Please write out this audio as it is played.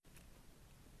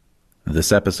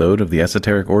This episode of the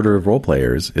Esoteric Order of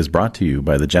Roleplayers is brought to you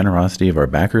by the generosity of our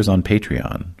backers on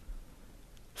Patreon.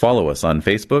 Follow us on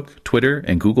Facebook, Twitter,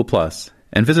 and Google+,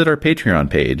 and visit our Patreon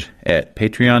page at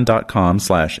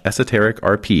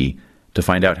patreon.com/esotericrp to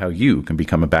find out how you can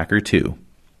become a backer too.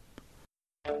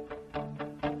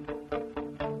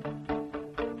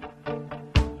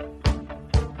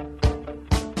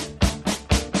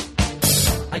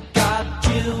 I got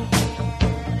you.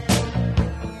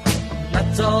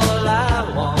 That's all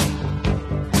I want.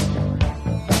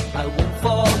 I won't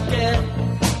forget.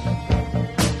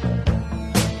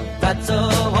 That's a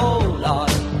whole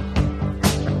lot.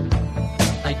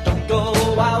 I don't go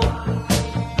out.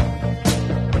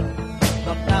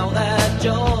 Not now that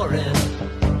you're in.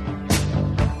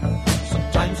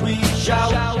 Sometimes we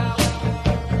shout.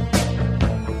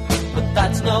 But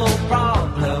that's no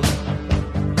problem.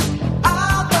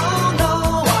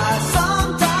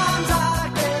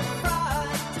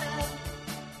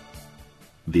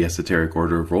 The Esoteric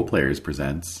Order of Roleplayers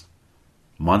presents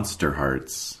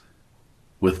Monsterhearts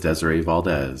with Desiree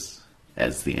Valdez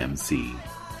as the MC.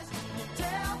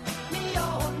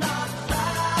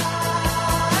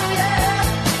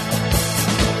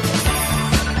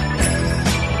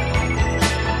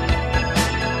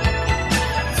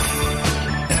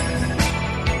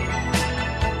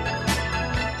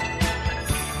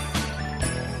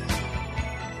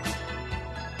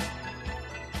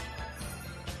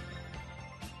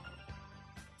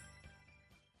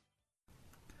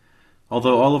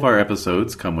 Although all of our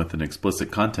episodes come with an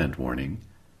explicit content warning,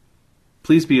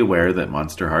 please be aware that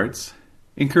Monsterhearts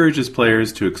encourages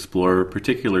players to explore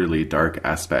particularly dark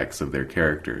aspects of their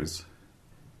characters.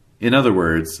 In other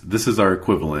words, this is our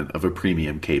equivalent of a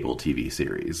premium cable TV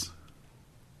series.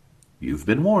 You've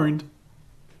been warned.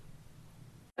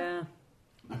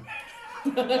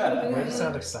 Way to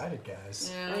sound excited,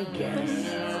 guys. I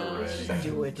guess.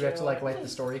 Do we have to light the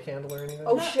story candle or anything?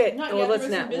 Oh shit! not Oh, yet. let's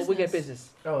There was not. some Well, we get business.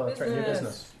 Oh, that's right, your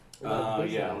Business.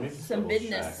 business. Yeah, let me just Some double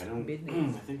business. check. I don't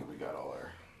Business. I think we got all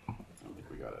our. I don't think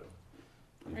we got it.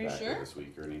 Are you sure? This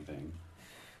week or anything.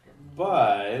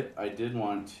 But I did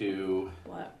want to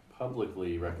What?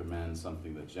 publicly recommend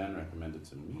something that Jen recommended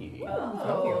to me.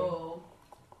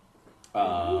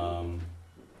 Oh.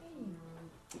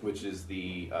 Which is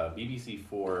the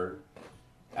BBC4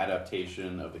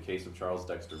 adaptation of The Case of Charles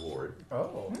Dexter Ward.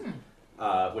 Oh.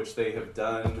 Which they have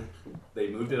done. They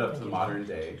moved it up to the modern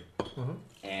day.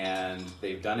 And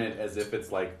they've done it as if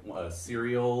it's like a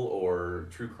serial or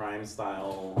true crime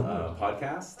style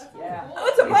podcast. Yeah. Oh,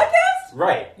 it's a podcast?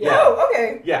 Right. Yeah. Oh,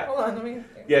 okay. Yeah. Hold on, let me.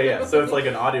 Yeah. So it's like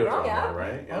an audio Wrong drama, app.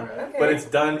 right? Yeah. Okay. But it's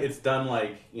done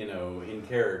like, in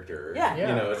character. Yeah.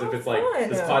 You know, as if it's like fun.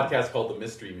 this podcast called The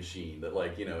Mystery Machine that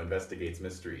investigates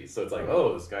mysteries. So it's like,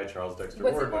 this guy Charles Dexter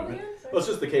What's Ward. it called again? Well, it's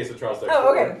just the case of Charles Dexter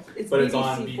Oh, okay. Ward. But it's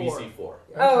on BBC4.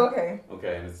 Oh, okay.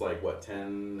 Okay, and it's like, what,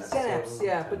 10 10 episodes? apps,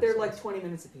 yeah, 10 but they're like episodes. 20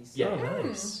 minutes apiece. Yeah. Oh,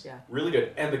 nice. Yeah. Really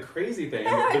good. And the crazy thing,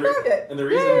 I found it. and the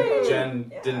reason Yay. Jen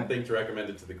Yeah. didn't think to recommend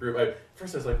it to the group,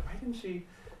 first I was like, why didn't she?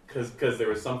 Because there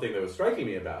was something that was striking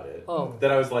me about it. Oh. That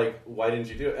I was like, why didn't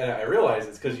you do it? And I realized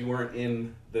it's because you weren't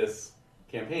in this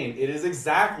campaign. It is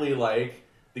exactly like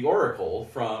the Oracle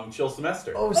from Chill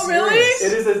Semester. Oh, really? serious?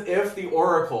 It is as if the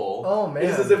Oracle. Oh, man. It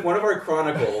is as if one of our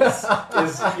chronicles is,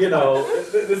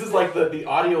 this is like the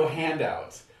audio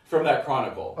handout from that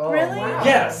chronicle. Oh, Really? wow.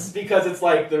 Yes, because it's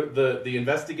like the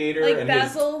investigator Like and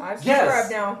Basil? his. I've Yes,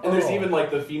 subscribed now. and there's Oh. even like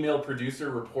the female producer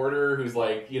reporter who's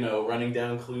like running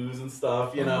down clues and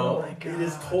stuff. Oh my It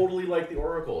is God. totally like the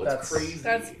Oracle. It's That's- crazy.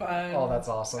 That's fun. Oh, that's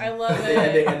awesome. I love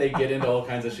And it. they get into all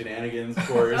kinds of shenanigans, of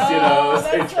course. Oh, as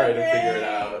they that's try so to figure it great.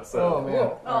 out. So Oh, man.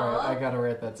 Cool. All right, Aw. I gotta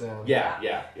write that down. yeah.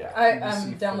 I'm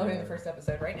BBC downloading for- the first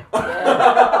episode right now.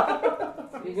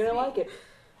 You're gonna like it.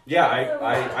 Yeah,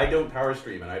 I don't power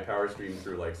stream, and I power streamed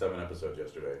through like 7 episodes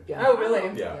yesterday. Yeah. Oh, really?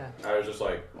 Yeah. I was just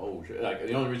like, oh shit. Like,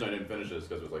 the only reason I didn't finish it is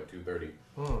because it was like 2:30.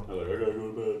 I was like, I gotta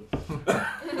go to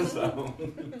bed. So,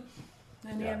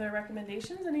 Any Yeah. other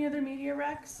recommendations? Any other media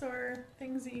recs or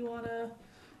things that you want to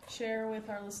share with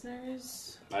our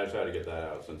listeners? I just had to get that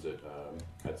out since it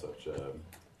had such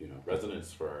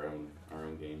resonance for our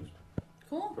own games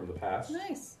Cool. from the past.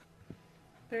 Nice.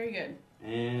 Very good.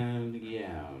 And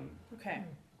yeah, Okay.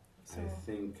 So, I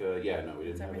think we didn't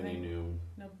That's have any everything? new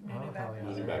no Oh, hell back. yeah.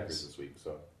 new Nice. backers this week,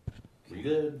 so we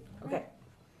good. Okay.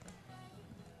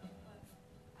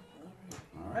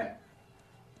 All right.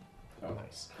 So,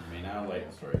 Nice. you may now light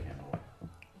the story candle.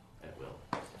 At will.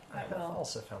 I have will.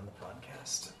 also found the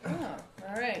podcast. Oh,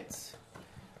 all right.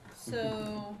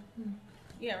 So,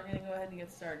 yeah, we're gonna go ahead and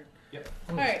get started. Yep.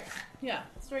 All right. Yeah.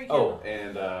 Story. Oh,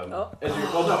 candle. and Oh. as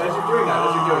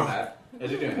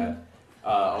you're doing that,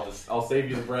 I'll save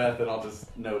you the breath, and I'll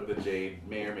just note that Jade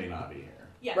may or may not be here.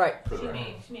 Yeah. Right. For the She record.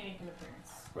 may make an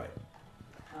appearance. Right.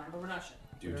 But we're not sure.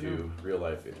 Due to real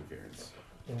life interference.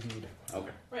 Indeed. Okay.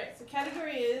 Right, so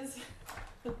category is,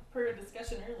 per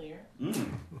discussion earlier,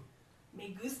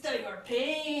 Me gusta your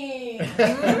pain.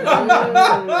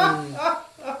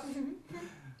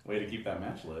 Way to keep that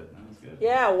match lit. That was good.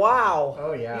 Yeah, wow.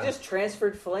 Oh, yeah. You just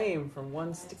transferred flame from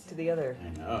one stick to the other. I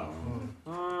know.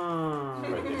 Ah.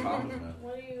 Right, the accomplishment.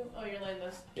 What do you... Oh, you're lighting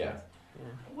those. Yeah.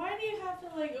 Why do you have to,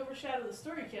 like, overshadow the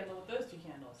story candle with those two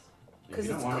candles? If 'Cause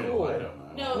you don't it's want me to cool. light them,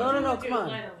 No, No, you come do on.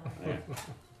 light 'em. Yeah.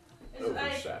 It's-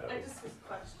 Overshadow. I just was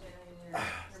questioning your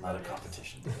It's not a motives.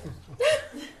 competition.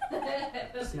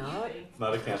 It's not? It's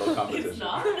not a candle competition. It's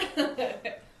not. I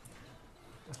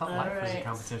thought life was a Alright.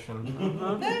 competition.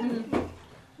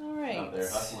 All right. Out there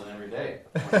hustling every day.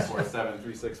 24/7,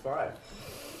 365.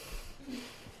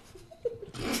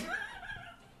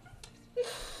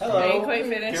 Hello. I ain't quite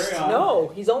finished. Carry on. No,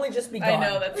 he's only just begun. I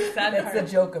know, that's the sad That's part.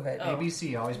 the joke of it. Oh.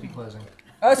 ABC, always be closing.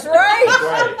 That's right.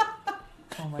 Right.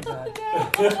 Oh my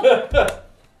god.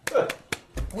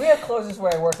 We have closers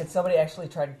where I work, and somebody actually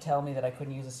tried to tell me that I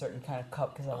couldn't use a certain kind of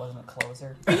cup because I wasn't a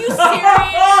closer. Are you serious?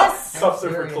 Cups are for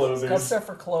Serious. closers. Cups are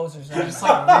for closers. You just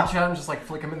like reach out and just like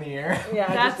flick them in the air.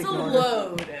 Yeah, I That's just a ignored him.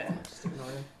 load. Just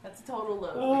ignored him. That's a total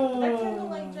load. That candle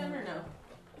like Jen or no?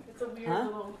 It's a weird Huh?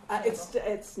 little.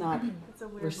 It's not It's a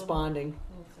weird responding.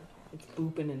 Little... It's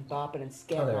booping and bopping and Oh,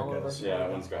 scattering there it all over. goes. Yeah,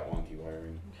 that one's got wonky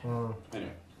wiring. Mm.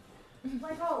 Anyway.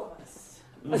 Like all of us.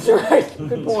 That's right.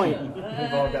 Good point.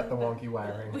 We've all got the wonky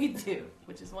wiring. We do,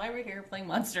 which is why we're here playing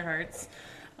Monsterhearts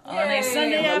on Yay. a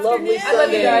Sunday A lovely afternoon. I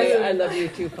love you guys. Sunday. I love you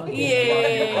too, Funky.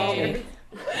 Yay!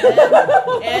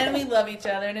 And we love each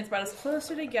other, and it's brought us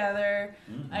closer together.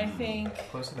 I think.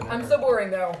 Closer than I'm ever. so boring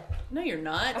though. No, you're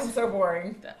not. I'm so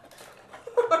boring.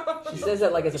 She says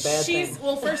that like it's a bad She's thing.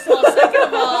 well. First of all, second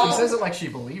of all, She says it like she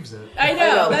believes it. I I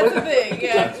know know. that's the thing.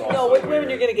 Yeah, That's also No, with women weird.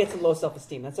 you're gonna get some low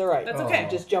self-esteem. That's all right. that's okay.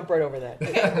 Just jump right over that.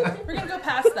 We're gonna go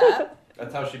past that.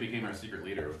 That's how she became our secret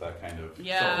leader with that kind of.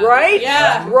 Yeah. Right?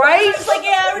 Yeah. Right? It's like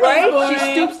yeah, Right? everybody's She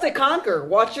boring. stoops to conquer.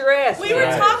 Watch your ass. We man. were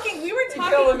Right. talking. We were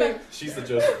killing talking me. about. She's the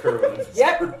Joseph Kerwin.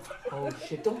 Yep. Oh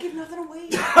shit! Don't give nothing away.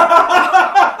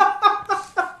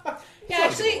 Yeah,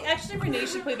 actually, Renee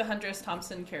should play the Huntress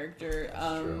Thompson character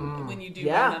when you do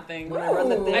Yeah. run that thing. When I run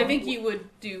the thing. I think you would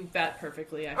do that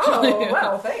perfectly, actually. Oh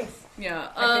wow, thanks. Yeah.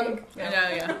 I think,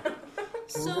 Yeah. yeah.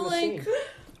 So gonna like,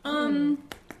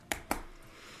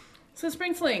 so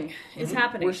Spring Fling is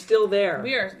happening. We're still there.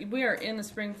 We are in the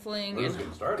Spring Fling. We're just And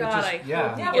getting started. God, I Yeah.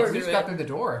 hope Yeah, you we're get We just through got it. through the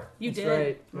door. You That's did.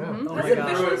 right. Yeah. Oh Has my it god.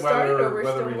 officially Through it started, or whether, we're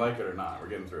whether we still- like it or not. We're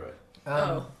getting through it.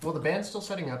 Well, the band's still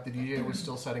setting up. The DJ was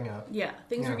still setting up. Yeah,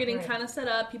 things Yeah. are getting Right. kind of set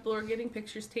up. People are getting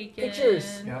pictures taken.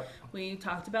 Pictures. Yep. We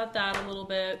talked about that a little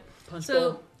bit. Punch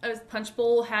So, bowl. Punch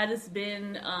Bowl has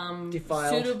been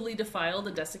Defiled. suitably defiled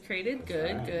and desecrated.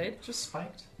 Good, right. good. Just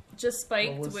spiked. Just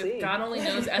spiked Well, we'll with see. God only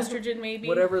knows estrogen, maybe.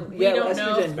 Whatever. We Yeah, don't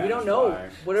estrogen. know. We don't know.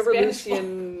 Spanish Whatever Spanish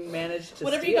Lucian managed to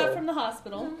Whatever steal. you got from the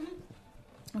hospital.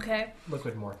 Okay.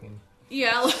 Liquid morphine.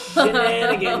 Yeah.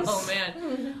 Shenanigans. Oh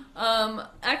man.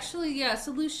 Actually, yeah.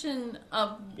 Solution.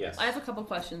 Yes. I have a couple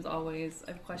questions. Always,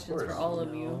 I have questions Of for course. all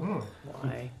of you. Mm.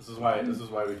 Why? This is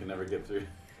why we can never get through.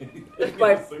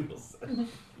 By- a single set.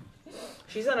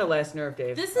 She's on her last nerve,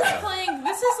 Dave. This is playing.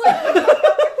 This is like.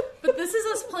 But this is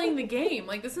us playing the game.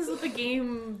 Like this is what the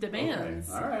game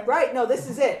demands. Okay. All right. Right? No, this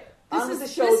is it. This On is the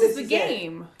show. this is the it.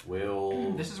 game.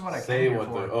 We'll This is what I came say here what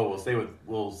for. the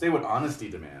we'll say what honesty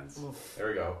demands. There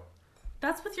we go.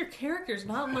 That's with your characters,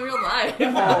 not in real life.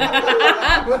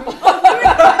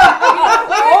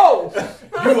 Oh!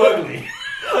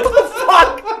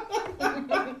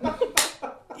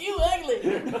 You ugly. You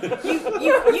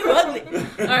ugly. You ugly.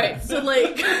 All right, so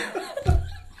like,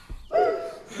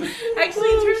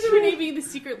 actually, in terms of Renee being the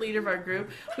secret leader of our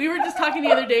group, we were just talking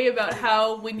the other day about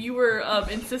how when you were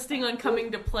insisting on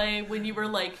coming to play, when you were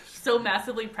like so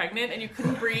massively pregnant and you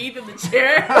couldn't breathe in the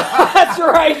chair, That's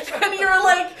right. and you were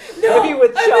like, "No, Heavy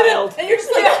with I'm gonna-" child. and you're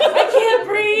just like, "I can't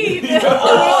breathe." And we're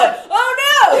like, "Oh no!"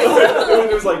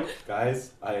 It was like,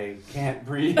 guys, I can't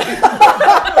breathe. It's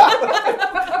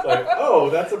like, oh,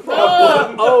 that's a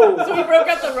problem. Oh. So we broke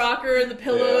out the rocker and the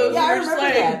pillows. Yeah, and I we were just remember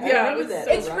like, that. I Yeah, remember it was that.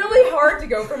 so It's really hard to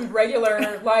go from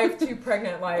regular life to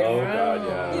pregnant life. Oh god,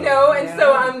 yeah. You know, and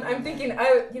so Yeah. I'm thinking,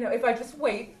 if I just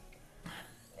wait,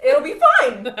 it'll be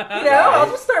fine. You know, I'll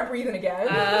just start breathing again.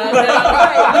 That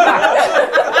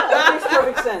makes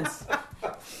perfect sense.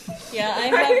 Yeah, I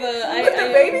have a. But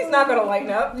the baby's not gonna lighten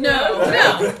up. No.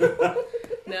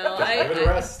 Give it a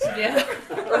rest. Yeah.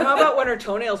 Or how about when her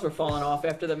toenails were falling off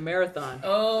after the marathon?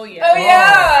 Oh yeah. Oh yeah,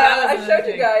 That I was showed another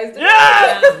you thing. guys.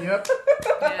 didn't Yeah.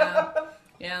 Yep.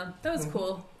 Yeah. That was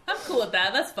cool. I'm cool with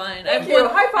that. That's fine. Thank you.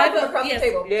 High five from across the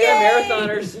table. Yeah, Yay!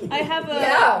 marathoners. I have a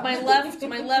Yeah.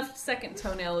 my left second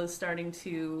toenail is starting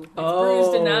to it's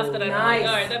Oh, bruised enough that I'm like, nice.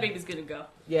 all right, that baby's gonna go.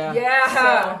 Yeah. Yeah.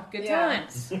 So, good Yeah.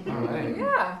 times. All right.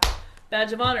 Yeah.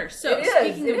 Badge of honor. So It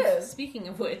is. speaking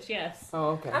of which, yes. Oh,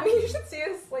 okay. I mean, you should see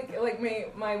us like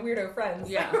my weirdo friends.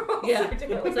 Yeah. It's Yeah.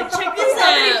 ridiculous. It's like, check These this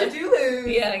are the out. to-do-los.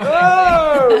 Yeah, exactly.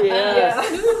 Oh,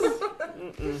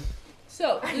 yes. Yeah.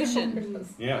 So, Lucian,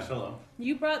 Yeah, hello.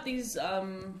 you brought these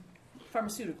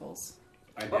pharmaceuticals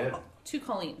I did. to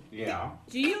Colleen. Yeah.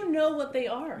 Do you know what they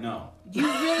are? No, You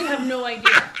really have no idea.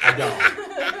 I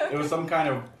don't. It was some kind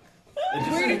of.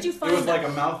 Where did you find It was them? like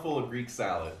a mouthful of Greek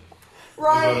salad. Is what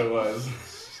Right. it was.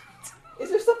 Is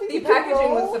there something The you can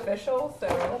packaging roll? was official,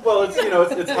 so. Well,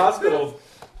 it's hospitals.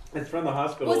 It's from the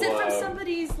hospital. Was it from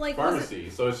somebody's like was it- pharmacy?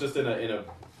 So it's just in a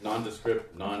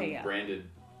nondescript, Okay, yeah. non-branded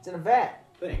It's in a vat.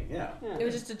 thing. Yeah. Yeah. It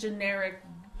was just a generic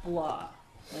blah.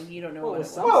 Like you don't know Well, what it it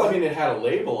was was. Well, I mean, it had a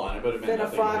label on it, but it meant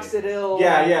nothing to me. Phenoxidil.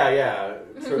 Yeah.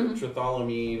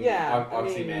 Tritholamine, Yeah, I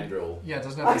mean- oxymandril. Yeah, it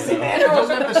doesn't have the, Oxymandril. it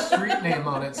doesn't have the street name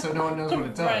on it, so no one knows what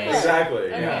it does. Right. Exactly.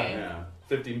 Okay. Yeah.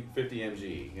 50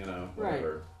 mg. Right.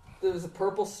 Whatever. There was a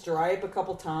purple stripe a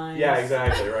couple times. Yeah,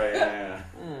 exactly. Right. Yeah.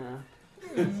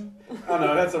 Yeah. Oh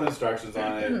no, it had some instructions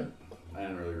on it. I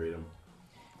didn't really read them.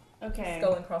 Okay.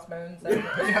 Skull and crossbones.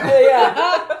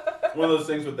 Yeah. One of those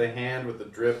things with the hand with the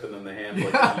drip, and then the hand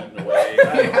like eaten away. I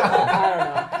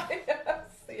don't know. Yes.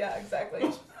 Yeah, exactly.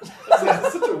 It's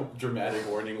such a dramatic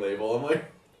warning label. I'm like,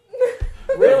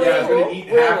 Really? yeah, I'm gonna eat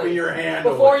half of Really? your hand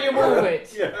Before away. you move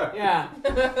it. Yeah. Yeah.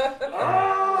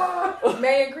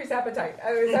 May increase appetite.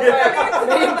 Is that right?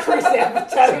 May increase So,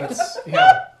 appetite.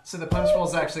 so the punch bowl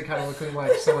is actually kind of looking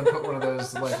like someone put one of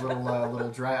those like little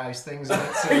dry ice things in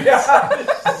it. So Yeah,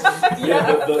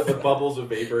 the bubbles of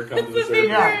vapor come to the surface,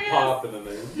 Yeah. pop, and then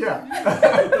they. yeah.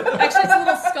 Actually, it's a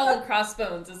little skull and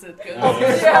crossbones as it goes. Oh,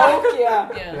 Yeah. Yeah.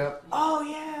 Yeah. Yep. Oh,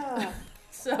 yeah.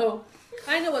 So,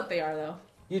 I know what they are though.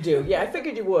 You do. Yeah, I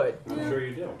figured you would. I'm sure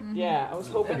you do. Yeah, I was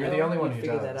hoping You're the only one you'd who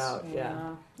figure does. that out.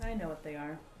 Yeah. I know what they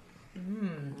are.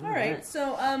 Mm. All right.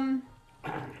 So,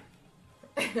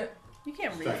 you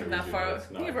can't read Trying from to that read far. you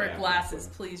this. No, You I have our can't. glasses,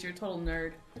 please. You're a total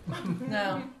nerd.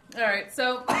 No. All right.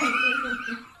 So,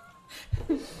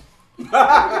 you're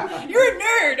a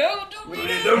nerd. Oh, don't read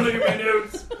it. Don't look at my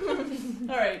notes.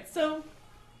 All right, so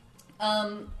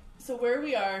where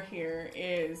we are here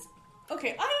is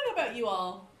okay. I don't know about you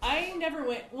all. I never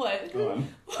went. What? Go on.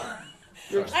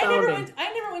 You're I never astounding.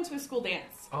 went to a school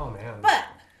dance, Oh man. but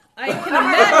I can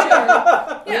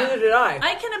imagine. Neither Yeah, did I.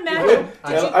 I can imagine.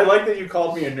 I like that you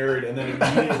called me a nerd and then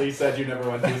immediately said you never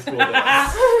went to school dance.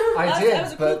 I did, I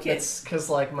was a cool but kid. it's because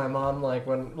like my mom,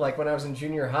 when I was in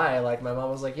junior high, like my mom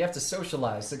was like, you have to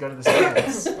socialize to go to the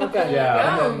dance. Okay.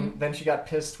 Yeah. And then she got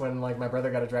pissed when like my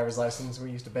brother got a driver's license. We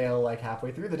used to bail like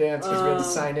halfway through the dance because we had to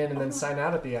sign in and then sign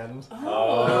out at the end.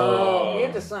 Oh. You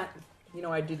had to sign. You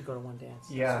know, I did go to one dance.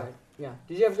 That's Yeah. right. Yeah.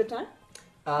 Did you have a good time?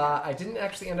 I didn't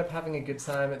actually end up having a good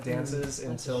time at dances that's a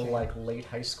until shame. like late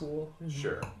high school.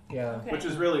 Sure. Yeah. Okay. Which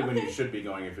is really when you should be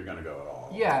going if you're going to go at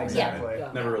all. Yeah, exactly.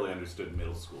 Yeah. Never really understood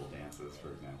middle school dances,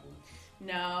 for example.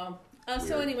 No.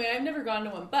 So Weird. anyway, I've never gone to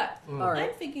one, but Mm. All I'm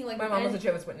right. thinking like My mom was a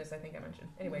Jehovah's Witness, I think I mentioned.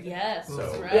 Anyway. yes, So-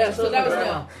 that's right. Yeah, so so that was was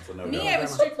my no. mom. It's a no-go. Me, I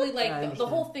was strictly like Yeah, I the understand.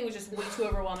 whole thing was just way too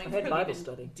overwhelming. I've for had me to Bible even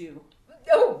study. Do.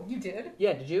 Oh, you did?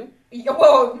 Yeah, did you? Yeah,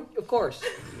 well, Of course.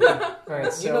 All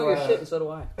right, You know your so shit, and so do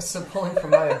I. so pulling from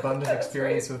my abundant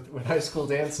experience with high school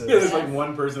dances. Yeah, there's like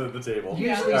one person at the table.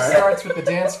 Usually All right. starts with the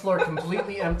dance floor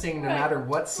completely emptying no Right. matter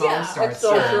what song Yeah, starts. that's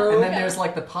so Yeah. true. And then Yeah. there's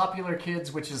like the popular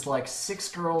kids, which is like 6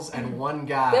 girls and 1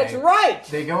 guy. That's right.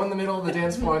 They go in the middle of the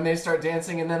dance floor and they start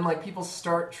dancing, and then like people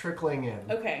start trickling in.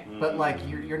 Okay. But like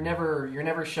you're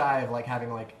never shy of like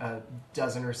having like a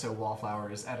dozen or so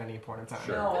wallflowers at any point in time.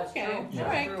 Sure. no, that's Okay. true. Yeah. All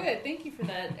right. Good. Thank you for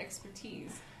that expertise.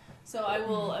 So I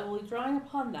will be drawing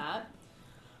upon that.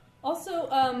 Also,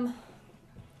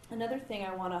 another thing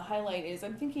I want to highlight is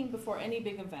I'm thinking before any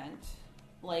big event,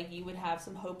 like you would have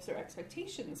some hopes or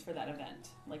expectations for that event,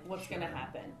 like what's going to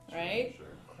happen, right? Sure.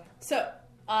 So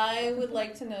I would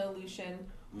like to know, Lucian,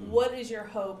 what is your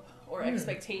hope or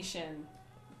expectation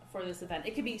for this event?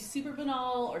 It could be super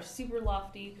banal or super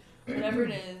lofty, whatever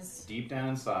it is. Deep down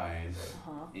inside,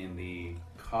 Uh-huh. in the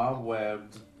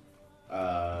cobwebbed,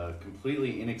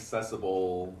 completely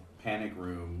inaccessible panic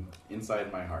room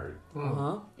inside my heart,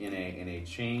 Uh-huh. in a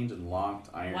chained and locked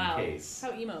iron Wow. case,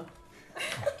 How emo.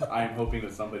 I am hoping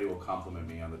that somebody will compliment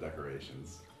me on the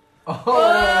decorations. Oh.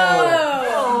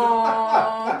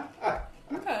 Oh!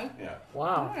 Okay.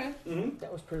 Wow. All right. Mm-hmm.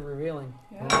 That was pretty revealing.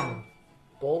 Yeah.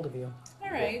 Bold of you.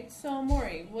 All right. So,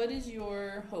 Maury, what is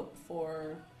your hope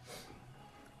for?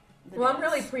 Well, I'm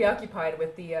really preoccupied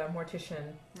with the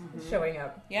mortician showing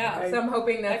up. Yeah. So I'm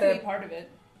hoping That that could be part of it.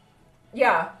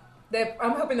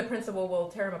 I'm hoping the principal will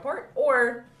tear him apart,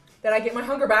 or that I get my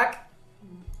hunger back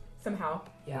somehow,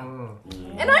 Yeah.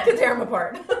 and I can tear him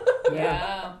apart.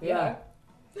 Yeah. Yeah.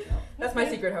 That's my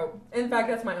secret hope. In fact,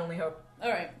 that's my only hope. All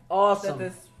right. Awesome.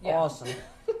 That this, yeah. Awesome.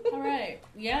 All right.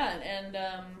 Yeah, and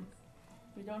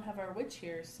we don't have our witch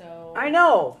here, so I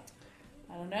know.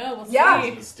 I don't know. We'll Yeah.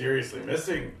 see. Mysteriously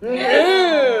missing.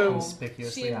 Yeah.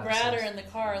 Conspicuously She and Brad are absent. in the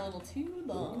car a little too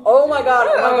long. Oh my god.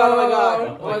 Oh my god. Oh my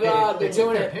god. Oh my Like, god. they They're took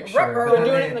doing their it. picture, Ruh-roh. but then They're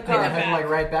doing they- it in the they car. head like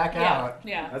right back Yeah. out.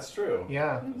 Yeah. That's true.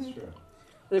 Yeah. That's true.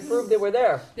 They proved they were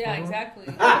there. Yeah.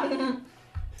 Exactly.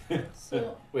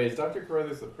 So Wait, is Dr.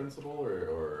 Carruthers the principal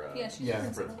or yeah, she's Yeah.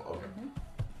 the principal? Okay.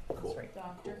 Cool.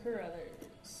 Dr.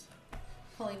 Carruthers.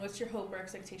 Colleen, what's your hope or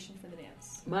expectation for the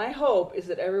dance? My hope is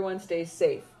that everyone stays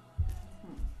safe.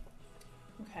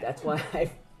 Okay. That's why I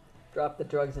dropped the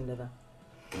drugs into them.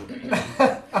 It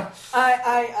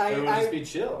would just be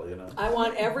chill, you know. I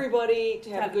want everybody to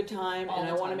have a good time, All and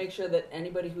I the want to time. make sure that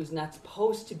anybody who's not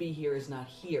supposed to be here is not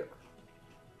here.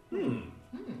 Can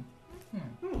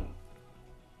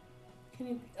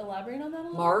you elaborate on that a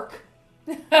little? Mark.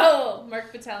 Oh,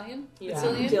 Mark Battalion.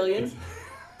 Battalion. Battalion.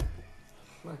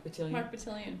 Mark Battalion. Mark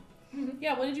Battalion.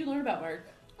 Yeah. What did you learn about Mark?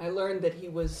 I learned that he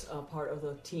was part of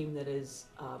the team that has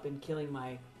been killing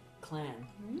my clan.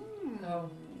 Oh,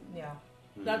 yeah.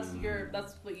 That's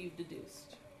what you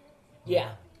deduced.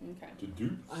 Yeah, Okay.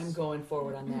 I'm going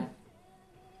forward on that.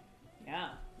 Yeah.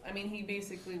 I mean, he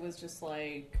basically was just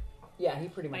like, Yeah, he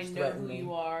pretty much I know threatened who me.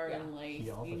 you are, Yeah. and like He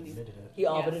all but you knew- admitted it. He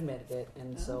all but Yeah. admitted it,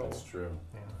 and so That's true.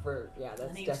 Yeah. that's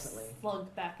and he definitely.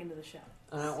 slunk back into the shadows.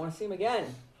 I don't want to see him again.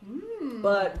 Mm.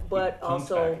 But Punked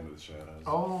also, back into the shadows.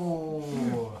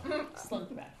 Oh.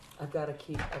 Slunk back. I've got to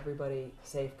keep everybody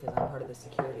safe because I'm part of the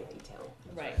security detail.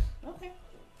 Right. Okay.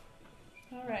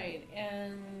 All right.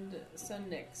 And so,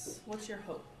 Nyx, what's your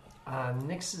hope?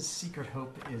 Nyx's secret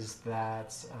hope is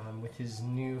that with his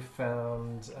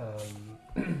newfound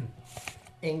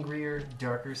angrier,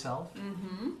 darker self,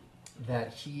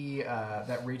 that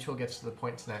that Rachel gets to the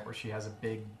point tonight where she has a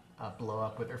big blow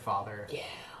up with her father. Yeah.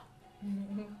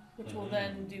 Which will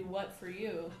then do what for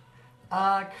you?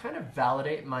 Kind of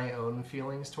validate my own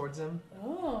feelings towards him.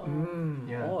 Oh.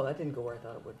 Yeah. Oh, that didn't go where I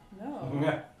thought it would.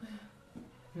 No.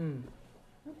 Hmm.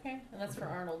 Okay. And that's for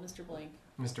Arnold, Mr. Blank.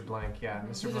 Mr. Blank, yeah.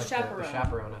 Who's Mr. a Blank, chaperone. the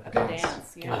chaperone at At the the dance.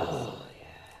 dance, yeah. Oh,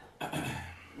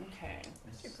 Okay.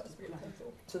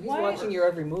 So he's Why- watching your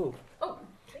every move.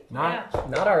 Not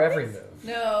our every move.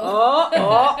 No.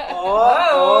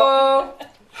 Oh.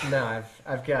 No,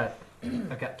 I've got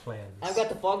plans. I've got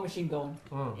the fog machine going.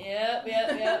 Yep.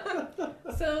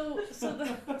 So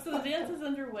the dance is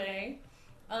underway.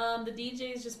 The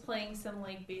DJ is just playing some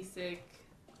like basic,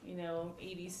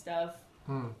 80s stuff.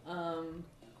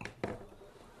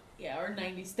 Yeah, or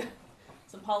 90s stuff.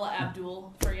 Some Paula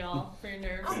Abdul for y'all, for your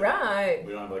nerves. All right.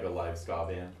 We don't have like a live ska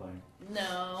band playing.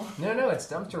 No. No, it's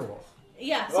Dumpster Wolf.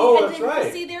 Yeah. See, Oh, that's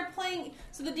right. See, they're playing.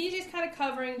 So the DJ's kind of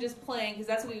covering, just playing, because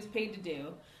that's what he was paid to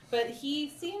do. But he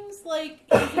seems like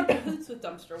he's in cahoots with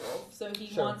Dumpster Wolf, so he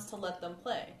Sure. wants to let them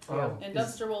play. Oh, And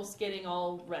Dumpster Wolf's getting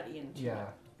all ready and Yeah.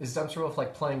 Is Dumpster Wolf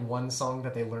like playing one song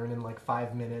that they learn in like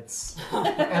 5 minutes,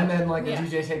 and then like the Yeah.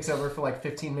 DJ takes over for like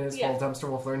 15 minutes Yeah. while Dumpster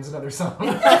Wolf learns another song?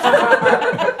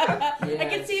 I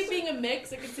could see it being a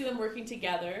mix. I could see them working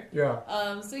together.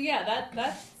 Yeah. So yeah,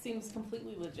 that seems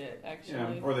completely legit,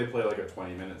 actually. Yeah. Or they play like a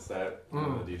 20-minute set,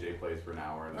 and the DJ plays for an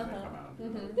hour, and then they come out.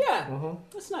 And do it. Yeah,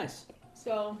 that's nice.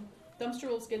 So Dumpster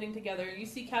Wolf's getting together. You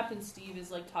see Captain Steve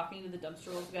is like talking to the Dumpster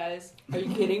Wolf guys, Are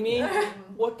you kidding me?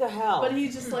 What the hell? but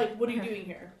he's just like, "What are you doing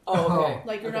here? Oh, okay.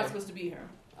 Like you're not Okay. supposed to be here."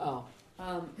 Oh.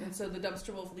 And so the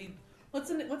Dumpster Wolf lead. What's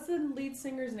the lead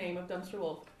singer's name of Dumpster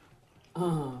Wolf? I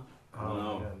don't Oh,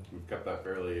 know. man. We've kept that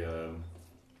fairly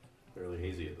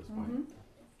hazy at this point.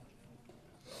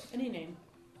 Any name?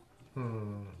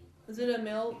 Hmm. Is it a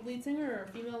male lead singer or a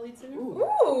female lead singer? Ooh.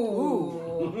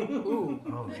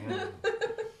 Oh man.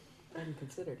 I hadn't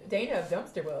considered it. Dana of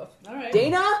Dumpster Wolf. All right.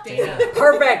 Dana? Dana.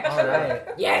 Perfect. All right.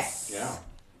 Yes. Yeah.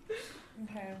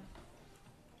 Okay.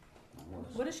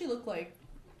 What does she look like?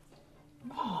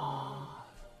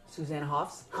 Susanna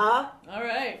Hoffs? Huh? All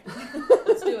right.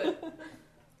 Let's do it.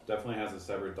 Definitely has a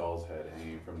severed doll's head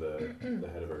hanging from the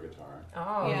head of her guitar.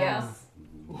 Oh, Yeah.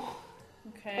 yes.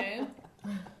 Okay.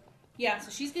 Yeah,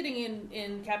 so she's getting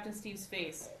in Captain Steve's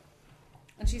face.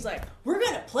 And she's like, "We're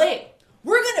gonna play!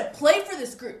 We're gonna play for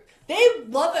this group. They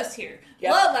love us here.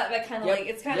 Yep. Love that kind of Yep. like,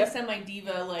 it's kind Yep. of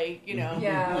semi-diva, like, you know,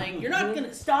 Yeah. like, you're not going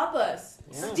to stop us,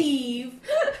 Yeah. Steve.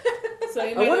 So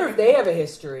you I wonder if they have a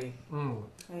history. Mm.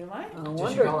 Am I? I Did you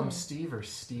wonder. call him Steve or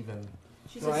Steven?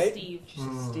 She says Right? Steve. She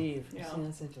said Steve. Yeah. See,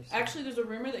 that's interesting. Actually, there's a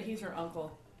rumor that he's her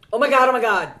uncle. Oh my god! Oh my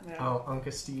god! Yeah. Oh,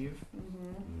 Uncle Steve.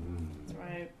 That's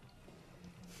right.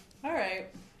 All right.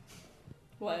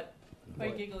 What? Why are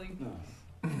you What? giggling?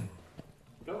 No.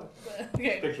 Go ahead.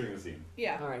 Okay. Picturing the scene.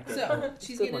 Yeah. All right, good. So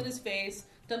she's Good getting one. in his face.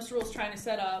 Dumpster Rule's trying to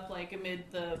set up, like, amid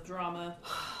the drama.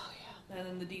 And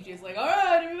then the DJ's like, all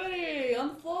right, everybody, on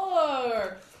the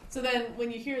floor. So then when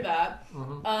you hear that,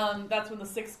 that's when the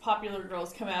 6 popular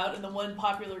girls come out and the 1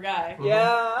 popular guy.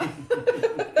 Yeah.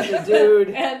 The dude.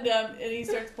 And he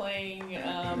starts playing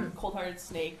Cold Hearted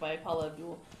Snake by Paula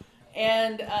Abdul.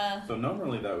 And So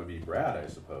normally that would be Brad, I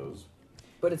suppose.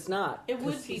 But it's not. it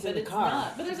would 'cause be, he's but in the it's car.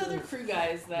 not. But there's other crew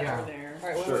guys that Yeah. are there. All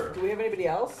right. Well, Sure. do we have anybody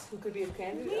else who could be a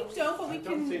candidate? We don't, but I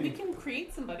don't see any- we can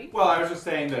create somebody. Well, I was just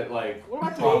saying that, like, What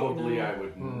about probably Dave? I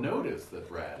would notice that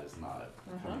Brad is not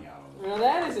coming out on the Well,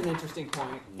 that is an interesting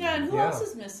point. Yeah, and who Yeah. else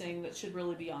is missing that should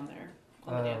really be on there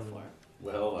on the dance floor?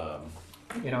 Well,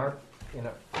 In our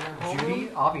Our Judy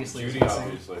homeroom? obviously is Judy, missing.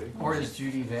 obviously. Or is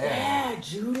Judy there? Yeah,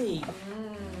 Judy.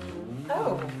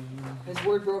 Oh, Has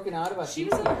word broken out about She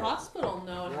was in the Judy? hospital.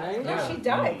 No, it Right? hasn't. no, Yeah. she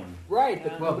died. Right,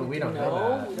 but, Well, but we don't know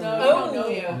that. We No, don't we know. don't know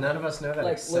you. None of us know that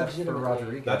Like, except for legitimately.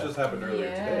 Rodriguez. That just happened earlier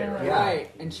today, right? Yeah.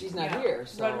 Right, and she's not here.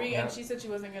 So. Rodriguez, Yeah. and she said she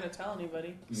wasn't going to tell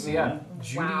anybody. So yeah, Mhm.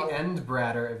 Judy Wow. and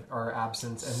Brad are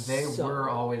absent, and they So- were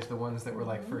always the ones that were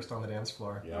like first on the dance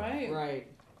floor. Yeah. Right. Right.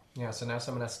 Yeah, so now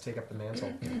someone has to take up the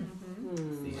mantle.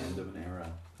 It's the end of an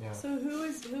era. Yeah. So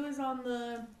who's on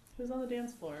the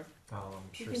dance floor? Oh, I'm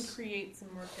We sure can create some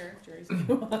more characters if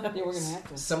you want. Yeah, we're gonna have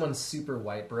to. someone super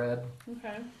white bread.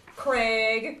 Okay.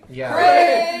 Craig. Yeah.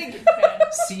 Craig. Okay.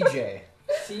 CJ.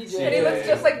 CJ. And he looks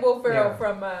just like Will Ferrell Yeah.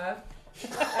 from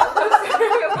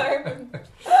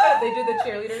they did the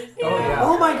cheerleaders. Oh yeah.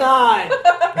 Oh my god!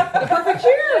 The perfect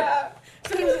cheer.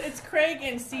 So it's Craig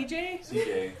and CJ.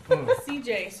 CJ.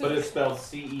 CJ. So But it's spelled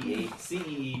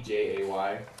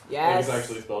CEEJAY. Yes. It's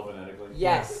actually spelled phonetically.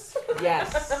 Yes.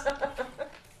 Yes.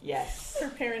 Yes. her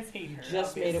parents hate her.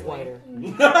 Just made it obviously. whiter.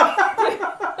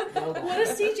 Know that. What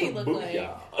does CJ look like?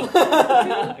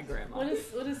 Booyah. Grandma. What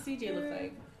does CJ look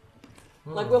like?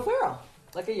 Like Will Ferrell.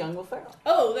 Like a young Will Ferrell.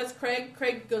 Oh, that's Craig.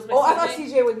 Craig goes by Oh, I CJ. thought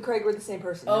CJ and Craig were the same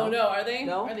person. Oh no, are they?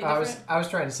 No? Are they I different? was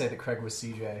trying to say that Craig was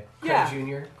CJ. Craig Yeah.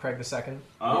 Jr., Craig the second.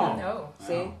 Oh. No.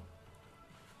 See?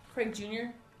 Craig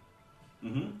Jr.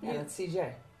 Mm-hmm. Yeah, that's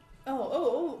CJ.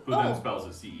 Oh. Who then spells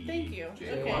it CEE. Thank you.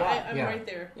 Okay, Yeah. I'm Yeah. right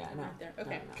there. Yeah, I I'm know. right there. No,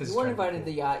 Okay. no. 'Cause You weren't it's trying invited to to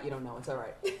the yacht, you don't know. It's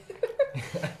alright.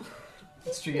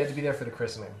 It's true. You had to be there for the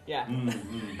christening. Yeah.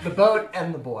 Mm-hmm. The boat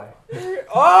and the boy.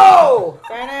 Oh!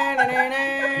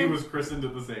 He was christened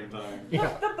at the same time. Yeah.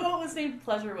 The boat was named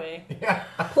Pleasure Way. Yeah.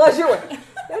 Pleasure.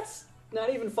 That's not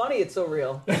even funny. It's so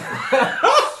real.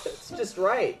 It's just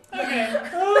right. Okay.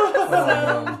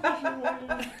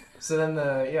 So then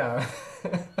oh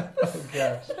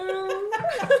gosh.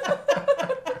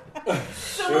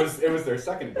 It was their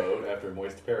second boat after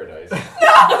Moist Paradise. Oh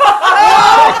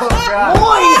god.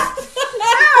 Moist!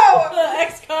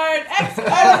 X card. X card.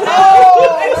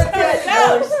 Oh,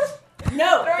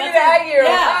 No. Throwing it that's at you.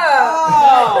 Yeah.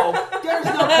 oh, there's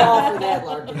no call for that,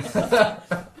 Larkins.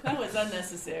 That was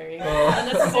unnecessary.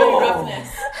 Unnecessary roughness.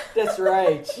 That's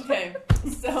right. Okay.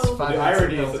 So. Fine. The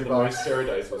irony is Penalty that the box. Moist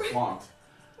Paradise was swamped.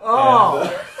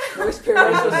 Oh. Moist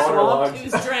Paradise was Waterlogged. swamped. It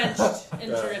was drenched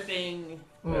and Yeah. dripping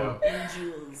Yeah. in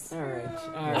jewels. Alright.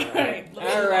 Alright.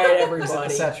 Alright,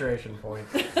 everybody. Saturation point.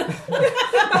 We've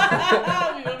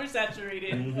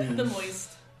oversaturated the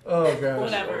moist. Oh gosh.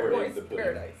 Whatever. Over the pudding.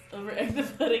 Paradise. Over egg the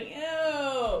pudding.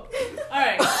 Ew.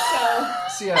 Alright, so.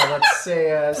 So yeah, let's say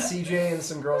CJ and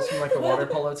some girls from like a water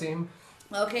polo team.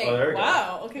 Okay. Oh, there you go.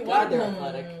 Wow. Okay. God, they're Wow.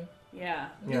 athletic. Yeah. Yeah.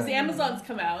 Because the Amazons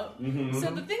come out. Mm-hmm.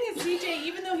 So the thing is, CJ,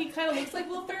 even though he kind of looks like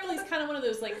Will Ferrell, he's kind of one of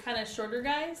those like kind of shorter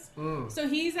guys. So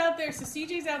he's out there. So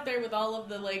CJ's out there with all of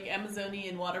the like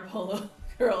Amazonian water polo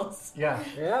girls. Yeah.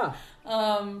 Yeah.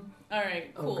 All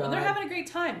right, Oh, cool. God. and they're having a great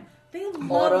time. They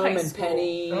love Autumn high and school.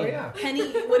 Penny. Oh yeah. Penny.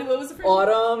 What was the first?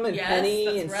 Autumn and Yes, Penny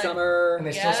that's and right. Summer. And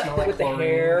they Yeah. still smell like With the chlorine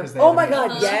hair. 'cause they Oh had my a god,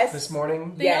 bath yes. this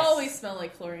morning. They Yes. always smell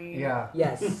like chlorine. Yeah.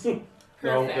 Yes. They're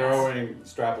Perfect. all wearing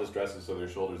strapless dresses so their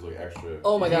shoulders look extra.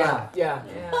 Oh my god. Yeah.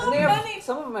 Yeah. Oh, And they have, Penny.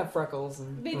 some of them have freckles.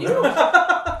 And, They do. They do.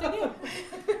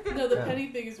 No, the Yeah. Penny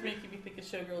thing is making me think of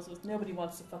Showgirls with nobody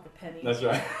wants to fuck a Penny. That's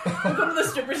right. One of the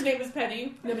strippers' name is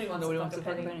Penny. Nobody wants Nobody to wants fuck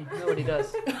to a fuck a Penny. penny. Nobody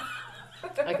does.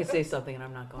 I could say something and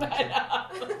I'm not going to. All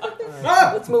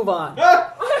right, let's move on.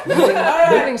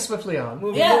 Moving swiftly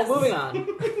on. Yes. Moving on.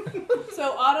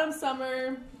 So Autumn,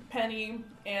 Summer, Penny,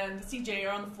 and CJ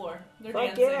are on the floor. They're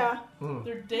Fuck dancing. yeah.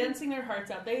 They're dancing their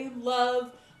hearts out. They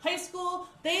love high school.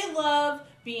 They love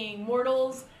being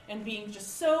mortals and being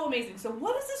just so amazing. So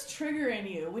what does this trigger in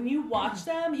you? When you watch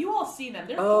them, you all see them.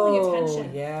 They're pulling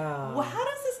attention. Yeah. Well, how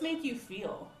does this make you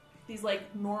feel? These,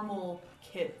 like, normal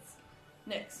kids.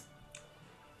 Nix.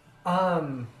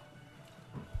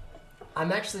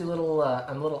 I'm actually a little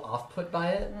off-put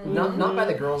by it. Not by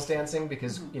the girls dancing,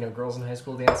 because girls in high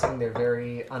school dancing, they're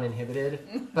very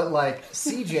uninhibited. But like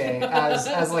CJ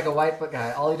as like a white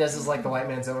guy, all he does is like the white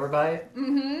man's overbite.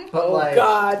 But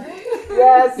God.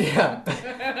 Yes.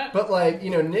 Yeah. But like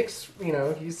Nick's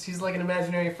he's like an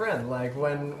imaginary friend. Like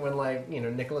when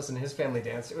Nicholas and his family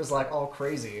danced, it was like all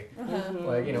crazy,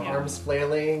 like arms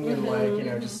flailing and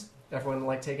like just everyone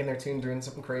like taking their tune, doing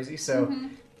something crazy. So.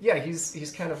 Yeah,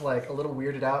 he's kind of like a little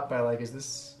weirded out by like, is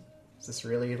this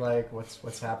really like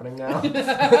what's happening now?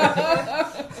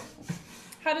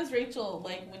 How does Rachel,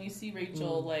 like, when you see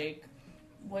Rachel, like,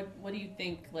 what do you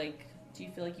think? Like, do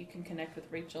you feel like you can connect with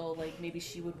Rachel? Like, maybe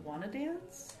she would want to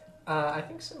dance? I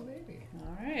think so, maybe.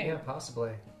 All right. Yeah,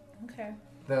 possibly. Okay.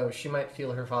 Though she might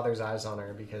feel her father's eyes on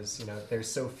her because there's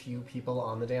so few people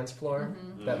on the dance floor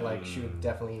that like she would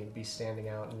definitely be standing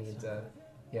out and need to,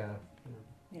 yeah.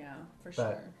 Yeah, for But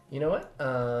sure. you know what?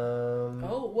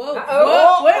 Oh, whoa.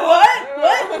 Uh-oh. Wait,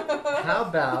 what? How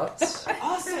about?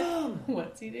 Awesome.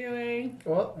 What's he doing?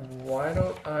 Well, why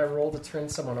don't I roll to turn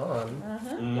someone on,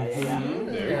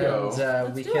 There you go.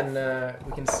 and we do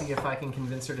can see if I can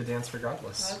convince her to dance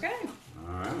regardless. Okay.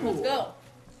 All right. Let's go.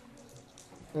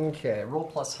 Okay, roll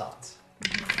plus hot.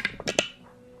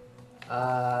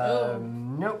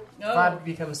 Nope. No. 5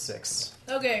 becomes 6.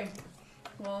 Okay.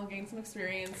 Well, gain some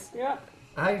experience. Yeah.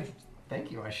 Thank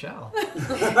you, I shall.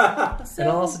 So, And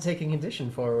I'll also take a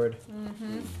condition forward.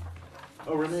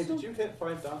 Oh, Renee, did you hit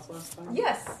 5 dots last time?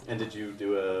 Yes. And did you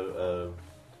do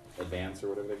a advance or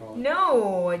whatever they call it?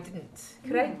 No, I didn't.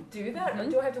 Could I do that? Or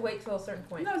do I have to wait till a certain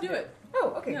point? no, do it.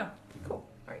 Oh, okay. Yeah. Cool.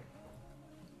 All right.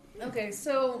 Okay,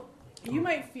 so you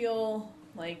might feel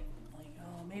like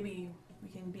oh, maybe we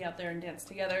can be out there and dance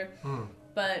together,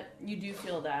 but you do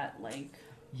feel that like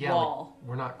wall. Like,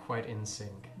 we're not quite in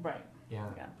sync. Right. Yeah.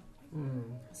 Yeah.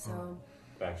 So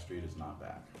Backstreet is not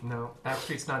back. No,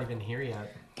 Backstreet's not even here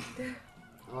yet.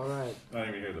 All right. Not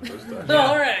even here the first time.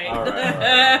 all right. All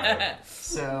right.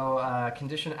 So,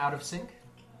 condition out of sync?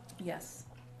 Yes.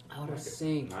 Out of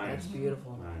sync. Nice. That's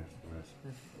beautiful. Nice.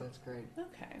 That's great.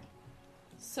 Okay.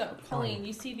 So, Colleen,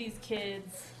 you see these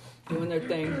kids. Doing their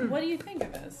thing. What do you think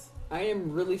of this? I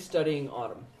am really studying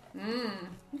Autumn.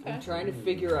 Okay. I'm trying to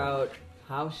figure out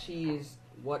how she's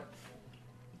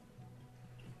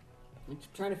I'm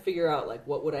trying to figure out like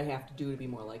what would I have to do to be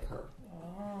more like her.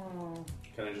 Oh.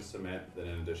 Can I just submit that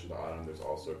in addition to Autumn, there's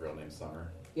also a girl named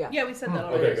Summer? Yeah, we said that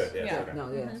already. Okay, good. Yes, Yeah. okay.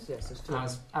 No, yes, there's two.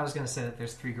 I was going to say that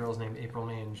there's 3 girls named April,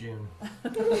 May, and June. I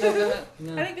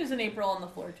think there's an April on the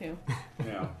floor too.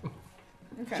 Yeah.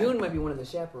 Okay. June might be one of the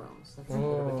chaperones. That's a bit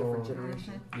of a different Oh.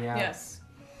 generation. Yeah. Yes.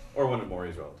 Or one of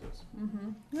Maury's relatives.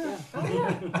 Yeah.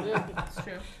 Yeah, that's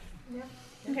true. Yeah.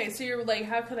 Okay, so you're like,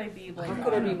 how could I be like? How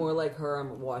could I be more like her?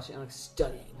 I'm like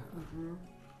studying her.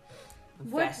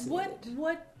 I'm fascinated.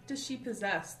 What does she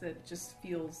possess that just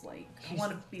feels like I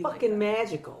want to be Fucking like that?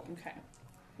 magical. Okay.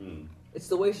 It's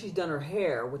the way she's done her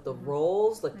hair with the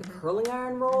rolls, like the curling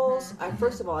iron rolls.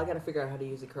 First of all, I got to figure out how to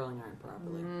use a curling iron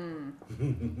properly.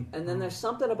 And then there's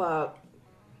something about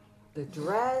the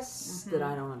dress that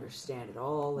I don't understand at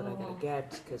all that I got to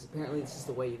get because apparently this is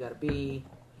the way you got to be.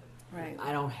 Right.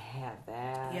 I don't have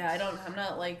that. Yeah, I'm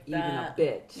not like even that. a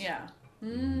bit. Yeah.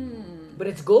 But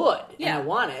it's good. Yeah. And I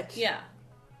want it. Yeah.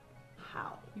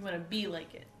 How? You want to be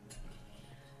like it.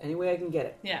 Any way I can get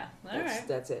it. Yeah. All right.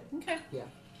 That's it. Okay. Yeah.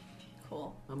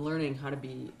 Cool. I'm learning how to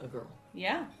be a girl.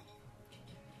 Yeah.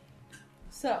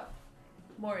 So,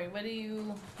 Maury, what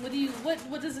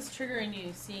does this trigger in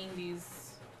you seeing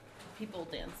these people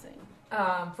dancing?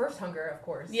 First hunger, of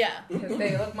course. Yeah. Because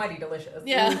they look mighty delicious.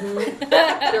 Yeah.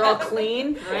 They're all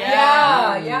clean. Right?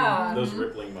 Yeah. Those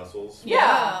rippling muscles.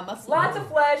 Yeah. Muscle. Lots of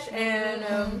flesh and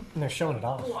And they're showing it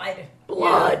off. blood.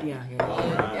 Blood. Yeah. All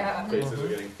right. Yeah. Faces are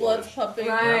getting Blood's flushed. pumping.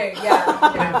 Right,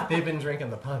 yeah. They've been drinking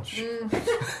the punch.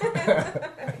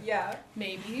 Yeah.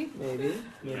 Maybe. Maybe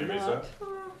Maybe not. so.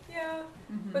 Yeah.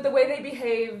 But the way they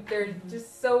behave, they're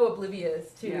just so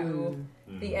oblivious to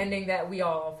the ending that we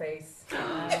all face.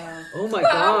 Oh my I'm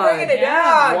god. bringing it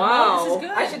Yeah. down. Wow. This is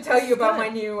good. I should tell you about my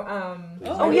new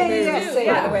Oh yeah. Say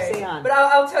by the on. way. Say on. But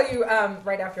I'll tell you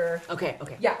right after. Okay.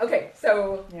 Yeah, okay.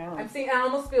 So Yeah. I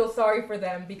almost feel sorry for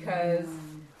them because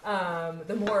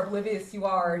the more oblivious you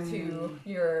are to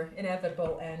your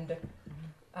inevitable end,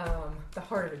 the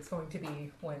harder it's going to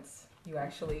be once you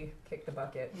actually kick the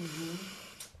bucket.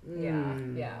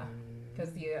 Yeah.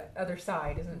 Because the other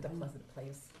side isn't a pleasant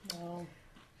place. No.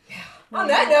 On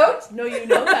that note, No, you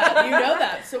know that. You know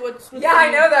that. So what's yeah,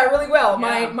 I know that really well.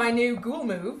 Yeah. My new ghoul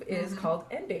move is called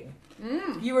ending.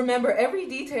 You remember every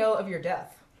detail of your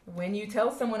death. When you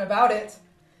tell someone about it,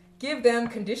 give them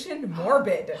condition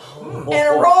morbid and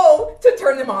a roll to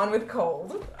turn them on with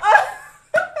cold.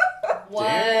 What?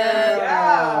 Damn.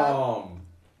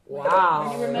 Wow.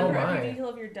 When you remember Oh my. every detail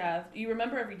of your death. You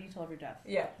remember every detail of your death.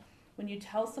 Yeah. When you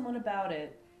tell someone about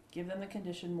it, give them the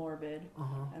condition morbid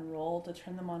and roll to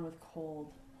turn them on with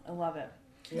cold. I love it.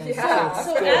 Yeah.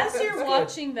 So as you're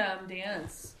watching them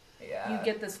dance, Yeah. you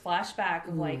get this flashback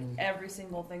of like every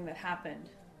single thing that happened.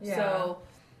 Yeah. So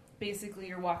basically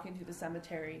you're walking through the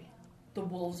cemetery. The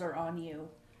wolves are on you.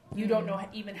 You don't know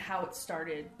even how it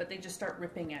started, but they just start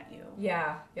ripping at you.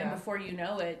 Yeah. And Yeah. before you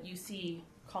know it, you see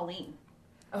Colleen.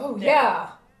 Oh, there. yeah.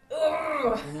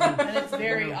 Ugh. And it's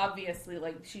very obviously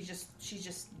like she's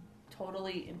just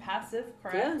totally impassive, Yeah,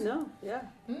 correct? no, yeah.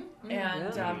 And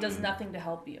Yeah. does nothing to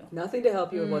help you. Nothing to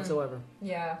help you whatsoever.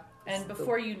 Yeah. And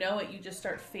before you know it, you just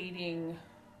start fading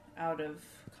out of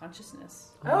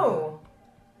consciousness. Oh.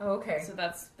 Oh, okay. So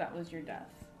that was your death.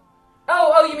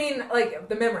 Oh, you mean like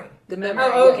the memory? The memory.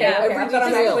 Oh, okay. Yeah, Okay. I every thought I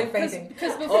was detail. actually fainting.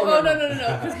 Because before, Oh, no.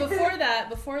 no. Because before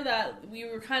that, we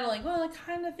were kind of like, well, I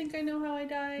kind of think I know how I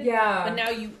died. Yeah. But now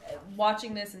you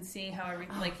watching this and seeing how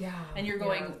everything like, yeah. and you're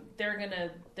going,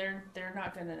 Yeah. they're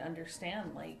not gonna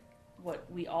understand like what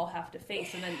we all have to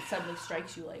face, and then it suddenly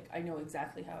strikes you like, I know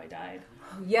exactly how I died,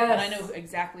 Yes. and I know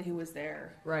exactly who was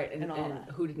there, Right, and all and that.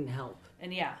 who didn't help.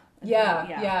 and yeah.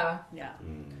 Yeah.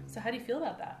 So how do you feel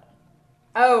about that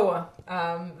Oh,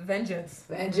 vengeance.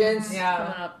 Vengeance. coming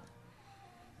Yeah. up?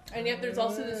 And yet there's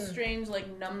also this strange like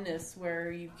numbness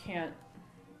where you can't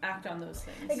act on those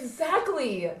things.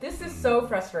 Exactly. This is so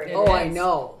frustrating. Oh, I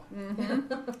know.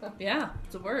 Yeah,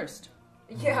 it's the worst.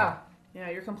 Yeah. Yeah,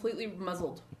 you're completely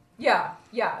muzzled. Yeah.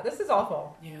 Yeah. This is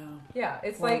awful. Yeah. Yeah.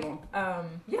 It's Horrible.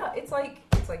 it's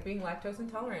like being lactose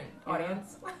intolerant,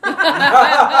 audience. Check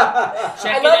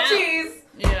I it love out. cheese.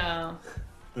 Yeah.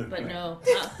 But no,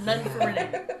 none for Renee.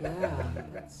 Yeah.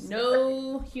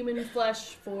 No human flesh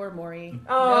for Maury.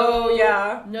 Oh, no,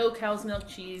 yeah. No cow's milk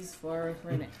cheese for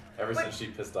Renee. Ever since she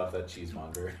pissed off that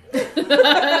cheesemonger. She's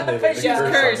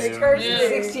cursed. They cursed Yeah.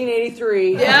 me.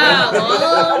 1683. Yeah, a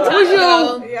long time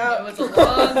ago. Yeah. It was a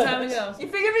long time ago. You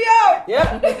figured me out.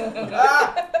 Yep.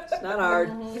 It's not hard.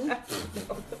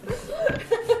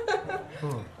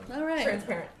 All right.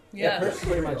 Transparent. Yeah.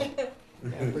 Pretty much.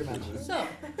 Yeah, pretty much. So,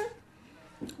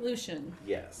 Lucian,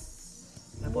 Yes.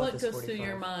 I bought what this goes through 45.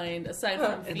 your mind aside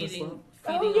from And the feeding slope.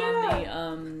 on yeah.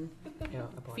 the Yeah,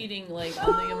 I bought it. feeding like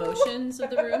on the emotions of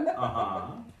the room?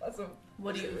 Uh-huh. Awesome.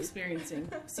 What are you experiencing?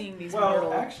 Seeing these Well,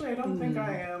 mortal. actually, I don't think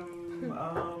I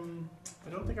am. I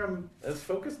don't think I'm as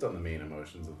focused on the main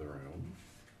emotions of the room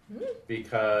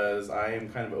because I am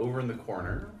kind of over in the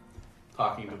corner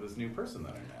talking to this new person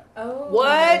that I met. Oh.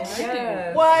 What?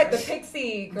 Yes. What? The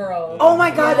pixie girl. Oh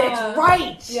my god, Yeah. that's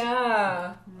right!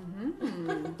 Yeah.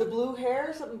 The blue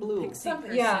hair, something blue. Pixie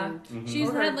person. Yeah. She's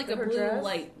Or her- had like a her blue dress.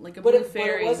 light, like a But blue it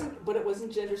fairy.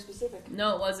 wasn't gender specific.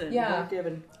 No, it wasn't. Yeah. Not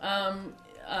given.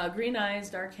 Green eyes,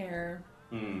 dark hair,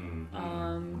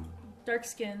 Mm-hmm. dark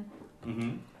skin.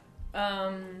 Mm-hmm.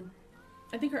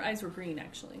 I think her eyes were green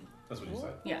actually. That's what you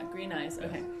said. Yeah, green eyes.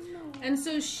 Okay. And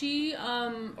so she,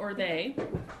 or they,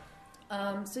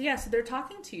 so yeah, so they're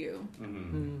talking to you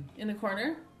Mm-hmm. in the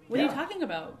corner. What are you Yeah. talking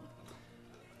about?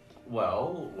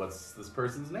 Well, what's this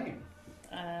person's name?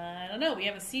 I don't know. We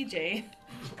have a CJ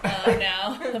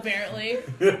now, apparently.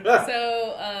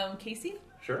 So, Casey?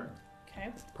 Sure. Okay.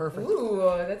 Perfect. Ooh,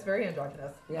 that's very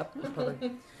androgynous. Yep, that's perfect.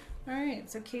 All right.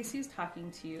 So Casey's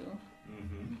talking to you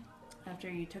Mm-hmm. after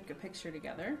you took a picture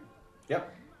together.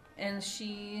 Yep. And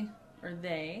she, or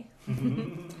they,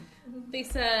 they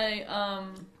say,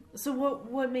 so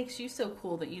what makes you so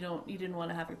cool that you didn't want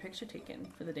to have your picture taken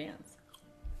for the dance?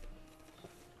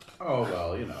 Oh,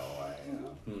 well, you know,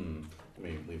 let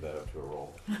me leave that up to a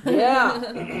roll.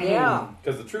 Yeah, yeah.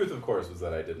 Because the truth, of course, was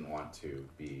that I didn't want to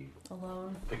be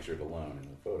Alone. pictured alone in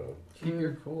the photo. Keep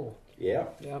your cool. Yeah.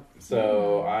 Yep.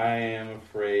 So I am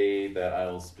afraid that I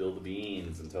will spill the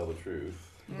beans and tell the truth.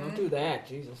 Don't do that,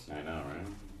 Jesus. I know,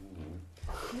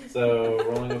 right? So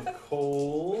rolling with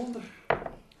cold,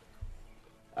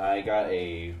 I got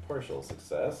a partial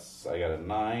success. I got a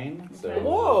 9. So Okay.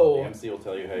 Whoa. the MC will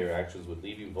tell you how your actions would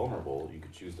leave you vulnerable. You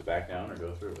could choose to back down or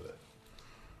go through with it.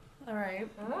 All right.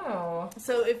 Oh.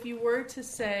 So if you were to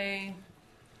say,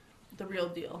 the real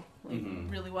deal. Like,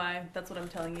 really why. That's what I'm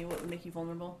telling you, what would make you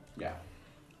vulnerable. Yeah.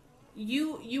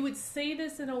 You would say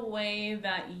this in a way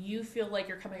that you feel like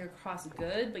you're coming across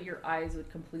good, but your eyes would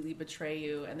completely betray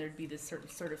you, and there'd be this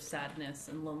sort of sadness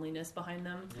and loneliness behind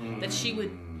them that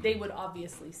they would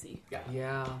obviously see.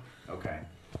 Yeah. Okay.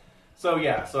 So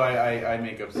I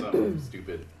make up some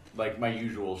stupid, like my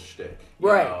usual shtick, you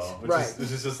Right, know, which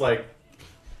is just like,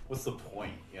 what's the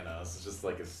point? You know, it's just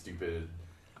like a stupid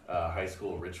high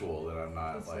school ritual that I'm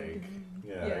not like,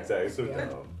 exactly, so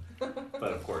dumb.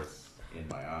 But of course, in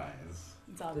my eyes,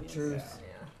 It's The obvious. truth.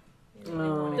 Yeah.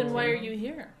 Then why are you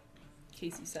here?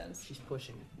 Casey says. She's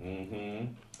pushing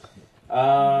it.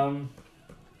 Mm-hmm.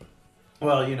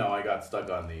 Well, you know, I got stuck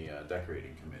on the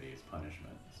decorating committee as punishment.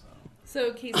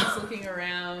 So Casey's looking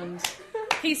around.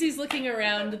 Casey's looking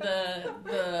around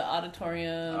the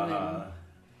auditorium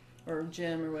or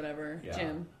gym or whatever.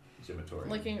 Yeah.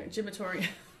 Gymatorium. Gymatorium.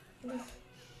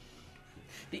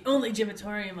 The only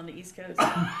gymatorium on the East Coast.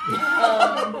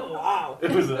 Wow.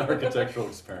 It was an architectural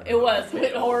experiment. It was. It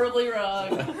went horribly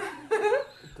wrong.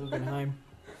 Guggenheim.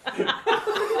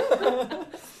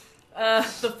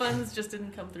 The funds just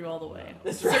didn't come through all the way.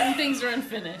 Certain things are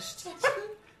unfinished.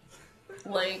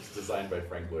 Like, It's designed by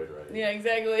Frank Lloyd Wright. yeah,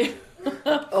 exactly.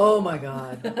 Oh my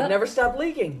god. It never stopped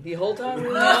leaking the whole time we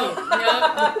were making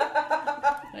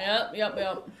it.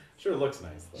 Yep. Sure looks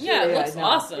nice, though. Yeah, it looks I know.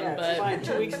 awesome, Yeah, it's but fine.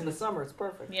 2 weeks in the summer, it's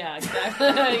perfect. yeah,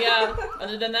 exactly. Yeah.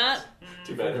 Other than that,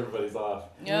 Too bad everybody's off.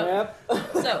 yep.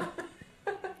 So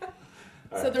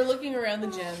right. they're looking around the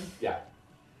gym, Yeah.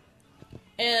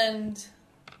 and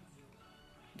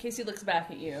Casey looks back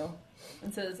at you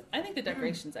and says, "I think the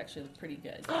decorations actually look pretty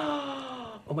good."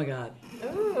 Oh my god.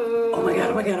 Oh my god,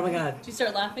 oh my god, oh my god. Do you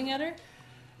start laughing at her?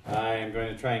 I'm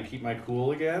going to try and keep my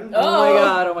cool again. Oh my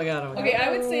god, oh my god, oh my god. Okay, I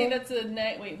would say that's a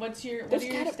night. Wait, what are your There's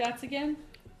kind of- stats again?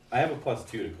 I have a +2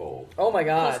 to cold. Oh my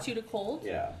god. +2 to cold.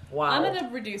 Yeah. Wow. I'm gonna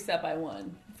reduce that by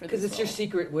 1 for Because this it's your roll.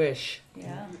 secret wish.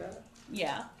 Yeah.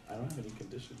 Yeah. I don't have any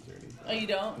conditions or anything. Oh, you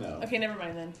don't? No. Okay, never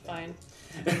mind then. Fine.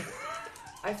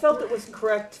 I felt it was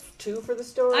correct too for the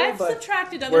story, I've but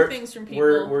subtracted other things from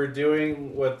people. We're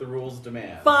doing what the rules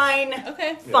demand. fine.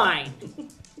 Okay. Fine.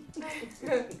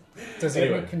 Does he have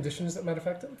Anyway. any conditions that might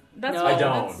affect him? That's No. I fine.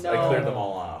 don't. That's, No. I cleared them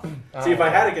all off. See, if I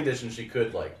had a condition, she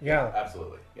could, like, Yeah.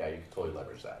 absolutely. Yeah, you could totally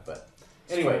leverage that. But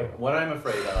anyway, what I'm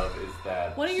afraid of is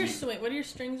that. What are your what are your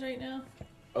strings right now?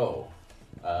 Oh.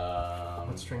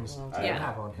 What strings do I you Yeah.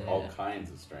 have on him? All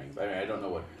kinds of strings. I mean, I don't know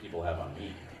what people have on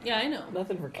me. Yeah, I know.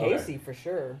 Nothing for Casey for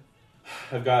sure.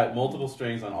 I've got multiple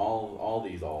strings on all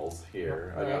these alls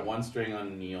here. I got Right. one string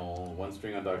on Neil, one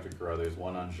string on Dr. Carruthers,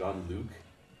 one on Jean-Luc.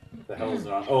 The hell is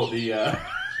it on? Oh, the He was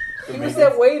maintenance-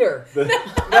 that waiter.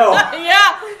 no.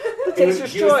 Yeah. The He was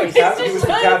taster's the choice. he was the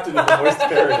captain of the Moist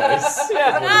Paradise.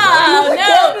 Oh, The no.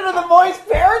 captain of the Moist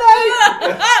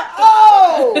Paradise?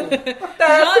 Oh! That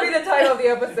has to be the title of the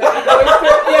episode.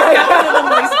 Captain of the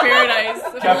Moist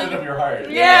Paradise. Captain of your heart.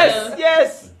 Yes,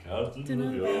 yes. Captain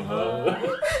of your heart.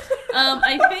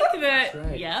 I think that. That's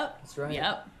right. Yep. That's right.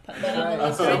 Yep. Putting that on the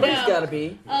list right Somebody's now. got to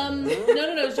be.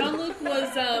 No. Jean-Luc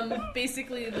was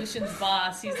basically Lucian's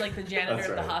boss. He's like the janitor That's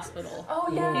of the right. hospital. Oh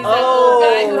He's yeah. that Oh,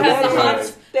 little guy who has the that's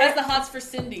hots. right. Has the hots for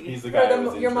Cindy. He's the For guy the- I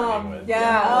was your interning mom. with.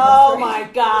 Yeah. Oh my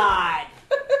god.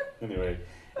 Anyway,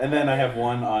 and then I have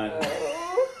one on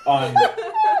on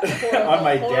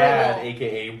my dad,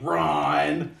 aka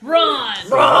Ron. Ron.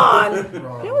 Ron!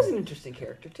 Wrong. That was an interesting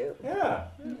character, too. Yeah.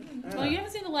 Well, you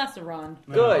haven't seen the last of Ron.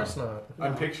 Of Good. course not.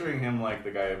 I'm picturing him like the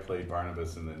guy who played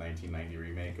Barnabas in the 1990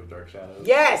 remake of Dark Shadows.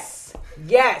 Yes!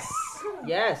 Yes!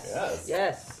 Yes! Yes.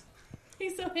 Yes.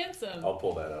 He's so handsome. I'll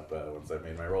pull that up once I've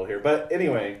made my roll here. But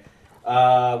anyway,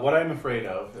 what I'm afraid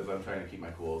of, as I'm trying to keep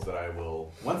my cool, is that I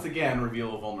will once again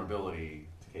reveal a vulnerability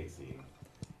to Casey.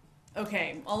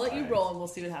 Okay, I'll let you Alright. roll and we'll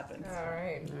see what happens. All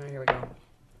right. All right, here we go.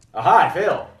 Aha, I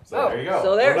fail. So Oh, there you go.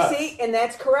 So there, We're nuts. see, and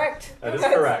that's correct. That is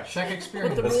correct. Check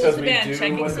experience. The That's rules because we demand, do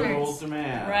check what the experience. rules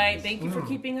demand. Right, thank you for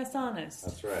keeping us honest.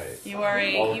 That's right. You are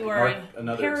a I'll you are mark a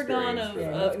another paragon experience of, for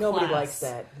Yeah, that. of nobody class. likes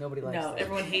that. Nobody likes No, that.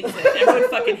 everyone hates it. Everyone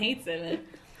fucking hates it.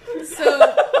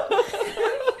 So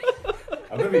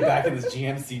I'm gonna be back in this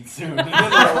GM seat soon.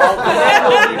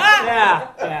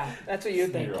 Yeah, that's what you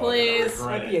think. You're all Please.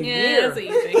 gonna regret Might be a it. yeah, year. that's what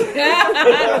you think.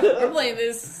 We're playing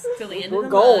this till the end We're of the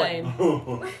going.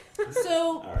 line.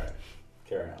 So All right,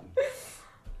 carry on.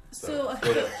 so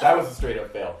straight up, that was a straight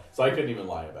up fail. So I couldn't even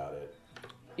lie about it.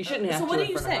 You shouldn't have so to. what do in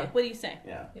you front of say? her. What do you say?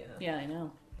 Yeah. Yeah, I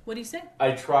know. What do you say?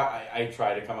 I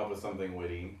try to come up with something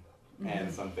witty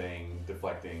and something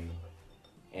deflecting,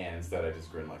 and instead I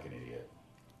just grin like an idiot.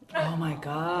 Oh my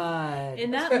god.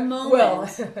 In that moment, Well,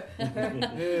 It's a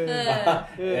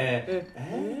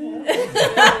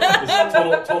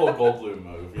total Goldblum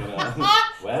move, you know.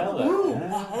 Well,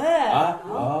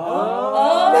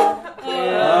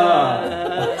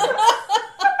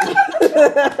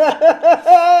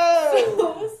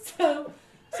 so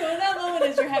in that moment,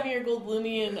 as you're having your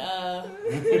Goldblumian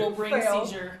little brain Fail.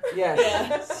 seizure,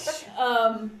 Yes.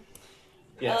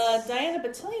 yes. Diana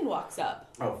Batillion walks up.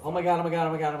 Oh my god, oh my god,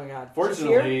 oh my god, oh my god.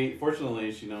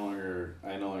 Fortunately, she no longer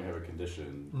have a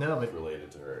condition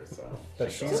related to her. So,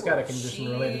 But she's got a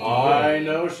condition related to I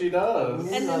know she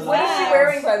does. And then what is she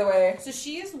wearing, by the way? So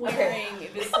she is wearing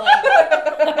this like.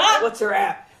 What's her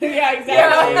app? Yeah, exactly.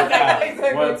 Yeah. Exactly.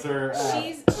 Exactly. What's her?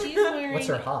 She's wearing. What's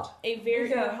her hot? A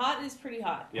very Yeah. her hot is pretty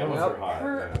hot. Yeah, what's her hot?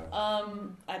 Her yeah.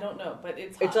 I don't know, but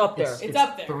it's hot. It's up there. It's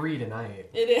up there. 3 tonight.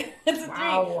 It is. It's a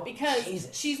Wow. 3 because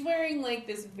Jesus. she's wearing like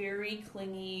this very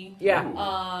clingy. Yeah.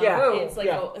 Yeah. It's like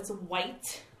Yeah. it's a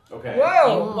white. Okay.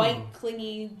 Whoa. A white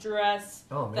clingy dress.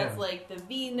 Oh, man. That's like the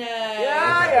V-neck.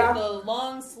 Yeah. The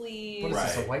long sleeves. What is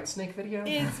this, a Right. White Snake video?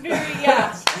 It's very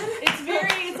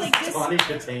It's like this. Tawny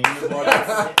Katane is what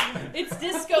It's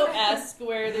disco-esque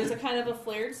where there's a kind of a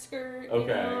flared skirt, you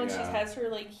Okay, know, and she yeah. has her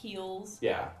like heels.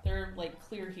 Yeah. They're like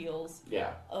clear heels.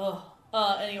 Yeah. Ugh.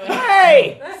 Anyway.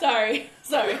 Hey! Sorry.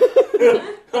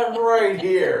 I'm right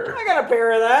here. I got a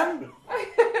pair of them.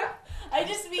 I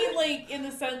just mean like in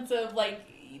the sense of like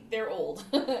they're old.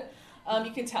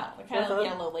 You can tell. They're kind of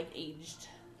yellow, like aged.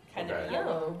 Kind of Okay.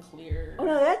 yellow, clear. Oh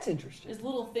no, that's interesting. There's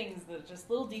little things that just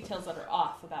little details that are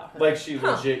off about her. Like she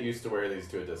legit used to wear these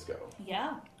to a disco.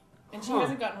 Yeah. And she Huh.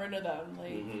 hasn't gotten rid of them.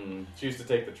 Like She used to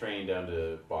take the train down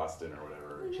to Boston or whatever.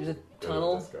 She's a Go to the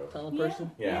tunnel disco.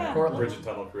 person. Yeah. Portland. Bridge and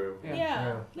Tunnel Crew.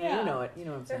 Yeah. Yeah, you know it. You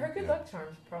know what I'm They're saying. her good luck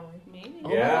charms, probably. Maybe. Oh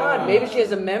Yeah. my god, maybe she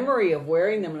has a memory of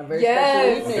wearing them on a very Yes.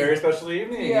 special A evening. very special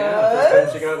evening. Yes. Yeah.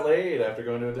 First time she got laid after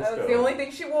going to a That disco. was the only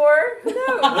thing she wore. Who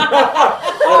knows?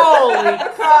 Holy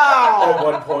cow! At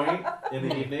one point in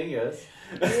the evening, yes.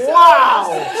 Wow!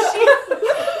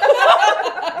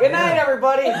 Good night,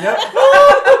 everybody.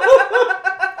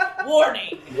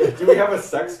 Warning. Do we have a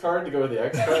sex card to go with the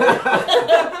X card?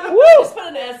 Just put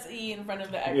an SE in front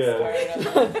of the X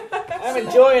Yeah. card. I'm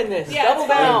enjoying this. Yeah, Double it's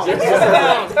down. Just Double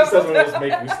down. says we'll just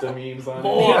make Usta memes on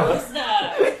More.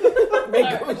 it.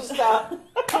 Make them stop.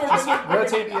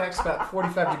 Rotate the X about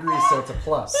 45 degrees so it's a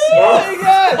plus. Very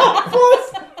good.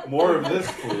 More of this,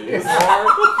 please.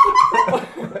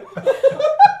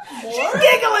 More?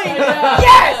 Giggling.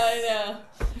 Yes!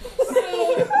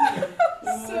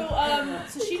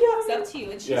 So she walks up to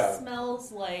you and she Yeah.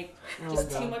 smells like Oh, just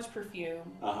God. too much perfume.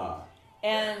 Uh-huh.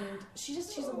 And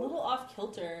she's a little off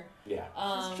kilter. Yeah.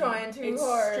 She's trying too it's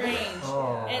hard. strange.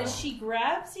 Oh. And she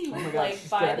grabs you Oh my God, like she's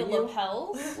by the grabbing you?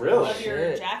 lapels Really? of your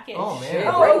Shit. jacket. Oh, man. Shit.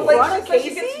 Oh, Right in like, front of so she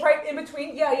Casey? gets right in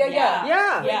between. Yeah.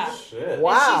 Yeah. Yeah. Shit.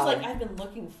 Wow. And she's like, I've been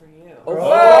looking for you. Oh,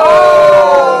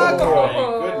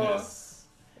 Oh. my goodness.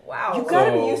 Wow. You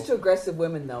gotta be So- used to aggressive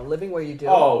women, though, living where you do.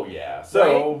 Oh, yeah.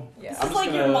 So, Yeah. This I'm is just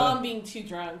like your gonna- mom being too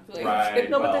drunk. Like, Right.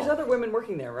 No, but well, there's other women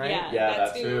working there, right? Yeah. Yeah, that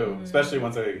that's too. true. Especially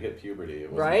once I hit puberty.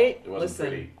 It wasn't, Right? It wasn't Listen,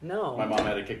 pretty. no. My mom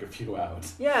had to kick a few out.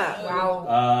 Yeah. Wow.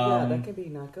 Yeah, that could be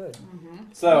not good.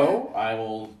 So, I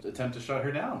will attempt to shut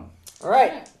her down. All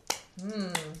right.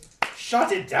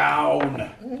 Shut it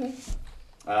down!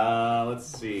 Let's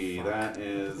see. That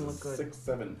is Doesn't look good. 6,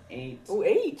 7, 8. Oh,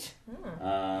 8.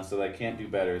 So I can't do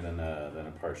better than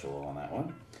a partial on that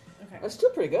one. That's still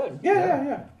pretty good.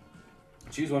 Yeah.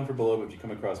 Choose one for below if you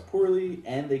come across poorly,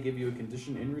 and they give you a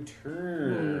condition in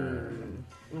return.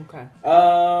 Okay.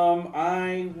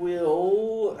 I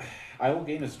will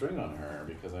gain a string on her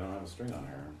because I don't have a string on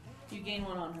her. You gain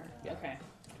one on her. Yeah. Okay.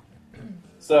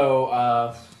 So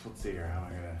let's see here. How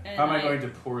am I And going to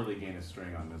poorly gain a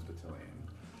string on Ms.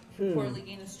 Batillion? Poorly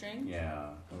gain a string. Yeah.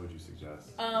 What would you suggest?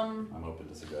 Um. I'm open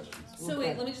to suggestions. So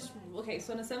wait, let me just. Okay,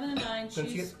 so on a 7 and 9, Don't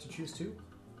you choose. get to choose 2?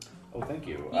 Oh, thank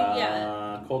you.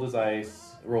 Yeah. Cold as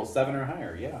ice. Roll 7 or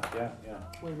higher. Yeah.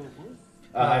 Wait a minute.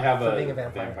 I have for a being a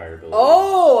vampire. ability.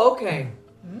 Oh, okay.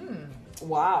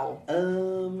 Wow.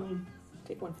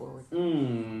 Take one forward.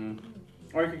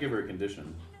 Or I could give her a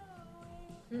condition.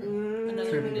 Another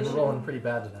You've been condition. rolling pretty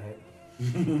bad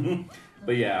tonight.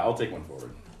 But yeah, I'll take one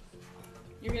forward.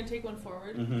 You're gonna take one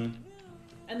forward, Mm-hmm.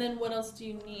 and then what else do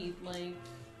you need? Like,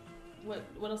 what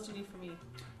else do you need from me?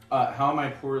 How am I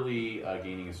poorly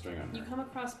gaining a string on You her? come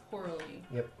across poorly.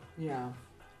 Yeah.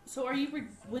 So are you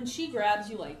when she grabs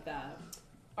you like that?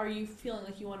 Are you feeling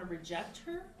like you want to reject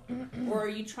her, or are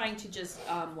you trying to just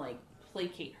like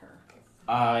placate her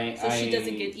so she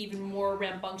doesn't get even more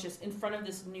rambunctious in front of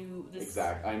this new?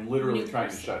 Exact. I'm literally new trying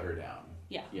person. to shut her down.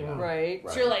 Yeah. You know? Right.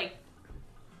 So you're like,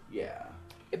 Yeah.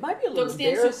 It might be a little don't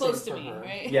stand so embarrassing close to for me, her.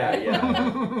 right?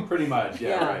 Yeah. Pretty much.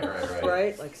 Yeah. Right.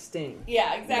 Right? Like Sting.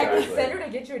 Yeah, exactly. Exactly. Send her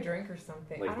to get you a drink or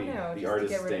something. Like I don't know. the Just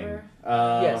artist to get rid Sting. of her.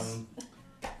 Yes.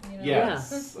 You know?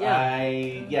 Yes.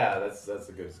 Yeah. That's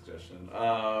a good suggestion.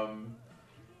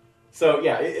 So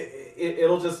yeah,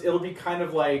 it'll be kind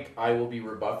of like I will be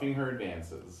rebuffing her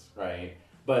advances, right?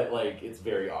 But like it's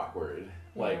very awkward,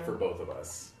 like Yeah. for both of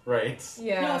us, right?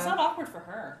 Yeah. No, it's not awkward for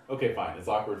her. Okay, fine. It's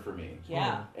awkward for me,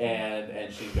 Yeah.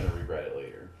 and she's gonna regret it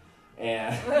later.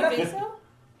 And You think so?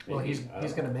 Well, maybe, he's I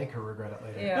don't going know. to make her regret it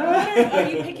later. Yeah. Are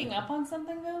you picking up on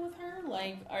something though with her?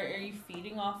 Like, are you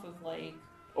feeding off of like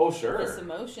Oh sure. this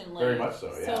emotion? Like, Very much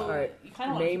so, yeah. So Right. you kind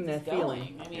of want to Name keep that this feeling.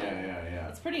 going. I mean, Yeah.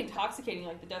 it's pretty intoxicating,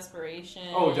 like the desperation.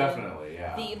 Oh, definitely,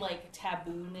 yeah. The like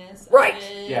taboo-ness. Right. Of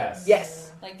it. Yes.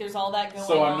 Yes. Like there's all that going on.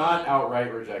 So I'm not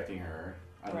outright rejecting her.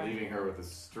 I'm Right. leaving her with a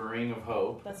string of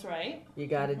hope. That's right. You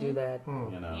got to do that.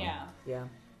 Hmm. You know. Yeah. Yeah.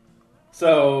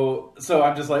 So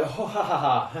I'm just like, oh, ha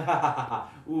ha ha,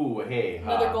 ooh, hey,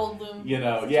 ha. Another Goldblum. You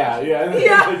know, yeah. Yeah.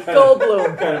 kind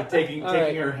Goldblum. kind of taking All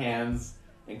right. her hands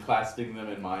and clasping them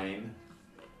in mine.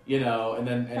 You know, and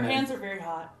then Her hands are very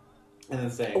hot. and then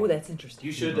saying, Oh, that's interesting.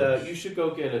 you should go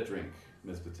get a drink,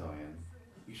 Miss Battalion.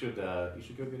 You should go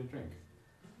get a drink.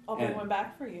 I'll bring And- one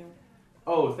back for you.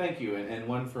 Oh, thank you, and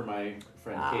one for my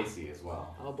friend Ah. Casey as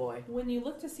well. Oh boy. When you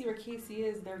look to see where Casey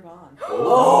is, they're gone.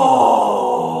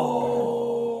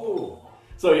 Oh.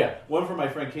 So yeah, one for my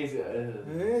friend Casey.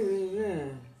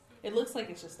 It looks like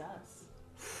it's just us.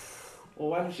 Well,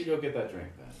 why don't you go get that drink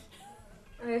then?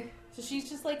 So she's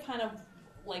just like kind of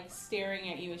like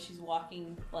staring at you as she's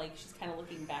walking, like she's kind of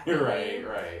looking back. You're at right, you,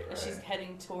 right. And she's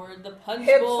heading toward the punch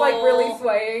Hips bowl. like really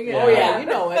swaying. Yeah. Oh yeah, you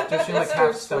know it. Does she like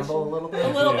half stumble a little bit? A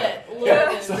little Yeah. bit. A little Yeah,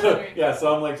 bit. so, yeah,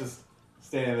 so I'm like just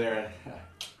standing there,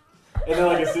 and then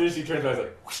like as soon as she turns, I was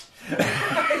like,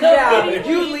 Yeah. Where do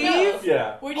You go? leave?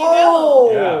 yeah, Where do you yeah. go?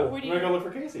 Where I'm do gonna you go look for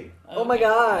Casey. Oh my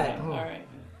God. All right.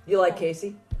 You like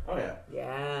Casey? Oh yeah.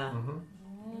 Yeah. Mm-hmm.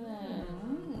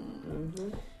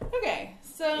 Okay,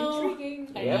 so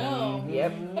Intriguing. I Yep. know.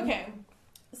 Yep. Okay,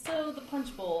 so the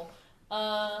punch bowl.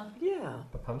 Yeah.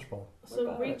 The punch bowl. So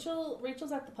about it?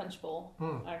 Rachel's at the punch bowl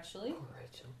actually,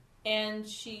 Rachel. and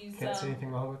she's Can't see anything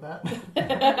wrong with that.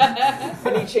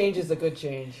 Any change is a good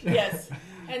change. yes,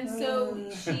 and so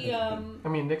she I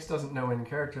mean, Nix doesn't know in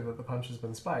character that the punch has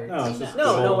been spiked. No, it's just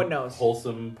No, good no old one knows.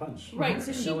 Wholesome punch. right.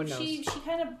 So No one knows. she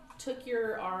kind of took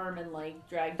your arm and like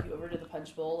dragged you over to the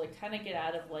punch bowl, like kind of get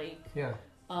out of like Yeah.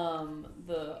 sorry,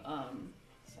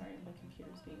 my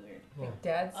computer's being weird.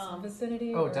 Dad's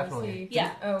vicinity? Oh, or is definitely. he-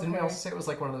 Yeah. Oh, Didn't we okay. also say it was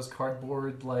like one of those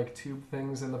cardboard like tube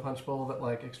things in the punch bowl that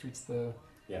like excretes the?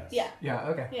 Yes. Yeah. Yeah.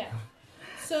 Okay. Yeah.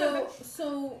 So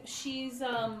she's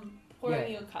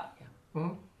pouring you a cup,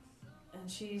 Mhm. and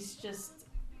she's just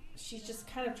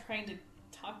kind of trying to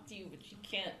talk to you, but she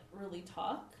can't really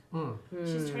talk. Mm.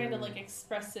 She's trying to like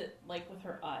express it like with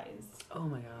her eyes. Oh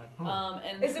my God.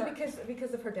 And Is her- it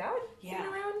because of her dad Yeah.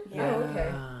 being around? Yeah. Oh,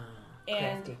 okay.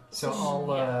 and Crafty. So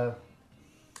I'll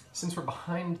since we're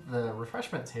behind the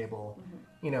refreshment table,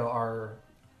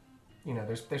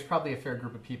 there's probably a fair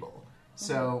group of people.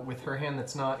 So with her hand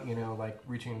that's not, like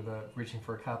reaching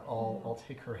for a cup, I'll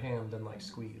take her hand and like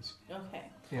squeeze. Okay.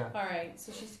 Yeah. All right.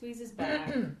 So she squeezes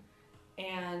back,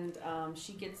 and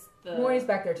she gets the. Maury's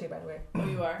back there too, by the way. Oh,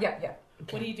 you are. Yeah, yeah.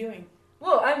 What are you doing?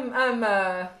 Well, I'm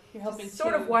You're helping.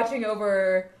 sort to- of watching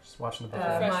over Just watching the my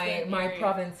buffet. Refreshment my area.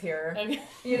 province here, Okay.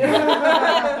 you know,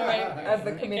 Right. as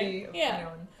the committee, Okay. Yeah. you know,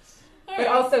 All but right.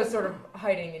 also sort of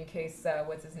hiding in case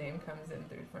what's his name comes in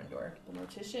through the front door. The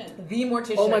mortician. The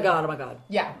mortician. Oh my God. Oh my God.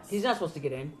 Yeah. He's not supposed to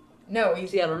get in. No, he's.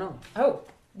 See, I don't know. Oh.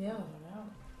 Yeah.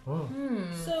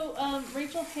 Mm. So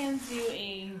Rachel hands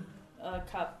you a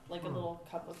cup, like a little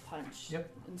cup of punch. Yep.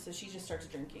 And so she just starts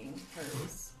drinking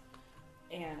hers,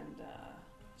 and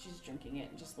she's drinking it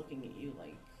and just looking at you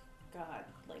like, God,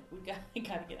 like we gotta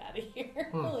get out of here.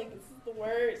 Like this is the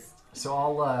worst. So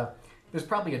I'll. There's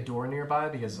probably a door nearby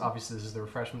because obviously this is the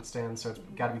refreshment stand, so it's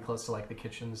got to be close to like the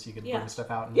kitchen, so you could Yeah. bring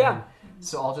stuff out. And Yeah. in.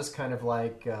 So I'll just kind of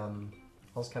like,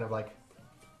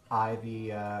 eye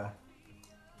the.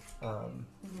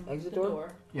 Exit The door?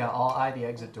 door. Yeah, I'll eye the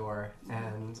exit door,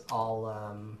 and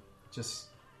I'll just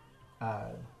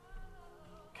kind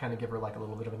of give her like a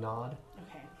little bit of a nod,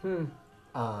 Okay.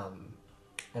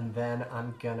 and then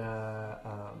I'm gonna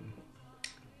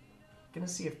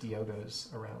see if Diogo's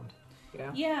around.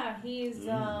 Yeah. Yeah, he's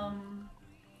kind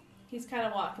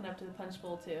of walking up to the punch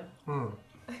bowl too.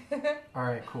 All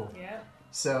right, cool. Yeah.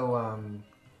 So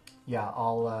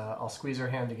I'll squeeze her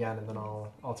hand again, and then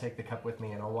I'll take the cup with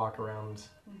me, and I'll walk around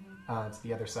to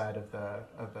the other side of the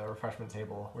refreshment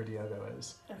table where Diogo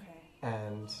is, Okay.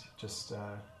 and just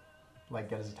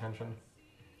get his attention.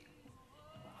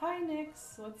 Hi,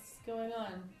 Nix. What's going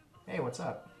on? Hey, what's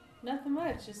up? Nothing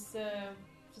much. Just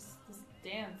this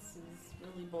dance is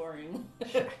really boring.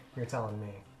 You're telling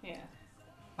me. Yeah.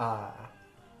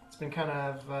 It's been kind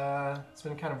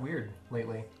of weird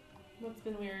lately. What's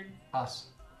been weird? Us.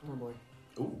 Oh boy.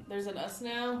 Ooh. There's an us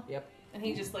now. Yep. And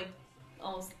he just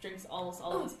almost drinks almost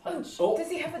all of his punch. Oh. Does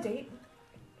he have a date?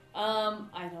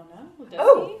 I don't know. Does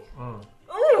Oh. he? Mm.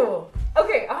 Ooh.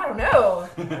 Okay, I don't know.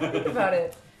 Think about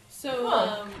it. So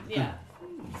Huh. yeah.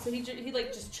 So he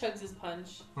just chugs his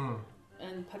punch Mm.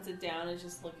 and puts it down and is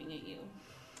just looking at you.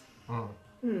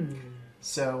 Mm.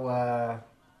 So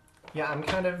yeah, I'm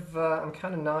kind of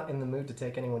not in the mood to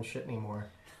take anyone's shit anymore.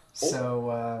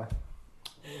 So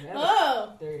There you have it.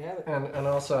 Oh. There you have it. and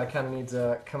also I kind of need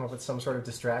to come up with some sort of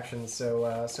distraction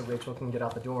so Rachel can get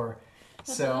out the door.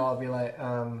 So I'll be like,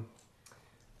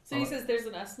 So he says there's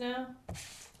an us now.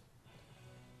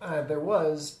 there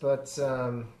was, but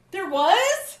There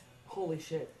was? Holy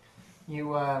shit.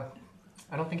 you I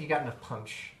don't think you got enough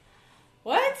punch,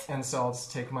 What? and so I'll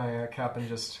just take my cup and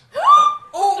just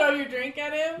Throw your drink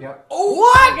at him? yep.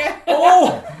 What? Okay.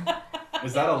 Oh!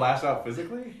 Is that a lash out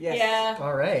physically? Yes. Yeah.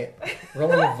 All right,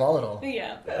 rolling a volatile.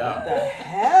 Yeah. What the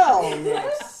hell,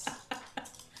 Nix?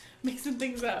 Mixing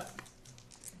things up.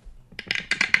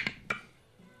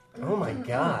 Oh my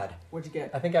god! What'd you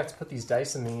get? I think I have to put these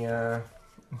dice in the.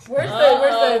 Where's the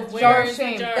jar Where's of the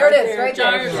shame? jar? There it is, right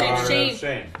Jar there. of Jar of shame.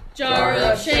 shame. Jar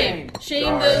of shame. Shame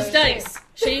Jar those of dice.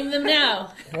 Shame them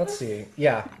now. Let's see.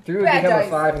 Yeah, 3 would Bad become dice.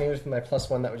 a 5, and even with my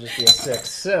 +1, that would just be a 6.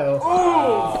 So,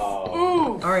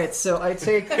 Oh. all right. So I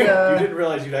take. You didn't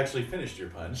realize you'd actually finished your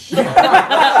punch. When did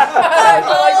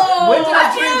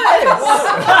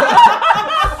I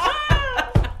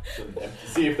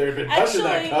See if there had been punch in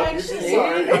that cup. You'd be Actually-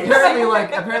 sorry.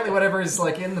 apparently whatever is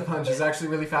in the punch is actually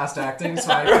really fast acting.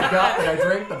 So I forgot that I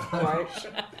drank the punch.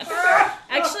 Right?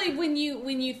 Actually, when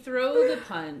you throw the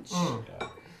punch,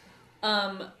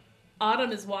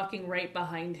 Autumn is walking right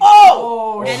behind him.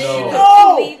 Oh! And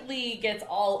no. it completely gets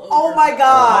all over. Oh my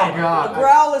god! Oh my God. The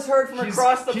growl is heard from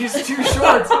across the... He's too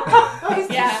short.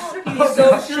 Yeah. He's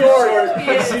so short. He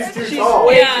is. She's too She's tall.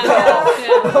 way Yeah. too tall.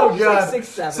 Yeah. Oh god.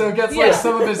 6'7". So it gets Yeah.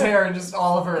 some of his hair and just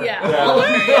all of her. Yeah. Yeah. All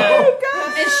over, yeah.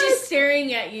 And she's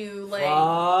staring at you like,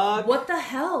 Fuck. what the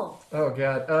hell? Oh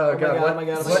god. Oh my god, What, oh my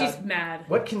god, oh my what, god. She's mad.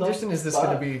 what condition is this going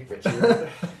to be?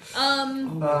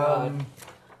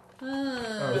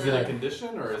 Is it a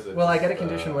condition or is it? Well, I just, get a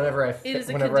condition whenever It is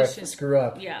a whenever I condition. screw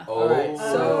up. Yeah. Oh. Alright,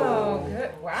 Oh,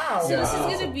 good. Wow. So Yeah. this is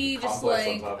gonna be just Complex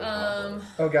on like, top of complex.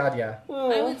 Oh god, yeah.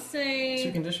 I would 2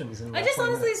 say, conditions. In I just 20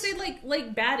 honestly minutes. say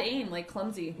like bad aim, like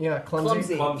clumsy. Yeah,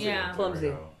 clumsy. Clumsy. Yeah. Clumsy.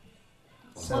 There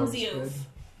we Sounds Clumsy good. oaf.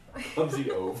 go.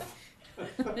 Clumsy oaf.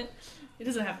 It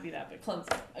doesn't have to be that, but clumsy.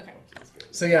 Okay.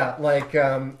 So yeah,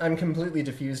 I'm completely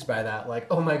diffused by that. Like,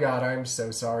 oh my god, I'm so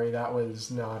sorry. That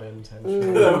was not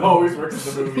intentional. That always works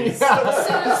in the movies. So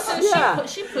Yeah.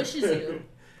 she pushes you.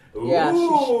 Ooh. Yeah,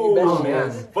 you bet Oh, she man.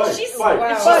 is. Fight, She's, fight,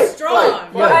 and fight, she's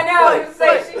strong. Well, I know. I was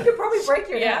Fight, saying she could probably break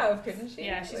you in Yeah. half, couldn't she?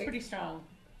 Yeah, she's Like, pretty strong.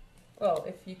 Well,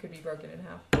 if you could be broken in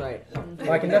half. Right.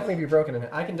 Well, I can definitely be broken in it.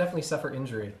 I can definitely suffer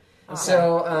injury.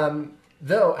 So,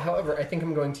 though, however, I think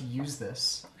I'm going to use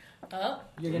this. Oh.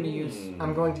 You're gonna use...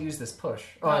 I'm going to use this push.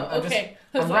 Oh, I'm okay.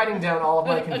 I'm writing down all of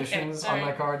my Okay, conditions all on my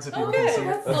right. card so people Okay, can see.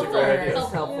 that's That's a helpful. great idea.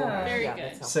 That's helpful. Yeah. Very Yeah, good.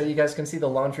 that's helpful. So you guys can see the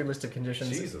laundry list of conditions.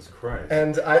 Jesus Christ.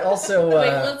 And I also. Wait,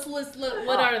 let's list.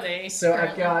 What are they? So I've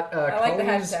currently? got I like the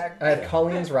Colleen's. hashtag. I have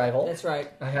Colleen's rival. That's right.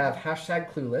 I have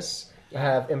hashtag clueless. I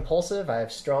have impulsive. I have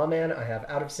strawman. I have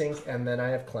out of sync, and then I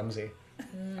have clumsy.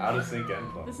 Out of sync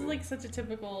and clumsy. This is like such a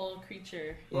typical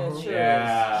creature. Yeah, it sure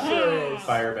Yeah. is. Sure is.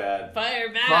 Fire bad. Fire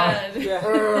bad. Yeah.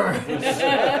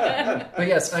 But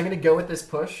yes, I'm going to go with this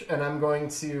push, and I'm going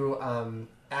to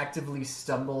actively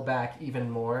stumble back even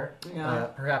more, Yeah.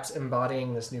 perhaps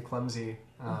embodying this new clumsy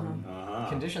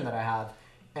condition that I have,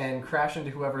 and crash into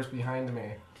whoever's behind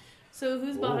me. So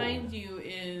who's Ooh. behind you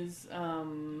is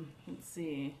let's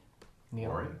see. Neil.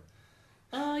 Maury?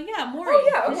 Yeah, Maury. Oh,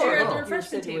 yeah, 'cause okay. you're at the Oh.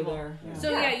 refreshment You said you were table. there. Yeah. So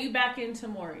Yeah. yeah, you back into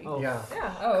Maury. Oh. Yeah.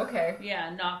 Yeah. Oh, okay. Yeah,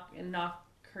 knock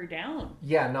her down.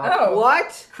 Yeah, not Oh.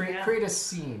 What? create Yeah. create a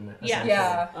scene. Yeah. essentially.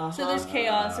 Yeah. Uh-huh. So there's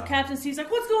chaos. So Captain Steve's like,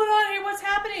 "What's going on here? What's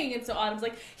happening?" And so Autumn's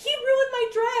like, "He ruined my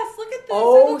dress. Look at this.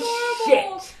 Oh, It's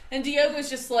adorable." shit. And Diogo's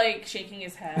just like shaking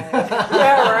his head.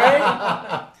 Yeah,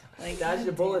 right? Like, Dodged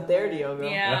a bullet there, Diogo.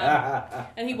 yeah.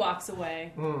 And he walks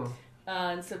away. Mm.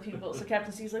 And so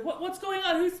Captain Steve's like, "What's going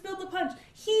on? Who spilled the punch?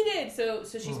 He did." So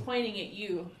she's pointing at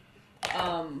you.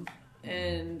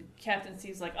 And Captain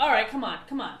Steve's like, all right, come on,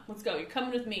 let's go. You're coming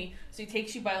with me. So he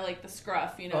takes you by like the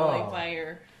scruff, like by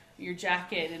your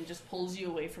jacket, and just pulls you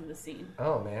away from the scene.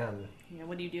 Oh man. Yeah,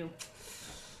 what do you do?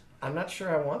 I'm not sure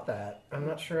I want that. I'm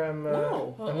not sure I'm.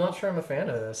 No. I'm not sure I'm a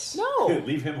fan of this. No.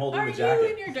 Leave him holding Are the you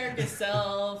jacket. in your darkest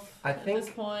self at this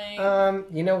point?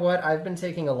 You know what? I've been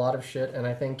taking a lot of shit, and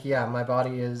I think my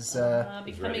body is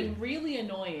becoming really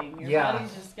annoying. Your Yeah.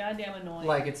 body's just goddamn annoying.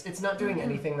 like it's not doing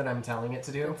anything that I'm telling it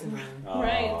to do.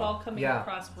 Right, it's all coming Yeah.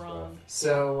 across wrong.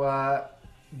 So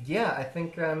I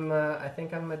think I'm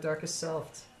my darkest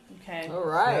self. Okay. All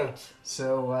right. Yeah.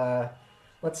 So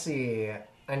let's see.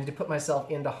 I need to put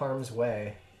myself into harm's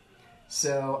way.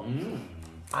 So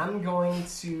I'm going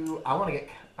to. I want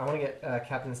to get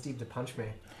Captain Steve to punch me.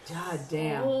 God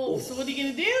damn. Oh, so what are you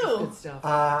gonna do? Good stuff.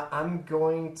 I'm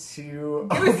going to.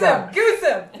 Goose him! Goose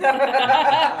him!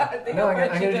 No, I'm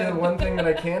gonna do the one thing that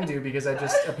I can do because I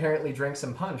just apparently drank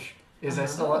some punch. Is I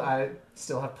still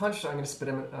have punch. So I'm gonna spit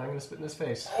in his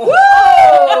face. All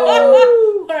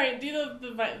right, do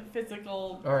the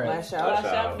physical. All right. Lash out.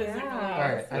 Lash out physically. Yeah.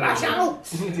 All right. Lash out!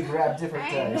 You need to grab different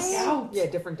dice. Yeah,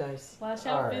 different dice. Lash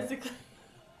out All right. physically.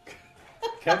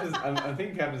 I'm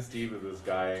thinking Captain Steve is this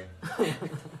guy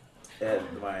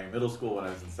at my middle school when I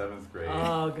was in 7th grade.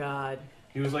 Oh, God.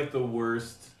 He was like the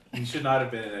worst. He should not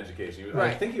have been in education. I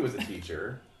Right. think he was a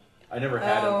teacher. I never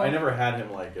had him. I never had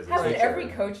him like as a Hasn't teacher. every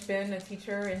coach been a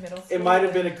teacher in middle school? It might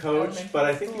have been a and coach, elementary but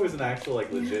I think he school? was an actual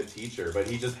like legit teacher. But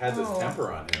he just had this Oh.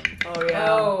 temper on him. Oh, yeah.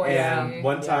 Oh, I And see.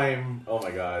 one time, oh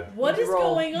my god, What is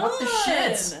Roll. going on? What the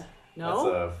shit?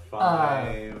 No? that's a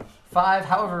 5. 5,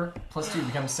 however, plus 2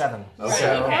 becomes 7. Okay. So,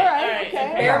 Okay. All right, Alright,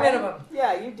 okay. Bare Yeah. minimum.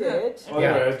 Yeah, you did. Well,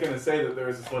 Yeah. anyway, I was gonna say that there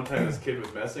was this one time this kid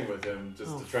was messing with him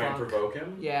just Oh, to try and fuck. provoke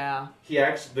him. Yeah. He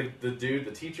actually, the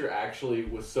teacher actually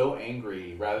was so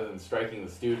angry. Rather than striking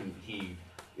the student,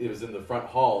 it was in the front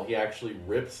hall. He actually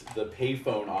ripped the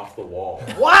payphone off the wall.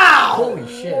 Wow! holy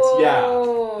shit. Yeah.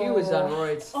 He was on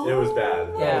roids. It was bad.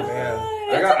 Yeah. man.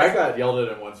 I got yelled at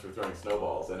him once for throwing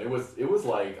snowballs, and it was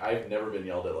like I've never been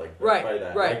yelled at like Right, by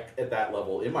that right. like, at that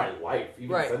level in my life,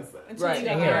 even Right. since then. Until Right. you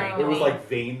got Yeah. married. It was to me. like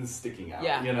veins sticking out.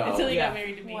 Yeah. You know. Until you Yeah. got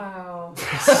married to me. Wow. Till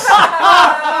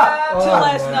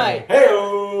last man. night.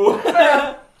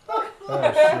 Heyo. Oh,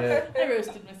 shit. I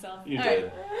roasted myself. You All did.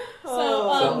 right.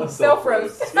 So,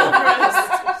 Self-roast.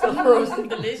 self-roast.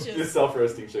 Delicious. Just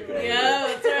self-roasting chicken. Yeah,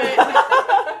 that's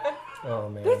right. Oh,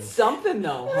 man. That's something,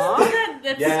 though, huh?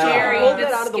 That's Yeah. scary. Pulled it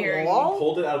That's out of the scary. wall?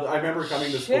 Pulled it out. I remember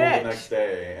coming to school Shit. the next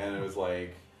day, and it was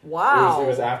like Wow. it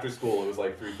was after school. It was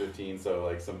like 3:15. So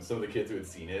like some of the kids who had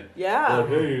seen it, were Yeah. like,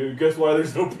 hey, guess why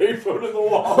there's no payphone in the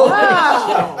wall?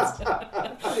 Wow.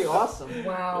 That's pretty awesome.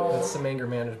 Wow. That's some anger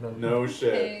management. No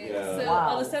shit. Okay, Yeah. so Wow,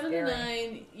 on a 7 to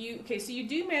scary. 9, so you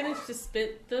do manage to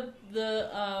spit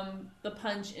the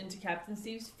punch into Captain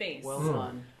Steve's face. Well Hmm.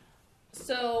 done.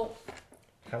 So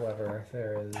However,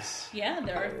 there is... yeah,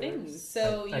 there are things.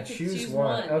 So you I could choose choose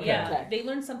one. Okay. Yeah, Okay. they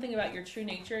learn something about your true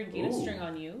nature and gain a Ooh. string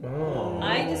on you. Oh.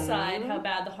 I decide how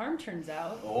bad the harm turns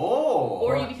out, Oh.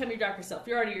 or you become your darker self.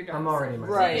 You're already your darker I'm self. already my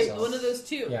Right. dark So self. one of those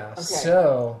two. Yeah. Okay.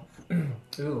 So,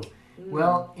 ooh.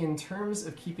 Well, in terms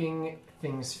of keeping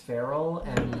things feral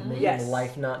and making Yes.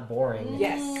 life not boring,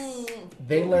 Yes.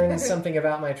 they learn something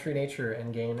about my true nature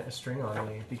and gain a string on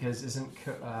me because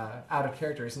out of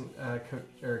character isn't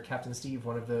Captain Steve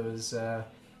one of those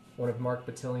one of Mark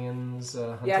Batillion's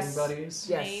hunting Yes. buddies?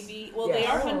 Yes. Maybe. Well, Yes. they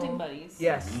are Oh. hunting buddies.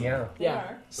 Yes. Yeah. They Yeah.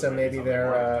 are. So maybe something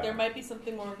they're There might be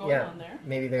something more going yeah, on there.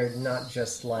 maybe they're not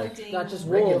just like Hunting. Not just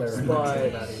regular wolves,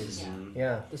 hunting but buddies. Yeah.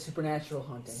 Yeah. the supernatural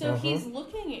hunting. So he's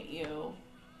looking at you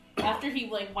after he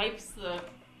like wipes the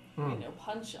Hmm.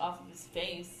 punch off of his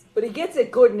face. But he gets it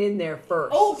good and in there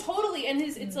first. Oh, totally. And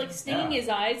it's like stinging Yeah. his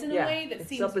eyes in Yeah. a way that It's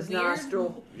seems up his weird.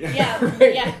 nostril. Yeah,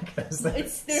 yeah. Because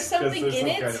There's Because something there's in some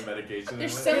it. kind of medication.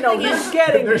 There's in it. something You know, in he's it.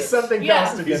 getting There's it. something Yeah.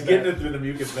 else to He's get getting there. it through the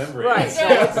mucous membrane. Right, so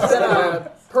Right. it's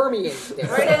gonna permeate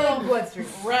there. Right in the bloodstream.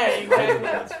 Right, Right in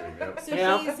exactly. the bloodstream,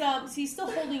 yep. So Yeah. he's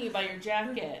still holding you by your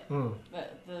jacket, Hmm.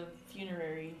 the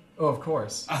funerary Oh, of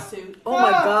course. suit. Oh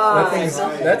my That god. thing's,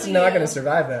 right. that's not going to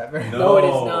survive that. No, it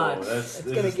is not. That's, It's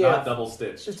this gonna is give- not double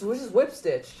stitched. It's just whip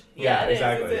stitched. Yeah, it is,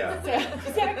 exactly, isn't it?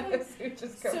 Exactly. It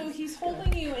just So goes. he's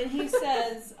holding you, and he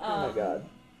says, Oh my god.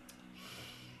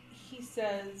 he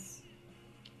says,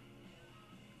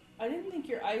 I didn't think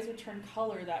your eyes would turn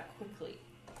color that quickly.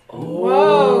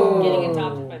 Whoa. Getting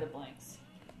adopted by the blanks.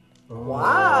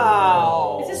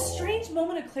 Wow. It's a strange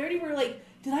moment of clarity where, like,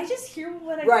 did I just hear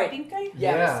what I Right. think I heard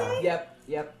Yeah. him say?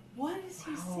 Yep. What is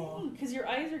he saying? Because your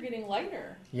eyes are getting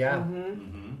lighter. Yeah. Mm-hmm.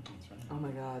 Mm-hmm. That's right. Oh my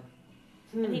god.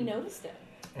 And he noticed it.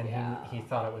 And Yeah. he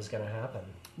thought it was going to happen.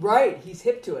 Right, he's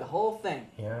hip to it, whole thing.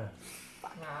 Yeah.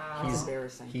 Wow. That's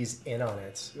embarrassing. He's in on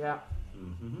it. Yeah.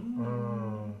 Mm-hmm.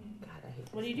 Mm. God, I hate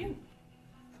What do you do?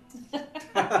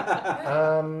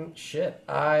 Shit.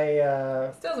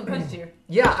 I Still hasn't punched you.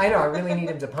 yeah, I know. I really need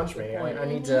him to punch me. I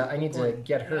need to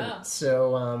get hurt. Yeah.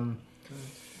 So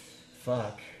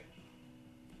fuck.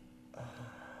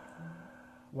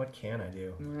 What can I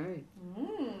do? Right.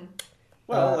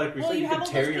 Well, like we Well, said, you you have could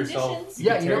all tear those yourself. conditions. You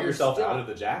Yeah, could you tear know, yourself still- out of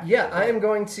the jacket. Yeah, I'm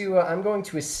going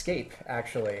to escape.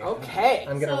 Actually. Okay.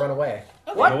 I'm gonna So- run away.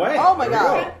 What? Away. Oh my There we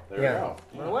God. go. There Yeah.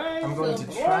 we go. Run away. I'm going to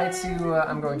try to.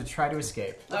 I'm going to try to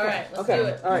escape. All right, let's Okay. do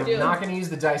it. All right. Do I'm it. not going to use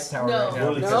the dice tower No. right now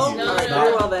Well, because No, It's no, not-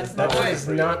 very well then. it's not that right has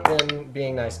for you. not been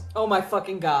being nice. Oh my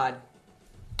fucking God.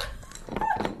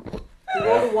 You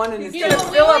rolled a 1 and it's You know, gonna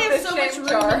we fill only up have this so much shame room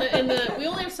jar. in the. We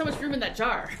only have so much room in that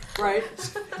jar. right.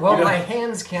 Well, You know- my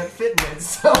hands can't fit in it,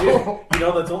 so. You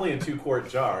know, that's only a 2-quart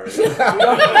jar. You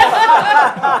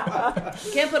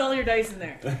can't put all your dice in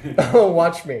there. Oh,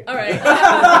 watch me. All right.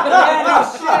 Yeah, no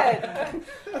shit.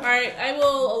 All right. I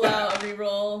will allow a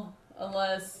reroll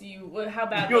unless you. How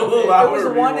bad You'll was it? allow- It was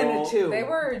a 1 and a Reroll. 2. They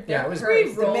were. Yeah, it was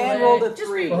cursed. The man rolled a Just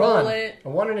 3. Hold Roll on. it. A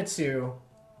 1 and a 2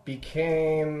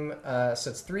 became so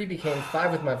it's 3 became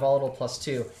 5 with my volatile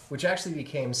 +2, which actually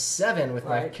became 7 with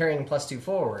my Right. carrying +2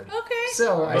 forward. Okay.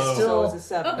 So I Oh. So still it was a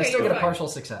 7. Okay. I still get a fine. partial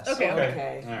success. Okay.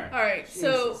 Okay. All right. All right.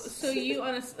 So Jesus. you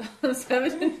on a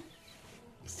 7.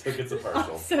 Still gets a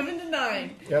partial. 7 to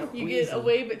 9. Yep. You get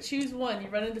away, but choose one. You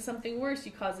run into something worse.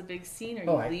 You cause a big scene, or you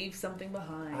Oh, I- leave something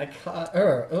behind. I've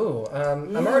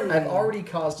already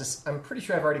caused I'm pretty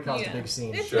sure I've already caused Yeah. a big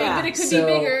scene. It's Sure. big, but it could So-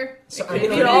 be bigger. so It I'm could It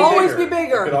gonna be could be always be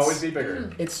bigger. It could always be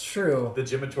bigger. It's true, The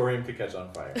gymatorium could catch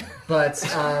on fire. but you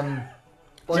know,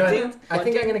 Blunting? I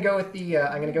think I'm gonna go with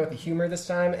the humor this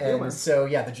time, and Humor. so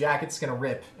yeah, the jacket's gonna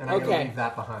rip, and I'm gonna Okay. leave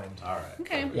that behind. All right.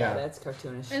 Okay. Yeah, Yeah. that's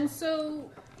cartoonish. And so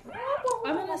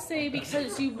I'm gonna say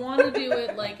because you want to do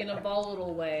it like in a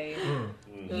volatile way,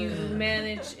 you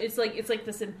manage. It's like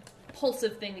this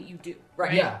impulsive thing that you do,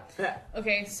 right? Yeah.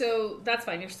 Okay, so that's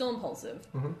fine. You're still impulsive.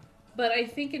 Mhm. But I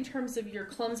think in terms of your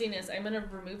clumsiness, I'm going to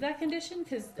remove that condition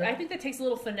because I think that takes a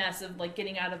little finesse of like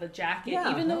getting out of the jacket,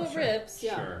 Yeah, even though oh, it sure. rips.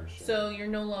 Yeah. Sure. So you're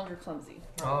no longer clumsy.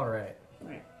 All right,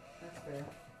 Right. That's fair.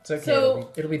 it's okay.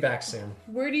 So- It'll be back soon.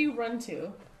 Where do you run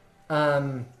to?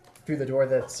 Through the door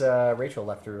that Rachel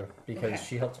left through because Okay.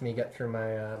 she helped me get through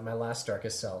my last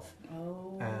darkest self.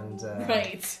 Oh, And,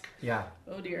 right. Yeah.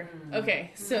 Oh dear. Okay,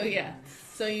 so yeah,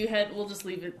 so you head. We'll just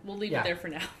leave it. We'll leave Yeah. it there for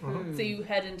now. So you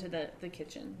head into the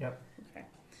kitchen. Yep. Okay.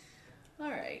 All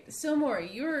right. So Maury,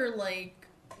 you're like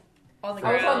on the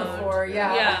I was ground. on the floor.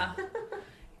 Yeah. Yeah.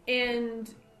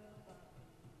 And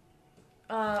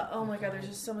oh my god, there's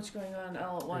just so much going on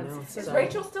all at once. know. It's Is so-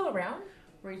 Rachel still around?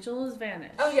 Rachel is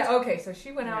vanished. Oh yeah. Okay. So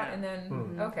she went out Yeah. and then.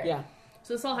 Hmm. Okay. Yeah.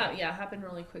 So this all happened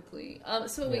really quickly.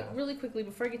 So wait, Yeah. really quickly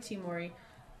before I get to you, Maury.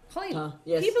 Colleen,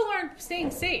 Yes. people aren't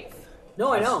staying safe.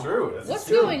 No, I know. That's true. That's What's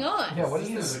true. going on? Yeah. What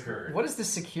Scene is has this? occurred. What is the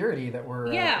security that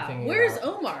we're Yeah, thinking where's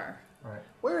about? Omar? Right.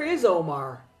 Where is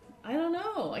Omar? I don't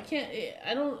know. I can't.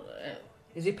 I don't.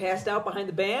 Is he passed out behind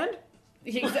the band?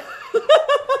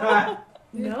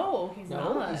 No, he's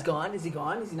No, not. he's gone. Is he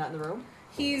gone? Is he not in the room?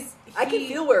 I I can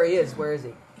feel where he is. Where is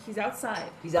he? He's outside.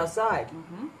 He's outside.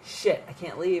 Shit, I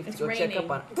can't leave It's to go check raining. up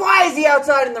on. Why is he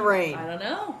outside in the rain? I don't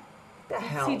know. What the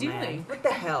hell, he man? doing? What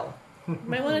the hell? You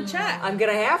might want to check. I'm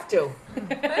gonna have to.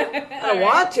 I All don't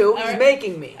want to. All He's right.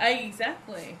 making me.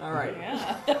 Exactly. All right.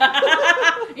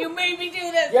 Yeah. You made me do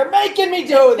this. You're making me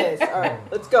do this. All right,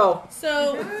 let's go.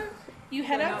 So you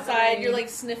head But not outside. rain. You're like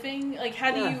sniffing. Like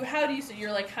how do Yeah. you? So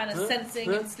you're like kind of Huh? sensing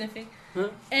Huh? and sniffing, Huh?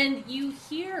 and you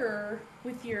hear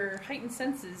with your heightened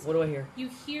senses. What do I hear? You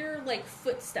hear like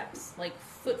footsteps, like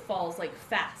footfalls, like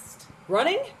fast.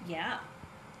 Running? Yeah.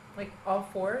 Like all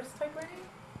fours type rain.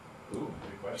 Ooh,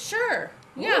 good question. Sure.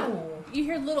 Yeah. Ooh. You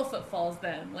hear little footfalls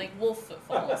then, like wolf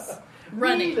footfalls,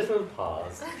 running. Little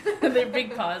pause. They're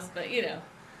big paws, but you know.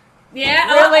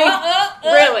 Yeah. Really?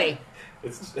 Really?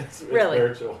 It's Really?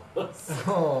 spiritual.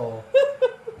 Oh.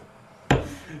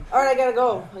 All right, I gotta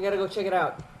go. I gotta go check it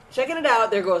out. Checking it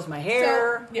out. There goes my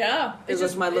hair. So, yeah. There It's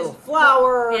goes just my little it's-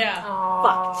 flower. Yeah.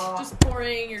 Aww. Just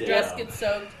pouring. Your dress Damn. gets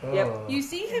soaked. Yep. Oh. You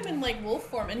see him in like wolf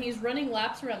form, and he's running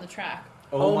laps around the track.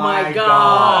 Oh my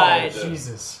God.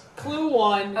 Jesus. Clue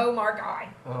 1. Omar guy.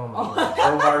 Oh my.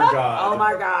 Oh my god. Oh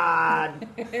my God.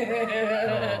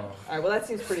 Oh. All right, well, that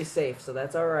seems pretty safe, so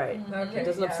that's all right. Okay. It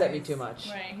doesn't yeah, upset me he's too much.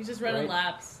 Right. He's just running Right.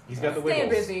 laps. He's got the Staying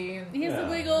wiggles. busy. He has Yeah. the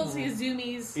wiggles. He has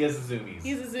zoomies. He has the zoomies. He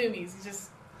has the zoomies. He's just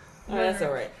Oh, that's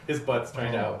all right. His butt's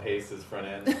trying to outpace his front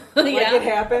end. Like it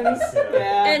happens.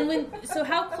 Yeah. And so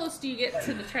how close do you get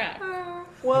to the track?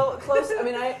 Well, close. I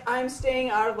mean, I'm staying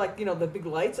out of like the big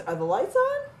lights. Are the lights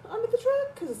on at the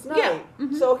track? Because it's night. Yeah.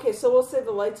 Mm-hmm. So so we'll say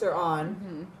the lights are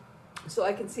on, so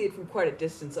I can see it from quite a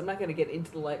distance. I'm not going to get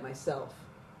into the light myself.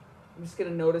 I'm just going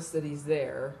to notice that he's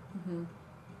there. Mm-hmm.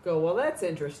 Go, well, that's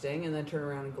interesting, and then turn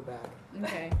around and go back.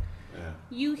 Okay. Yeah.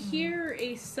 You hear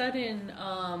a sudden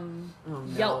no.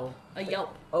 yelp. A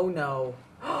yelp. Oh no!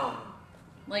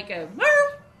 Like a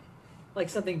Like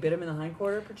something bit him in the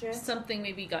hindquarter, perchance. something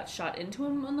maybe got shot into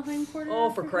him on the hindquarter. Oh,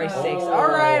 for Christ's sakes! Oh. All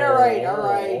right.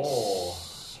 Oh.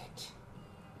 Shit.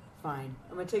 Fine.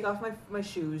 I'm gonna take off my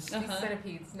shoes. These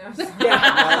centipedes. No.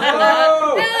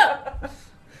 Yeah.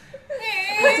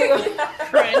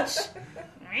 Crunch.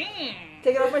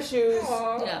 Taking off my shoes.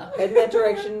 Yeah. Head in that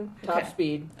direction. Top Okay.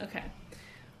 speed. Okay.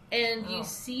 And you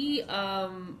see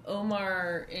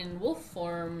Omar in wolf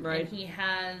form, Right. and he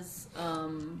has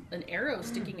an arrow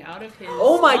sticking out of his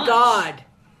Oh my paunch. God!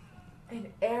 An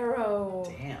arrow.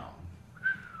 Damn.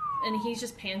 And he's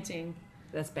just panting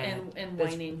That's bad. and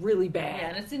That's whining. really Yeah,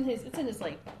 bad. and it's in his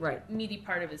like Right. meaty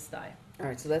part of his thigh. All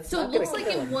right. So that's So it not gonna looks like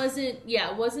kill it him. wasn't.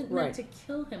 Yeah, it wasn't Right. meant to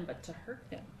kill him, but to hurt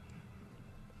him.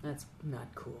 That's not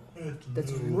cool.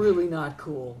 That's really not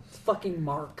cool. It's fucking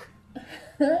Mark.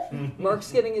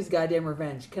 Mark's getting his goddamn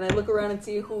revenge. Can I look around and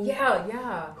see who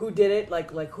Yeah. who did it?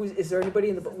 Like who's? Is there anybody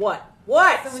in the what?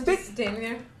 What? Someone Spit. just standing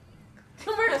there.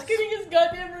 Omar's getting his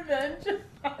goddamn revenge.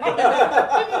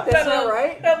 That's not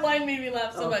right. That line made me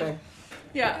laugh so much. Okay.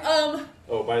 Yeah.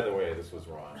 Oh, by the way, this was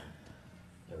Ron.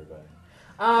 Everybody.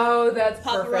 Oh, that's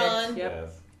Papa perfect. Ron. Yep.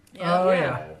 Yes. Yeah. Oh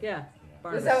yeah. Yeah.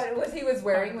 Was that what he was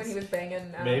wearing when he was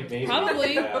banging? Maybe.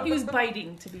 Probably. Yeah. He was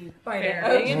biting, to be Biting. fair.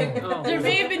 Okay. Oh. There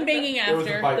may have been banging It was a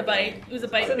after bite the bite. bang. It was a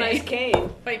bite It's a nice bang.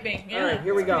 cane. Bite bang. Yeah. All right,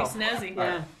 here we go. Pretty snazzy.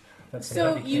 Yeah. That's a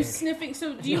So heavy you cake. sniffing.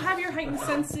 So do you have your heightened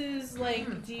senses?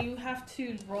 Like, do you have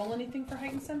to roll anything for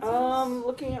heightened senses?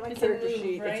 Looking at my It's a character move,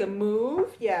 sheet, it's right? a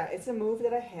move. Yeah, it's a move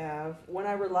that I have. When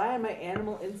I rely on my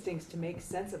animal instincts to make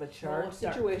sense of a Roll charged with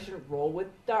dark. situation, roll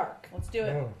with dark. Let's do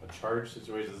it. Oh, A charged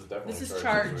situation is definitely This a is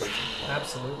charged charged. situation.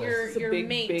 absolutely. It's a Your big,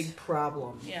 mate. big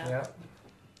problem. Yeah. Yeah.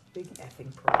 Big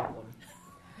effing problem.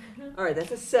 All right, that's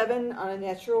a 7 on a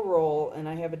natural roll, and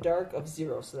I have a dark of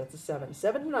 0, so that's a 7.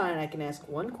 7 to 9, I can ask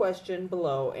one question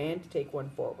below and take one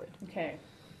forward. Okay.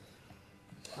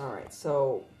 All right,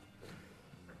 so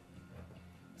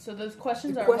So those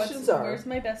questions The are, questions are- where's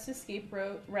my best escape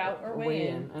route or way weigh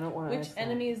in? I don't want to Which ask that.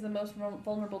 enemy is the most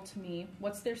vulnerable to me?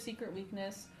 What's their secret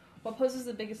weakness? What poses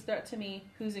the biggest threat to me?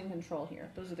 Who's in control here?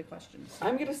 Those are the questions.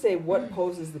 I'm going to say what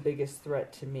poses the biggest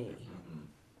threat to me,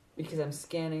 because I'm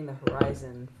scanning the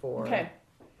horizon for Okay.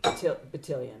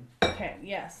 Battalion. Okay,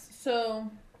 yes. So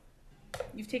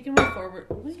you've taken one forward.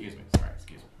 Excuse me. Sorry.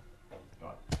 Excuse me. Go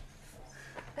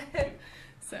on.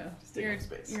 So Stick you're, in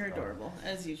space. you're adorable,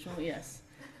 as usual, yes.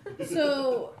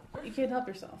 So you can't help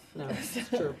yourself. No, it's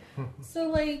true. So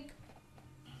like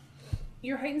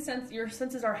your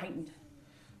senses are heightened.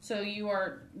 So you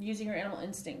are using your animal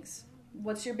instincts.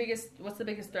 What's the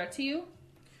biggest threat to you?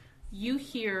 You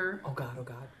hear Oh God.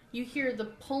 you hear the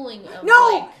pulling of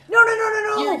No!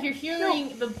 No! You're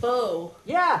hearing the bow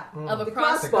Yeah. of a The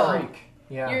crossbow. crossbow. Creek.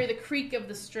 Yeah. You're the creak of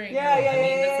the string. Yeah, yeah, I mean,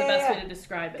 yeah, that's the yeah, best yeah. way to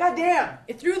describe it. God damn.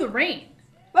 It through the rain.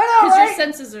 I know, Because your right?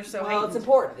 senses are so Well, heightened. it's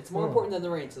important. It's more Hmm. important than the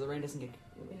rain, so the rain doesn't get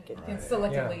You can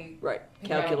selectively. right. Yeah.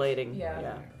 Calculating.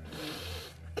 Yeah.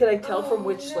 Can I tell from Oh,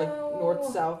 which, like, no. north,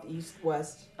 south, east,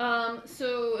 west?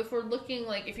 So if we're looking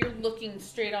if you're looking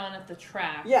straight on at the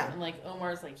track, Yeah. and like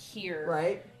Omar's like here,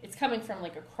 Right. it's coming from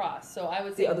like across. So I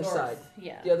would say The other north. side.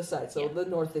 Yeah. The other side. So Yeah. the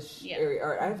northish Yeah. area. All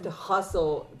right. I have to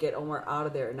hustle, get Omar out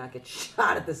of there, and not get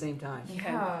shot at the same time. Okay.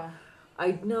 Yeah.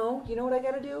 I know. You know what I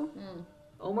got to do? Mm.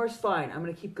 Omar's fine. I'm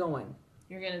gonna keep going.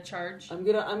 You're gonna charge. I'm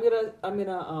gonna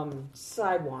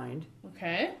sidewind,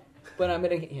 Okay. but I'm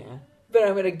gonna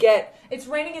get. It's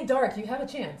raining and dark. You have a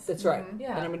chance. That's right.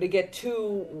 Yeah. And I'm gonna get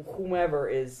to whomever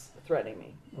is threatening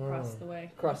me Across the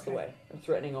way. across the Okay. way. I'm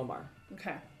threatening Omar.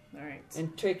 Okay. All right.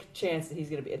 And take a chance that he's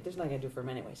going to be... There's not going to do for him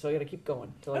anyway, so I got to keep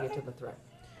going until I get Okay. to the threat.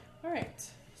 All right.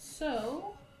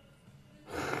 So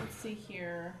let's see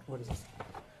here. What is this?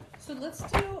 So let's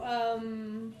do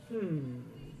Hmm.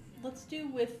 let's do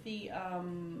with the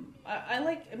I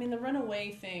like the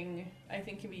runaway thing. I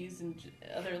think can be used in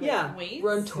other ways.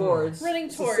 Run towards. Running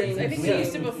It's the towards. same- I think we we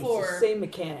used used it it's before. the same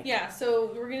mechanic. Yeah.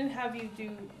 So we're gonna have you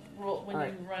do roll when All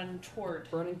you right. run toward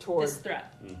Running towards. this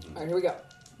threat. Mhm. All right, here we go.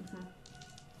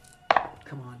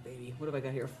 come on, baby. What have I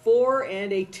got here? 4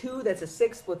 and a 2. That's a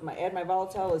 6. With my add my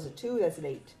volatile is a 2. That's an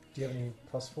 8. Do you have any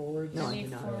plus forwards? No, I Any do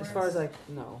not. forwards? As far as I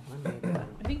maybe.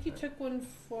 I think you took one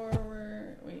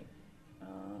forward. Wait.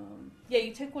 Yeah,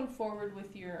 you took one forward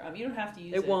with your. You don't have to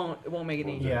use it. It won't make it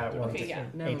easy. Yeah, it won't. Okay, yeah.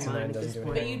 Never 8 to mind 9 at doesn't this do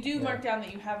point. But anything. you do Yeah. mark down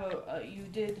that you have you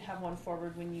did have one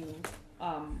forward when you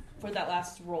for that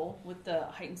last roll with the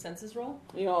heightened senses roll.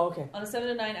 You know, okay. On a 7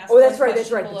 to 9, ask Oh, that's one right. That's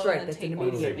question right. below That's right. and then That's take an one.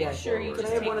 immediate. Yeah. Make sure you Can Can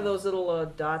just I have take one of those little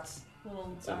dots? little.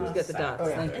 Who's got the dots? Oh,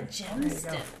 yeah. Thank A you.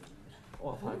 gemstone.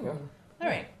 Oh, fuck you. All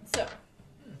right, so.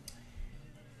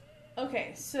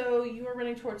 Okay, so you were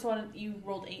running towards one. You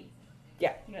rolled 8.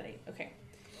 Yeah. You got 8. Okay.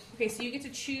 Okay, so you get to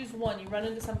choose one. You run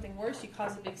into something worse, you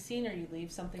cause a big scene, or you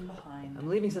leave something behind. I'm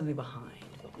leaving something behind.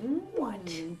 What?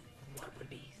 Mm. What would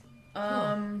be?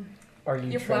 Are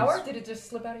you Your flower? Did it just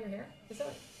slip out of your hair? Is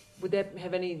that? Would that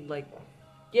have any like?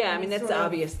 Yeah, I Any mean that's sort the of-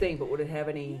 obvious thing, but would it have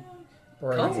any? Or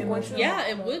are you- Consequences? Yeah,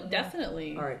 it would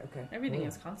definitely. All right, okay. Everything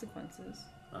has consequences.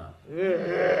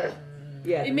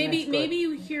 Yeah. And maybe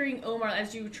you hearing Omar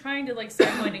as you were trying to like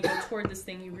sideline and go toward this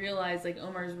thing, you realize like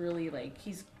Omar's really like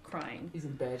he's crying. he's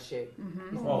in bad shape.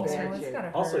 Mm-hmm. Well, Bad Oh, it's shape. gotta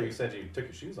hurt. Also, you said you took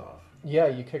your shoes off, Yeah,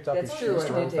 you kicked off That's your true, shoes I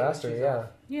to did run take my faster. shoes Yeah. off.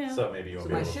 Yeah. so maybe you won't So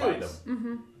be my able to find them. shoes. Mm-hmm.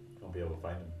 You won't be able to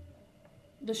find them.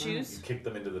 The You shoes, kicked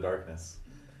them into the darkness,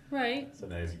 right? so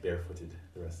now you're barefooted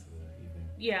the rest of the evening.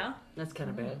 Yeah, That's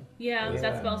kind of bad. yeah, Yeah.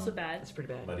 that's also bad. That's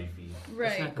pretty bad. Muddy feet. That's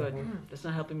Right. not good. That's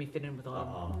not helping me fit in with all.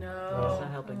 Uh-uh. No. That's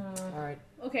not helping. All right.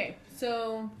 Okay,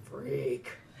 so Freak.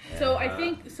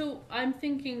 I'm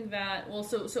thinking that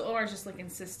so Omar's just like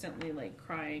insistently like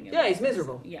crying. And, Yeah, he's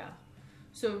miserable. Yeah.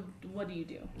 So what do you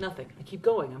do? Nothing. I keep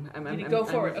going. You go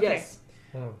forward, okay. Yes.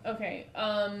 Okay.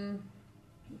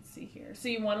 Let's see here. So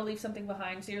you want to leave something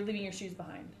behind. So you're leaving your shoes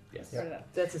behind. Yes. Part of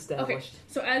that. That's Okay. established.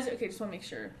 So just want to make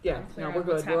sure. Yeah. I'm clear No, we're on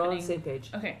what's good. We're all on happening. the same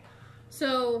page. Okay.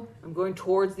 So I'm going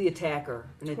towards the attacker,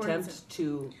 an Towards attempt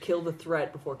to kill the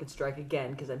threat before it can strike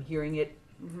again, because I'm hearing it.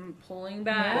 pulling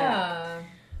back. Yeah.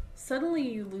 Suddenly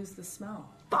you lose the smell.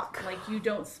 Fuck. Like you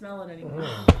don't smell it anymore.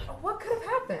 What could have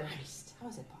happened? How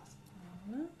is it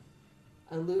possible?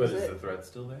 I lose But is it. the threat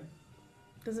still there?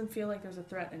 Doesn't feel like there's a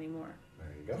threat anymore. There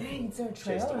you go. Dang, is there a Chased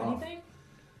trail him or off. anything?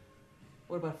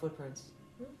 What about footprints?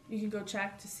 You can go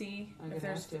check to see I'm if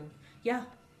gonna there's. have to. Yeah,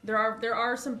 there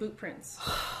are some boot prints.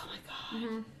 Oh my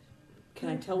god. Can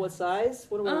I tell what size?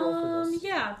 What do I roll for this?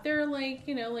 Yeah, they're like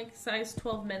like size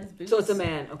 12 men's boots. So it's a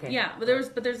man. Okay. Yeah, but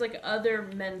there's like other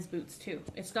men's boots too.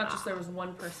 It's not just there was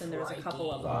one person. There was a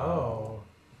couple of them. Oh.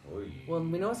 Oy. Well,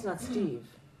 we know it's not Steve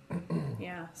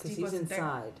Yeah, because Steve he's wasn't there.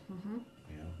 inside.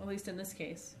 Yeah. At least in this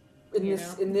case. In You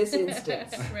this know? in this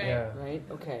instance, Right. Yeah. right?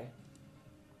 Okay.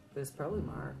 But it's probably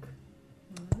Mark.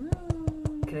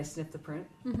 Can I sniff the print?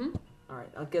 Mm-hmm. All right,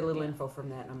 I'll get a little Yeah. info from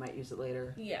that, and I might use it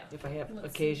later Yeah. if I have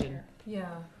Let's see occasion. here.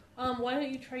 Yeah. Why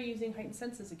don't you try using heightened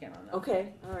senses again on that?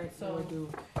 Okay. All right. So, So I do.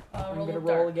 I'm roll gonna with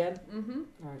roll dark. again. Mm-hmm.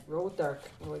 All right. Roll with dark.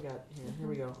 What do I got here? Here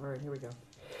we go. All right. Here we go.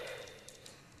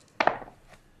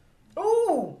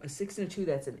 Ooh! A 6 and a 2.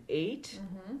 That's an 8.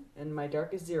 Mm-hmm. And my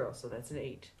dark is 0, so that's an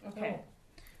 8. Okay.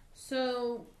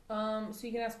 So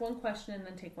you can ask one question and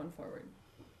then take one forward.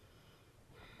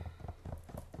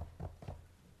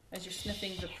 As you're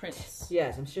sniffing the prints.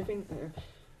 Yes, I'm shifting.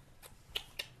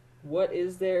 What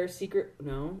is their secret?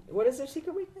 No. What is their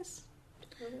secret weakness?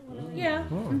 Yeah.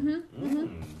 Mm-hmm.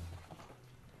 Mm.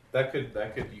 That could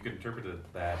you could interpret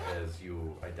that as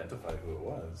you identify who it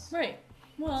was. Right.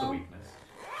 It's a Well. weakness.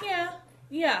 Yeah.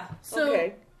 Yeah. So.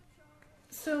 Okay.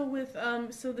 So with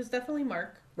so there's definitely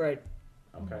Mark, Right.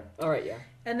 Okay. All right. Yeah.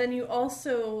 and then you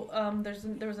also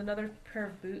there was another pair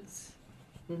of boots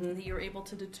Mm-hmm. that you were able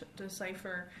to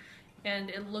decipher, and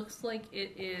it looks like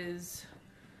it is.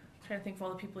 I'm trying to think of all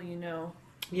the people you know.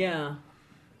 Yeah.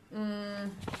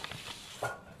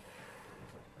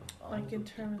 Like in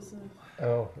terms of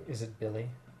Oh, is it Billy?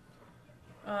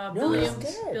 No, Billiam.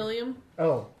 he's dead. Billiam.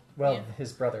 Oh, well, Yeah.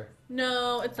 his brother.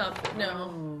 No, it's not.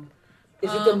 No, Oh.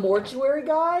 Is it the mortuary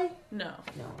guy? no.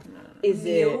 No. No. Is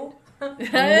Neil? Is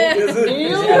it?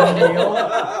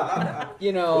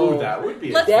 You know. Oh, that would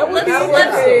be. Let's, That would let's, be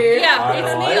let's, interesting. yeah, I it's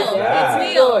like Neil. that.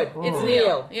 It's Neil. Good. It's Oh.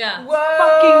 Neil. Yeah. Whoa!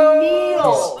 Fucking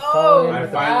Neil! Falling I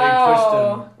with finally Wow. pushed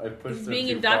him. I pushed He's him being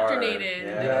too indoctrinated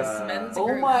far. into Yeah. this men's Oh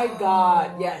group. my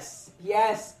god, yes.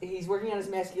 Yes, he's working on his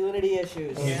masculinity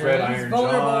issues. He's Yeah. Red He's Iron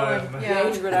vulnerable John. and- Yeah,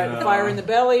 he's red out Yeah. fire in the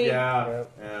belly. Yeah.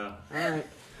 Yep. Yeah. Alright.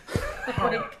 Oh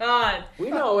my god. We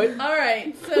know it. All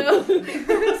right. So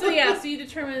so you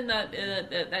determined that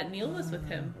that Neil was with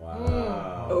him.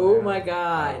 Wow. Oh my I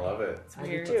god. love it. I do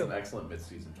weird. It's too. an excellent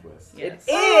mid-season twist. Yes.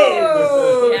 It is!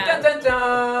 Oh, Yeah. dun dun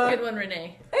dun! Good one,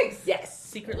 Renee. Thanks. Yes.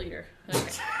 Secret leader.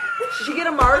 Should she get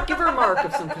a mark? Give her a mark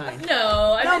of some kind.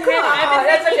 No, I've been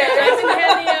That's okay.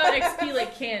 handing out XP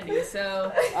like candy,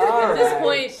 so at this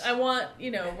point, I want,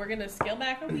 we're going to scale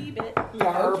back a wee bit.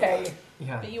 Okay.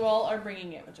 Yeah. But you all are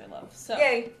bringing it, which I love. So,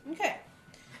 Yay. Okay.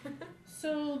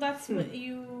 So that's what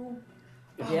you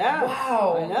Yeah.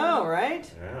 Wow. I know, right?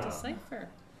 Yeah. decipher.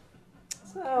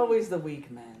 It's always the weak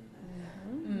men.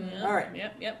 Yep, All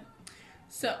right. Yep.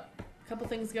 So, a couple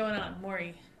things going on.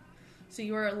 Maury. So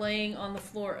you are laying on the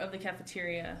floor of the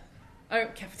cafeteria.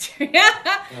 Cafeteria?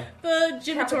 The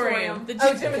gymatorium. The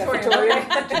Gymatorium.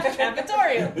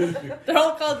 cafetorium. They're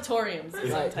all called toriums of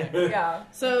some type. Yeah.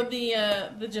 So the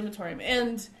gymatorium.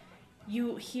 And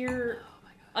you hear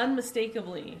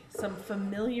unmistakably some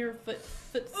familiar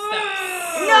footsteps.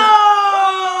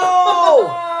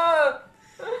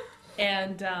 No!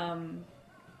 And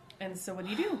so what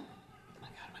do you do?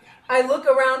 I look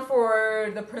around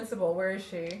for the principal. Where is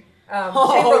she?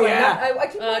 Oh, Chamberlain. yeah. I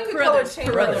keep wanting to call her Carruthers.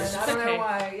 Chamberlain. Carruthers. I don't Okay. know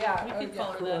why. Yeah. You can yeah.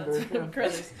 call her that.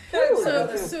 Carruthers.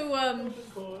 Ooh,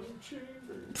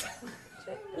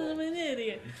 I'm an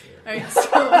idiot. All right,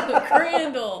 so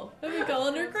Crandall. Let me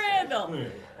calling her Crandall.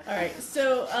 All right,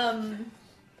 so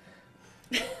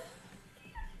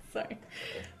sorry.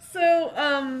 So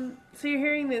you're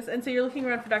hearing this, and so you're looking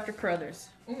around for Dr. Carruthers.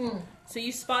 Mm-hmm. So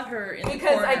you spot her in the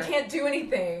Because corner. I can't do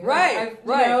anything. Right,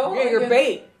 right. You know, You're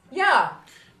bait. Yeah.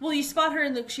 Well, you spot her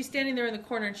she's standing there in the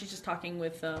corner, and she's just talking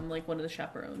with like one of the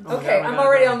chaperones. Okay, I'm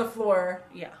already on the floor.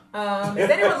 Yeah. Is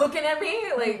anyone looking at me?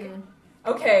 Like,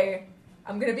 okay,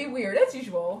 I'm gonna be weird as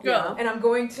usual. Go. And I'm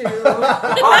going to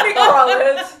army crawl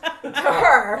it to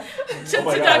her. To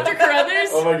my God. Dr. Carruthers.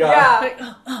 Oh my god. Yeah. Like,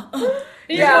 And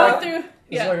you Yeah. walk through. It's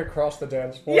Yeah. like across the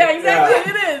dance floor. Yeah,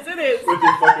 exactly. Yeah. It is. With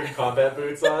your fucking combat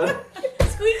boots on.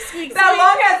 Squeak, squeak, That squeak.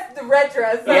 long ass the red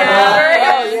dress.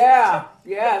 Yeah. Oh, yeah.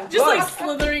 Yeah. Just good. like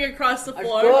slithering across the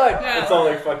floor. good. Yeah. It's all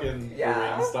like fucking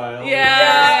Yeah. ring style.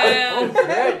 Yeah. Oh,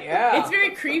 shit, yeah. It's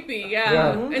very creepy, yeah.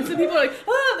 Yeah. And some people are like,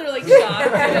 they're like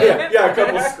shocked. Yeah, a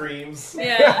couple screams.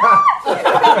 Yeah.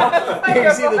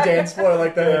 You see the dance floor,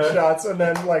 like the headshots, and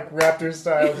then like Raptor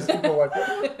style, just people like.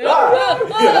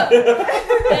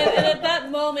 And at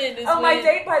that moment is Oh, my when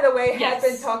date, by the way, Yes.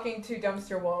 had been talking to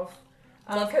Dumpster Wolf.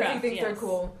 Because he Lovecraft, thinks they're yes.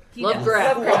 cool. he Love does.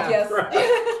 Lovecraft. Lovecraft,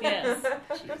 yes. Yes.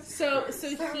 So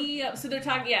they're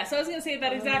talking. Yeah. So I was gonna say at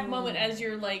that exact moment, as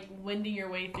you're like winding your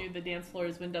way through the dance floor,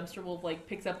 is when Dumpster Wolf like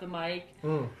picks up the mic,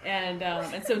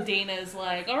 and so Dana is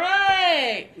like, "All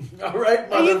right, All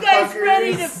right, are you guys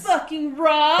ready to motherfuckers. fucking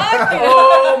rock?" You know?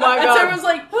 Oh, my And so God. everyone's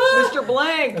like, "Ah." Mr.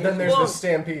 Blank. And then there's Whoa. the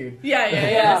stampede. Yeah.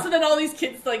 Yeah. So then all these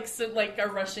kids are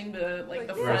rushing the front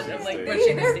of Rushing rushing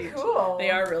the They're stage. cool. They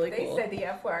are really They cool. said the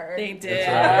F word. They did. That's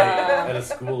right. At a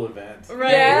school event.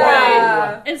 Right,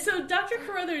 Yeah. right. And so Dr.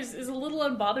 Carruthers is a little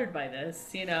unbothered by this,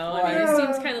 I mean, Right. it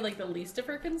seems kind of like the least of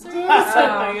her concerns.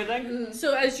 Oh, you think?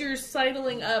 So as you're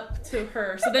sidling up to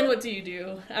her, so then what do you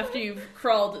do after you've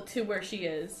crawled to where she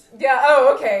is? Yeah.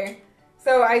 Oh, okay.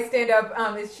 So I stand up.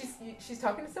 She's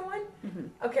talking to someone?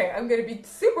 Mm-hmm. Okay, I'm gonna be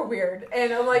super weird,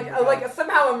 and I'm like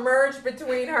somehow emerge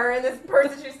between her and this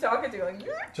person she's talking to. Like,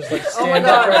 Just like Oh my stand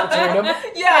up God. right between them.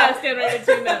 Yeah, stand right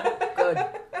between them. Good.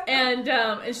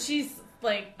 And she's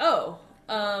like, oh.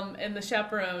 And the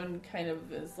chaperone kind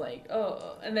of is like,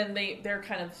 oh. And then they're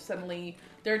kind of suddenly,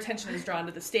 their attention is drawn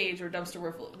to the stage where Dumpster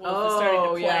Wolf is starting to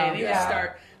play. yeah.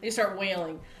 And they start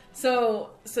wailing.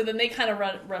 So then they kind of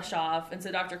rush off. And so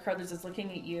Dr. Carruthers is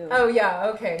looking at you. oh yeah,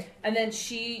 okay. And then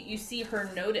you see her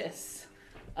notice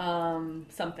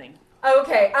something.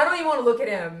 Okay, I don't even want to look at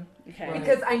him Okay.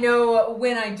 because I know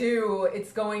when I do,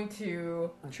 it's going to.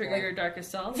 Trigger your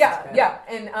darkest self? Yeah,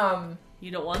 and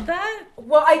You don't want that?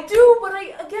 well, I do, but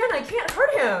I can't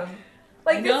hurt him.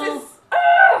 Like I know. this is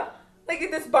like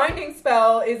this binding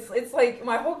spell is. It's like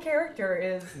my whole character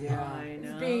is. Yeah. I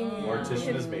know. being-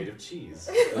 Mortician is made of cheese.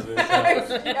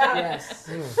 Yeah. Yes.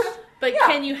 But Yeah.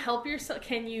 can you help yourself?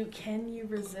 Can you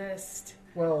resist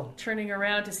Well, turning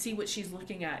around to see what she's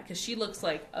looking at? Because she looks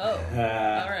like, all Would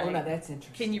right. Oh, now that's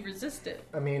interesting. Can you resist it?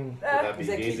 I mean, that be Does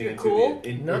that keep gazing you into cool?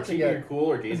 Not to keeping get- you cool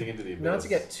or gazing into the abyss? not to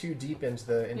get too deep into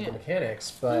the Yeah.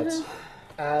 mechanics, but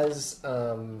as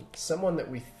someone that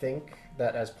we think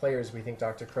that as players we think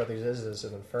Dr. Carruthers is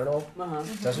an infernal, Uh-huh.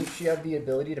 doesn't she have the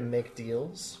ability to make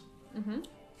deals? Mm-hmm.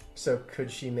 So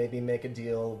could she maybe make a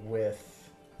deal with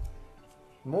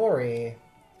Maury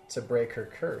to break her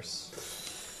curse?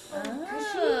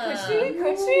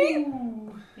 Could she?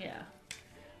 Yeah.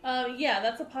 Yeah,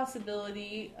 that's a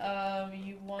possibility.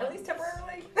 You want At least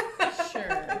temporarily.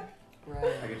 Sure.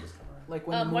 Right. I can just cover it. Like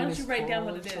when the Why moon don't you is write down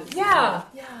full what it or is? something.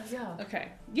 Yeah. Okay.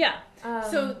 Yeah.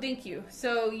 So Um, thank you.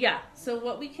 So yeah. So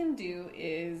what we can do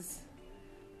is,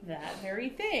 that very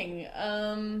thing.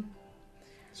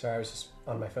 Sorry, I was just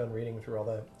on my phone reading through all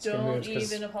the skin Don't moves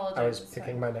because even apologize. I was it's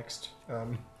picking fine. my next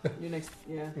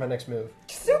Yeah. my next move.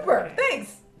 Super.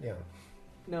 Thanks. Yeah.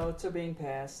 Notes are being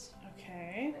passed.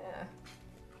 Okay. Yeah.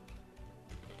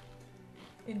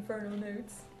 Infernal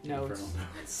notes. Notes.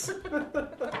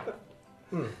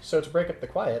 So to break up the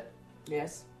quiet,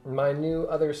 Yes. my new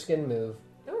other skin move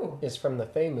Ooh. is from the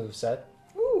Fey moveset,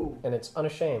 Ooh. and it's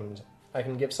Unashamed. I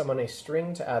can give someone a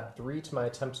string to add 3 to my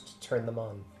attempts to turn them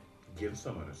on. Give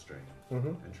someone a string.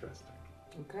 Mm-hmm. Interesting.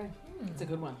 Okay. It's a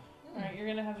good one. Alright, you're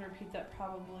gonna have to repeat that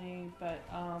probably, but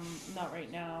not right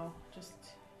now. Just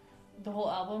the whole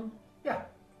album? Yeah.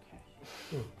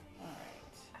 Okay.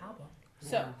 Alright. Album.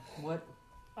 So, Yeah. What?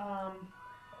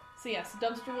 so yes,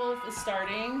 Dumpster Wolf is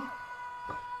starting.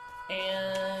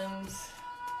 And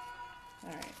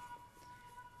alright.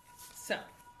 So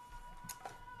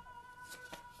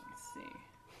let's see.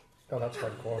 Oh, that's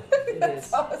hardcore. It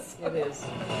is. Awesome. It is.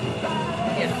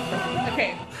 Yeah.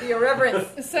 Okay. The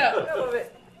irreverence. So I love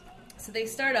it. so they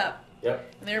start up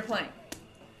Yep. and they're playing.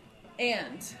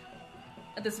 And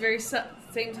at this very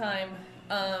same time,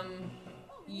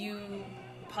 you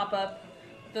pop up,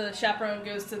 the chaperone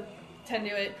goes to tend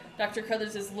to it, Dr.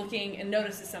 Crothers is looking and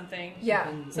notices something.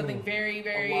 Yeah. Something very,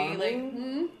 very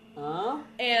Alarming?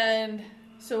 And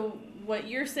so what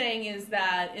you're saying is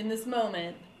that in this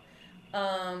moment,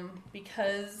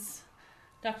 because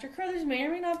Dr. Crothers may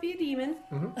or may not be a demon,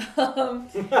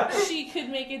 she could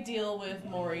make a deal with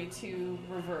Maury to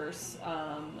reverse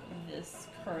this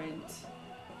current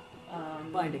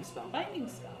Binding spell. binding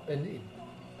spell. Indeed.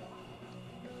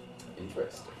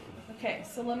 Interesting. Okay,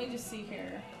 so let me just see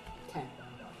here. Okay.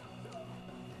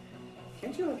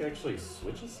 Can't you actually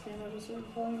switch a skin at a certain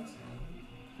point?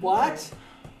 What?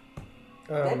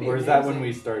 That'd be Or is that amazing. when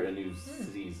we start a new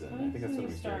season? I think that's when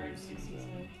we start a new Start a new season.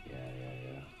 season.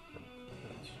 Yeah.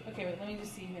 Okay, wait, let me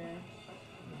just see here.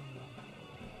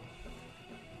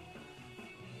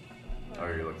 Oh,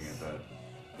 you're looking at that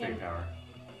Yeah. Fey power?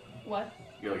 What?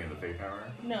 You're looking at the Fey power?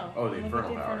 No. Oh, the I'm looking at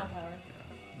Infernal the power. Infernal power.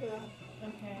 Yeah.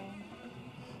 Okay.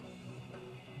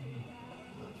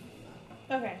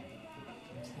 Okay.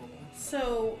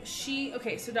 So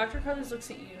so Dr. Carlos looks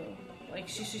at you. Like,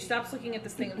 she stops looking at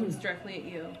this thing and looks directly at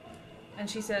you. And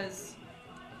she says,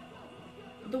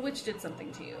 the witch did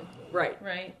something to you, Right.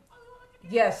 right?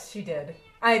 Yes, she did.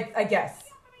 I guess.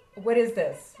 What is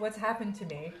this? What's happened to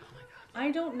me?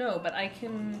 I don't know, but I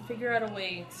can figure out a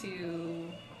way to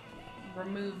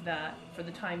remove that for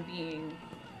the time being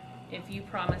if you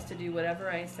promise to do whatever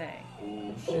I say,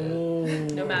 Ooh,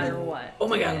 shit. no matter what. Oh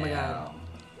my god, oh my god.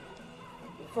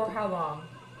 For how long?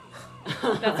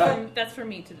 That's for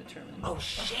me to determine. Oh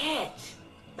shit!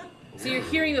 So you're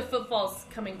hearing the footfalls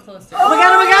coming closer. Oh my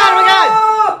god, oh my god,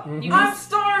 oh my god! You I'm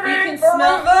starving you can for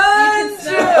smell, revenge!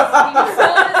 You can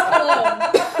smell this cologne.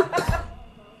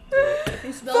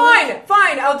 You smell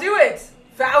Fine, I'll do it.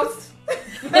 Faust.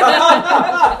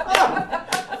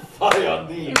 Fly on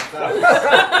these. Oh,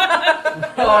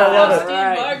 I love it.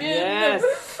 Right, Bargain. yes.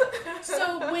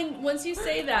 So once you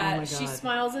say Oh that, my she God.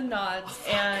 smiles and nods,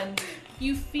 and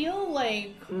you feel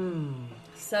like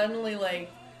suddenly like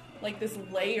this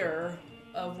layer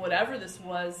of whatever this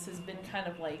was has been kind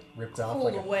of like Ripped off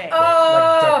pulled like away.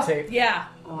 like duct tape. Yeah.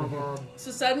 Oh my god.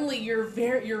 So suddenly you're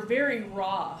very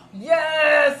raw,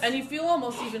 Yes. and you feel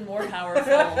almost even more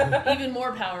powerful, even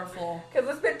more powerful. Because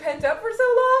it's been pent up for so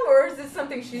long, or is this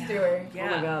something she's doing? Yeah.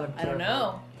 Oh my God, I'm I don't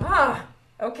know, Ah.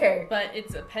 Okay. but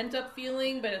it's a pent up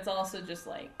feeling, but it's also just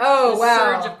like Oh this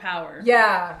wow. surge of power.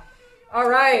 Yeah. All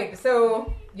right.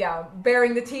 So yeah,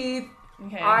 baring the teeth.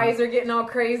 Okay. Eyes are getting all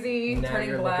crazy, Now turning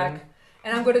you're black. looking.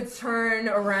 And I'm going to turn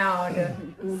around,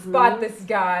 spot this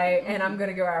guy, and I'm going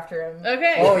to go after him.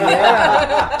 Okay. Oh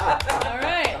yeah. All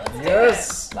right. Let's do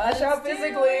Yes. Lash out do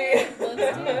physically. it.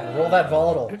 Let's do it. Roll that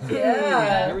volatile.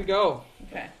 Yeah. Here we go.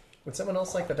 Okay. Would someone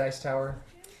else like the dice tower?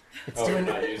 It's Oh, doing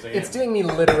you're not using it's it? doing me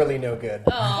literally no good.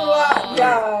 Oh.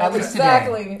 Yeah, At least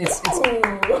exactly. today.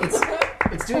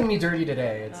 It's doing me dirty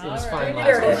today. It was fine Alright. last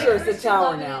Dirty. week. Sure, it's the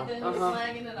tower now. Then Uh-huh.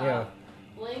 slagging it Yeah. off.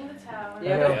 Blame the tower.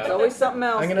 Yeah, know. it's always something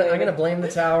else. I'm gonna blame the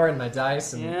tower and my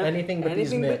dice and Yeah. anything but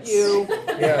Anything these but mitts. you.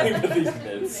 Yeah. These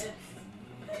mids.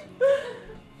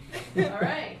 All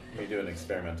right. We do an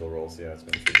experimental roll, see how it's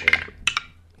going to treat.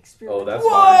 Oh, that's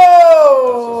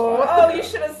Whoa! That's just fine. Oh, you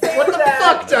should have saved What the that.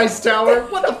 fuck, dice tower?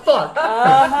 What the fuck?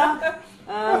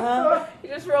 You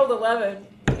just rolled 11.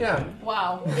 Yeah.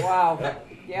 Wow. Wow. All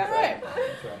Yeah. right.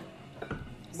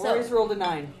 Maury's rolled a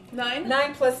 9. 9.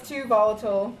 9 plus 2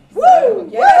 volatile. Woo!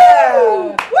 Yeah!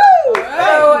 All Oh,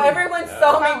 right. everyone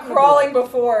saw me crawling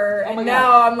before, Oh and my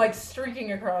now I'm like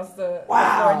streaking across the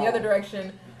floor in the other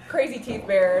direction. crazy teeth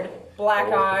bared,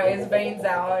 black eyes, veins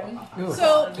out. Ooh,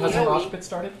 So- has the mosh pit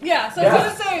started? Yeah, so Yeah. I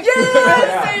was gonna say,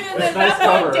 and then Nice that's why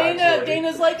cover, actually.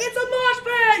 Dana's like, it's a mosh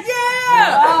pit,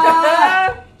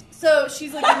 yeah! So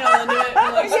she's like, all into it,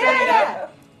 and like, spreading it out.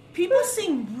 People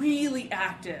seem really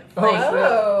active. Oh, Like,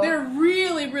 Oh. they're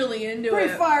really, really into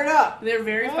Pretty it. fired up. They're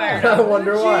very fired I up.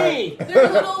 wonder why. They're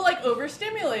a little like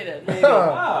overstimulated.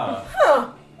 Huh.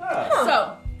 Ah. Ah.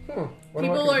 So Wonder what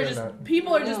people could are do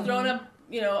just that. throwing up,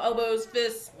 elbows,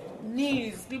 fists,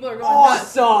 knees. People are going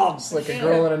nuts. Awesome. It's like a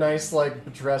girl in a nice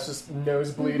like dress, just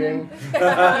nose bleeding.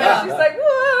 Yeah. She's like,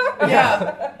 "Whoa."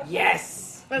 Yeah.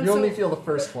 Yes. And You so, only feel the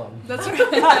first one. that's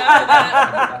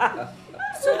right.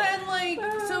 So then, like,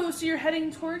 so you're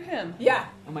heading toward him, Yeah.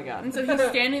 Oh my god. and so he's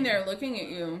standing there looking at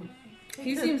you.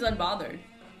 He seems unbothered,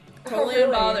 totally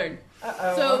really? unbothered.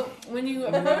 Uh-oh. So when you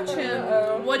approach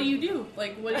him, what do you do?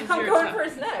 Like, what is I'm your going attack? for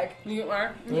his neck. You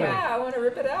are? Yeah, I want to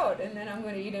rip it out, and then I'm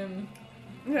going to eat him,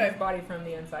 Okay. his body from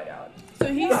the inside out. So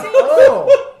he seems,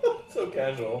 Oh, So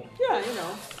casual. Yeah, you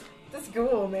know. This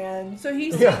ghoul, man. so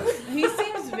he seems, Yeah. he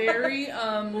seems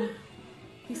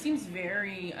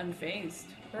very unfazed.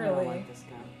 I don't Really? like this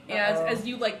guy. Yeah, Uh-oh. as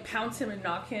you like pounce him and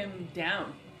knock him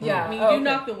down. Yeah. I mean, you oh, do okay.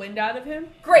 knock the wind out of him,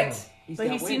 Great. He's but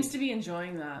he got seems wings. to be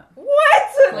enjoying that.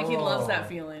 What? Like he loves Oh. that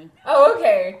feeling. Oh,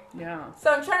 okay. Yeah.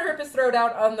 So I'm trying to rip his throat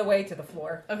out on the way to the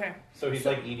floor. Okay. So he's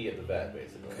like Edie at the vet,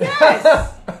 basically.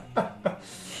 Yes.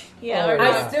 Yeah. Oh, our yeah.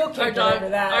 dog, I still our can't dog, get over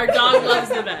that. our dog loves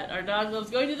the vet. Our dog loves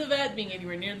going to the vet, being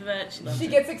anywhere near the vet. She loves She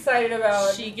it. gets excited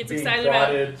about. She gets Being excited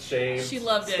about it. prodded, shaved, She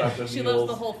loved stuck it. with She needles. loves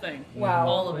the whole thing. Wow.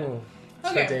 All of it. It's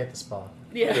Okay. her day at the spa.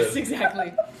 Yes, Good.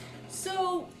 exactly.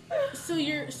 So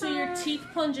your teeth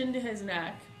plunge into his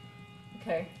neck,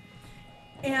 Okay.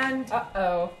 and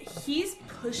Uh-oh. he's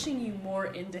pushing you more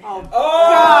into him. Oh,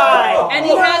 God! And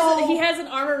he has an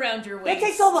arm around your That waist.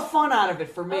 takes all the fun out of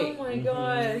it for me. Oh my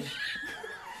gosh.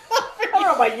 I don't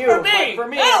know about you, For me. but for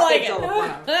me, I it like takes it. all the fun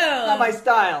out. Oh. Not my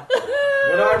style.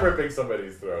 When I'm ripping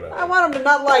somebody's throat out. I want him to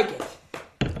not like it.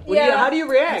 What do you, how do you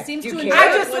react? He seems do you to care? enjoy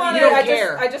I just What, want you to. don't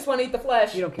care? I just want to eat the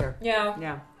flesh. You don't care. Yeah.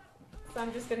 Yeah. So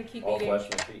I'm just gonna keep All eating. flesh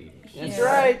must be eaten. That's Yeah.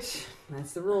 right.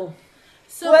 That's the rule.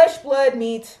 So Flesh, blood,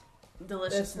 meat.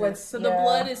 deliciousness. That's So what's- the yeah.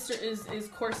 blood is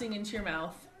coursing into your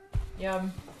mouth.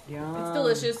 Yum. Yeah. It's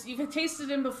delicious. You've tasted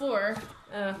him before.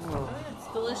 Oh It's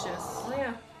delicious.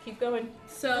 yeah. Keep going.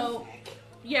 So,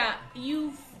 yeah,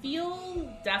 you feel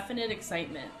definite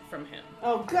excitement from him.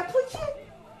 Oh, God, please.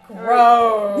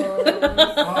 Gross.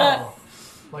 Oh,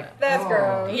 like That's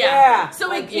gross. Yeah. Yeah, So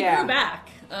like, it yeah. grew back.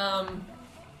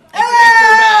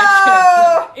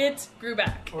 Oh! It grew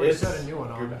back. Or you set a new one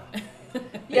Grew on. back.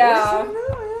 Yeah.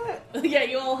 Yeah,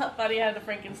 you all thought he had a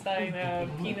Frankenstein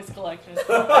penis collection.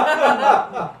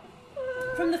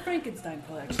 From the Frankenstein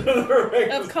collection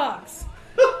of cocks.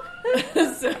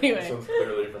 So anyway, Sounds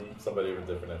clearly from somebody of a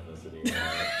different ethnicity.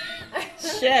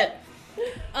 shit.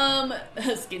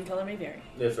 Skin color may vary.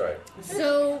 That's right.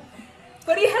 So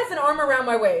But he has an arm around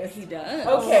my waist. he does.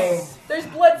 Okay. There's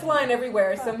blood flying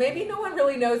everywhere, so maybe no one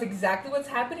really knows exactly what's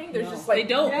happening. There's just like They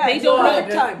don't. Yeah, they it's don't perfect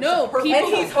know. time. No, It's perfect people.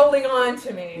 And he's holding on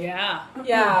to me. Yeah.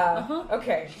 Yeah. Uh-huh.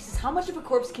 Okay. Jesus, how much of a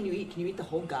corpse can you eat? Can you eat the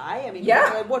whole guy? I mean,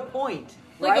 Yeah. at what point?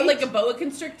 Like right? like a boa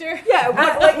constrictor. Yeah,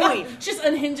 at what point? Just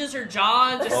unhinges her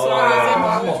jaw and just Oh,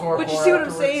 swallows wow. it. But you see what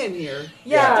I'm saying here?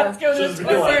 Yeah. Let's go Just this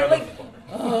be way. like,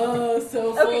 Oh,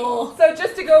 so Okay. full. So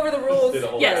just to go over the rules. did a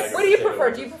whole Yes. bag of What do you potato prefer?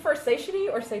 chips. Do you prefer satiety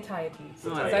or satiety?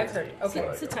 Satiety. I've heard. Okay.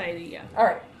 Right. Satiety, yeah. All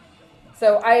right.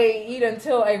 So I eat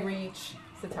until I reach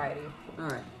satiety. All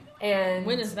right. And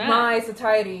When is that? my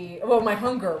satiety, well, my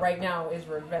hunger right now is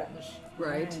revenge.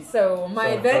 Right. So my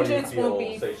So until you vengeance feel won't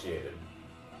be. satiated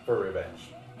for revenge.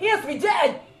 He has to be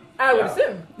dead. I would Yeah.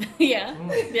 assume. Yeah,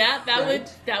 yeah, that would.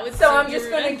 So serve I'm your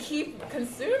just going to revenge. keep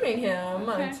consuming him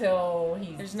Okay. until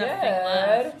he's There's dead. nothing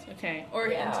left. Okay, or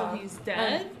Yeah. until he's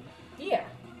dead. Yeah.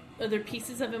 Are there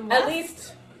pieces of him left? At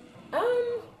least,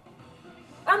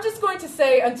 I'm just going to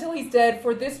say until he's dead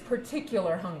for this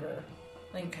particular hunger.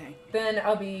 Like, Okay. then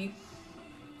I'll be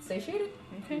satiated,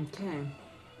 Okay. Okay.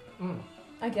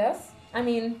 I guess. I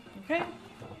mean, Okay. I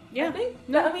Yeah. think.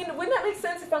 I mean, wouldn't that make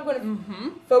sense if I'm going to Mm-hmm.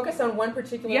 focus on one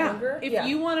particular Yeah. hunger? If yeah.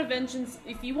 you want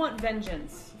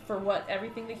vengeance for what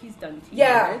everything that he's done to you,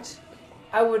 Yeah. right?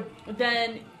 I would.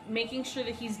 Then making sure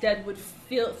that he's dead would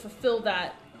fulfill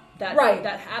that Right.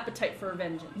 that appetite for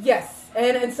vengeance. Yes,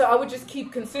 and so I would just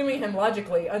keep consuming him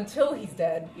logically until he's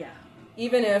dead, Yeah.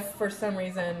 even if for some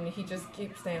reason he just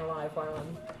keeps staying alive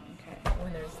Okay.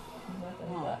 when there's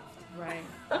nothing Oh. left. Right.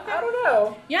 I don't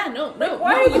know. Yeah. No.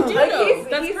 why- No. You do like, know.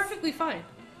 That's he's- perfectly fine.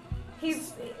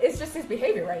 It's just his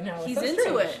behavior right now. It's He's so into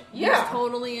strange. it. Yeah. He's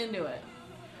totally into it.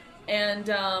 And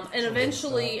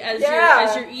eventually, as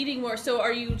Yeah. you're eating more, so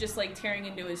are you just like tearing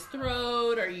into his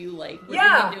throat? Are you like ripping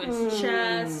Yeah. into his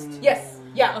chest? Yes.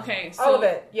 Yeah. Okay, so All of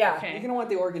it. Yeah. Okay. You're gonna want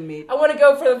the organ meat. I want to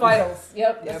go for the vitals.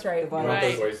 Yep, that's Yep, right. the You want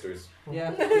vitals. those oysters.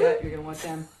 Yeah, you're gonna want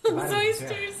them. Those Vitamins, yeah.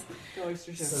 oysters. The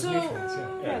oysters. Yeah. Those So- nutrients,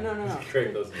 yeah. No.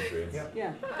 Crave those nutrients. Yep.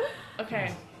 Yeah.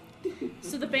 Okay.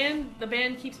 So the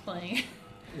band keeps playing,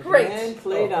 Great. And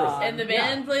played Oh, of course. on. and the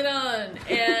band played on,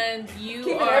 and you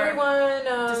Keeping are everyone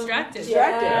distracted.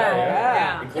 Distracted.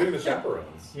 Yeah. Including the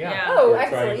chaperones. Yeah. Oh, They're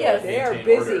trying excellent. to Yes. They are maintain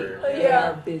busy. order. They Yeah.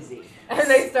 are busy. And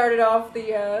they started off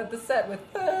the set with.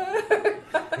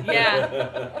 Yeah.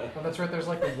 Oh, that's right. There's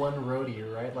like the one roadie,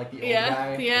 right? Like the old Yeah,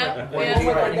 guy. yeah, Like, one yeah. of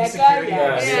the That guy? security Yeah.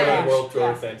 guys. Yeah, Yeah. World Tour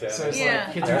Yeah. Santana. So it's Yeah.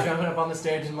 like kids are jumping up on the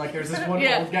stage, and like there's this one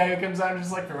Yeah. old guy who comes out and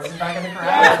just like throws him back in the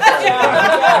crowd.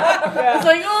 It's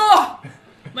like, oh,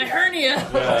 my hernia.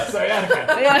 Yeah. So yeah,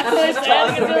 okay. Yeah, I wish I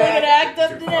had to do an act Too up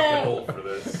fucking today. old for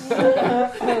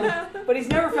this. But he's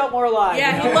never felt more alive.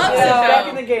 Yeah, he you know? loves Yeah. it, Back though.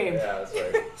 in the game. Yeah, that's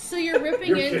right. So you're ripping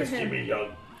Your into kids keep him. me young.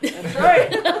 That's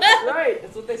right. That's right.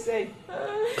 That's what they say.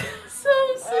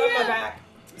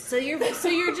 So yeah. So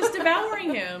you're just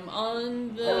devouring him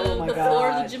on Oh my the floor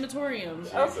of God. the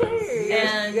gymatorium. Okay.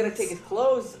 Yes, And- you gotta take his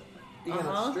clothes. You gotta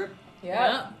Uh-huh. strip.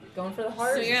 Yeah. Going for the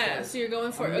heart. So yeah, so you're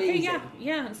going for it. Okay, Amazing.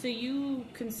 yeah. So you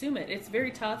consume it. It's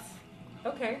very tough.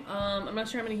 Okay. I'm not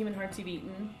sure how many human hearts you've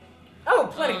eaten. Oh,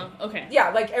 plenty. Okay. Yeah,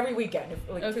 like every weekend,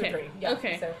 like 2 or Okay. 3. Yeah.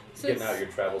 Okay. So. Getting out your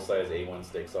travel size A1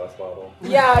 steak sauce bottle.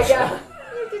 Yeah.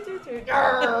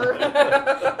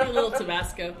 A little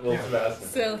Tabasco. Little Tabasco.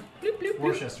 So bloop bloop bloop.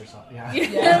 Worcester sauce. Yeah.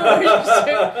 Yeah, you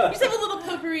just have a little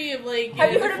potpourri of like.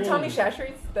 Have you heard of Tommy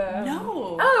Chachere's? The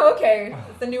No. Oh, okay.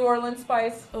 It's the New Orleans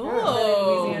spice.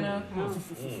 Oh. Louisiana. Mm.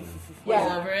 Yeah.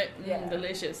 Yeah. Over it. Yeah.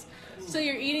 Delicious. So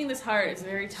you're eating this heart. It's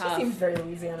very She tough. seems very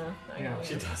Louisiana. I Yeah. know.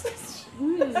 She does this.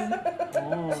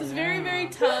 Oh, So it's very, very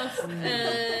tough,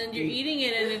 and you're eating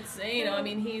it, and it's I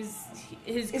mean, his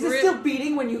Is grip. it still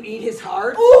beating when you eat his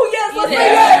heart? Oh yes, It let's is. make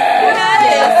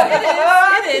it.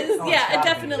 Yeah, it is. Oh, Yeah, it's it gotta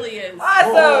definitely is.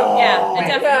 Awesome. Yeah, it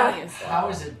Yeah. definitely is. How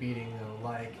is it beating though?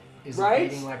 Like, is Right? it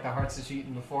beating like the hearts that you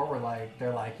eaten before? Where like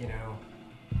they're like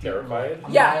Terrified?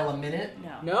 a Yeah. mile a minute?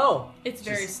 No, No. it's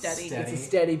very Just steady. steady. It's a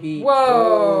steady beat.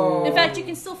 Whoa. In fact, you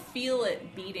can still feel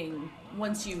it beating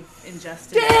once you've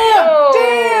ingested it.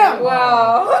 Damn!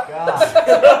 Wow. God, It's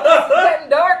getting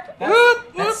dark.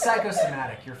 that's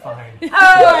psychosomatic. You're fine. Oh,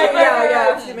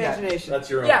 yeah. It's the imagination. That's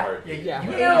your own Yeah. heart. Yeah, Yeah. you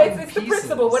You ate know, it in it's the pieces.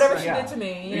 principle. Whatever she Yeah. did to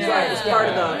me. It's Yeah. right. It's part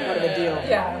of the deal.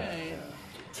 Yeah.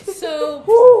 So,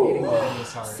 Eating one in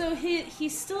his heart. so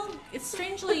he's still. It's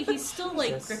strangely he's still like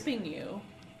Yes. gripping you.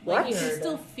 What? Like you can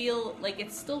still feel like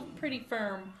it's still pretty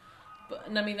firm. But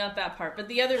I mean, not that part, but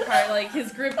the other part, like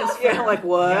his grip is firm. Yeah, like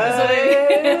what? That's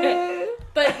what I mean.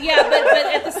 But yeah, but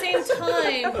at the same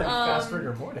time, Fast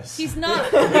rigor mortis. he's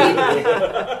not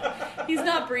breathing. He's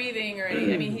not breathing or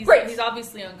anything. I mean, he's Great.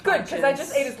 obviously Good, unconscious. because I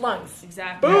just ate his lungs.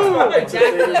 Exactly.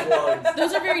 Exactly.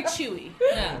 Those are very chewy.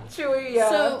 Yeah. Chewy,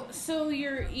 yeah. So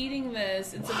you're eating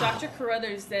this, and so Dr.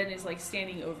 Carruthers then is like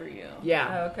standing over you,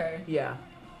 Yeah. Okay. Yeah.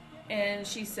 and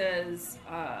she says,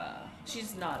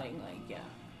 she's nodding like, yeah.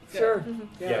 Good. Sure.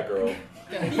 Yeah, girl.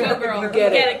 Go girl. You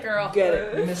get it. it, girl. Get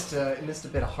it. You missed a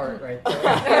bit of heart right there.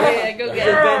 Yeah, go Your get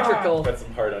it. ventricle. Got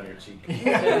some heart on your cheek.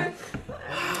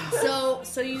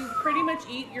 So you pretty much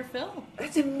eat your fill.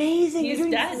 That's amazing. He's You're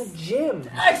doing dead. this in the gym.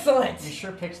 Excellent. You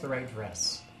sure picked the right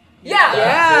dress. Yeah.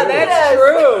 Yeah,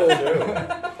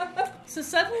 that's true. So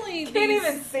suddenly Can't these-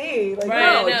 even see. Like, Right.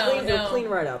 No, no, clean, no. it'll clean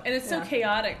right up. and it's so Yeah.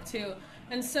 chaotic too.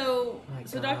 And so My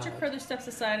so God. Dr. Carruthers steps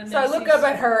aside and So I then look up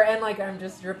at her and like I'm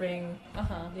just dripping.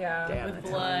 uh-huh. Yeah. Damn, With that's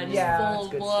blood, amazing. Yeah. full That's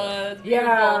of good blood.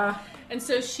 Yeah. Beautiful. And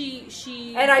so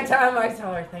she And I tell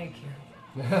her thank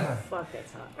you. Fuck,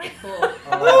 that's hot. cool.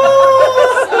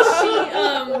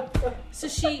 So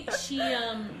she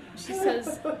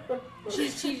says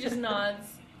she just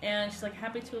nods and she's like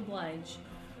happy to oblige.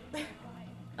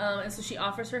 And so she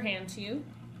offers her hand to you.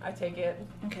 I take it.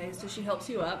 Okay, so she helps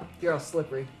you up. You're all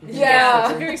slippery.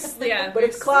 Yeah. Yeah, But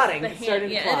it's clotting. the It's hand, starting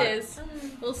to yeah, clot. it is a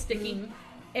little sticky.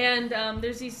 And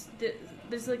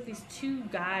there's like these two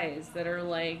guys that are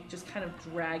like just kind of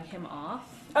drag him off.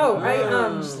 Oh,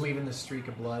 Just leaving the streak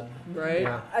of blood. Right?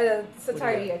 Yeah.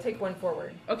 satiety. I take one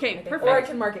forward. Okay, I think. perfect. Or I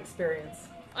can mark experience.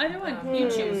 Either one, you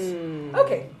choose. Mm.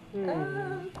 Okay.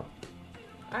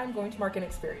 I'm going to mark an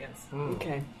experience.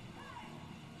 Okay.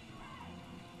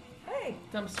 Hey.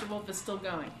 Dumpster Wolf is still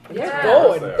going. Yeah.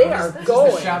 Going. They This are This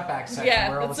going. is the shoutback section Yeah,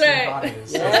 where all the that's student right. body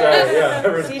is. Yeah. That's right, yeah.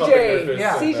 Everyone's pumping their CJ, fists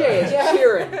Yeah. up CJ there. is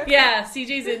cheering. Yeah,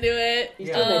 CJ's into it. He's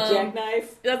doing that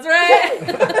jackknife. That's right.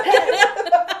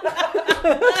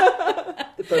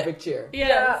 The perfect cheer.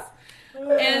 Yes.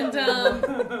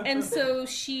 And so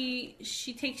she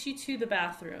takes you to the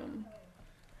bathroom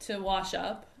to wash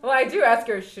up Well, I do ask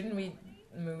her, shouldn't we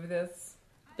move this?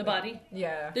 the body.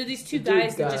 Yeah. There's these two The dude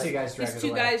guys that guy. just Two guys drag these it two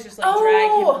away. guys just like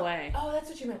drag him away. Oh, that's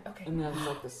what you meant. Okay. And then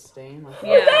like the stain. Like,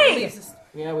 Yeah. dang! leaves this-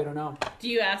 yeah, we don't know. Do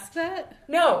you ask that?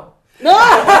 No. No.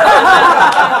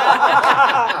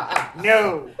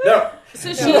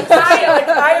 So she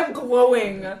I am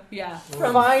glowing yeah.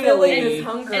 from Finally. feeling this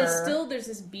hunger. And still there's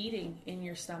this beating in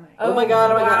your stomach. Oh my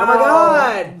god! Oh my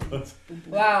god! Oh my god!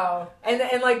 Wow.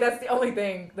 And like that's the only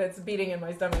thing that's beating in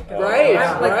my stomach. 'Cause Right,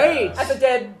 I'm, like, right. As a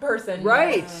dead person.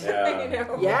 Right. Yeah. You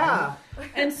know? Yeah.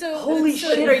 And so Holy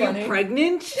so- shit! Are funny. you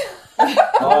pregnant?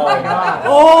 Oh my god.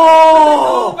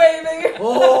 Oh, Oh. baby.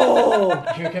 Oh.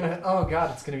 You're gonna. Oh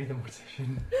god, it's gonna be the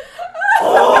mortician.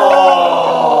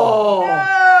 Oh.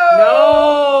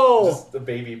 No. Just a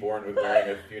baby born with wearing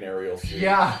a funereal suit.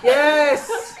 Yeah.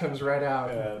 Yes. Comes right out.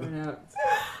 And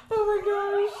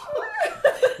Oh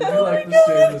Would you like to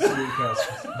stay in the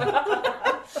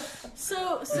Cast?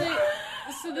 So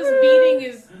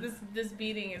this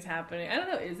beating is happening. I don't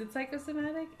know. Is it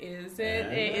psychosomatic? Is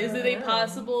it a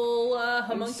possible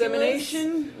homunculus?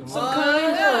 Insemination. Some I kind.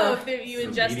 don't know if you the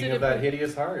ingested beating it. of that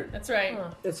hideous heart. That's right.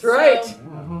 That's right.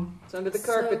 So- It's under the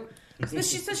carpet. So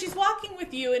she's walking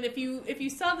with you, and if you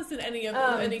saw this in any of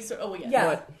any sort, oh yeah,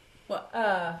 Yeah. What?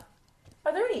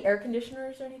 Are there any air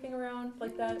conditioners or anything around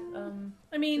like that?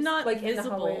 I mean, Just, not like in the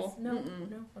visible. hallways? No.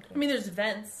 Mm-mm. No. Okay. I mean, there's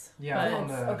vents. Yeah, but- on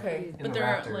the, Okay. in But the there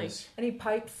are, rafters. like- Any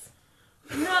pipes?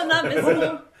 No, not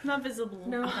visible. Not visible.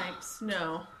 No. Pipes.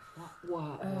 No.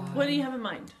 Wow. What do you have in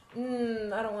mind? I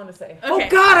don't want to say. Oh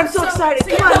God! I'm so excited.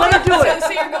 you're Come on, let her do going- it. So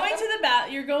you're going to the bath.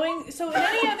 You're going. So in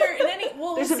any.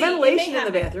 Well, There's we'll a see. It may ventilation in the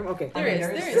happen. bathroom. Okay. There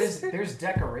I mean, is. there's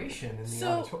decoration in the So,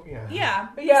 auditorium. Yeah.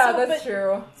 Yeah, So, that's but-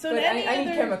 true. so but in any I need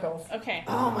other- chemicals. Okay.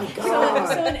 Oh my So, God.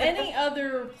 so in any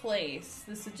other place,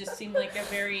 this would just seem like a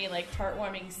very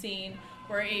heartwarming scene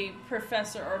where a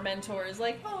professor or mentor is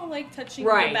touching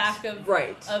Right. the back of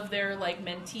Right. of their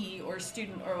mentee or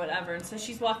student or whatever, and so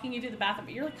she's walking you to the bathroom,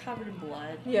 but you're covered in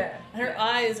blood, Yeah. and her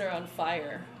eyes are on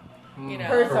fire. You know,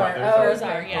 Hers are. hers okay.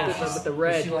 are, yeah. With the Is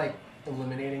red. she like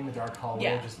eliminating the dark hallway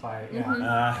Yeah. just by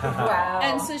Wow.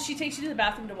 And so she takes you to the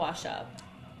bathroom to wash up.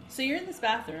 So you're in this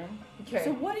bathroom. Okay.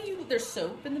 So what do you? There's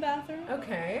soap in the bathroom.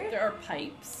 Okay. There are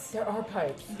pipes. There are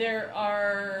pipes. There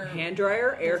are Hand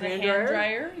dryer, air there's a hand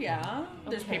dryer. yeah.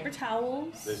 There's Okay. paper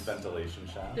towels. There's ventilation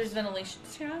shafts. There's ventilation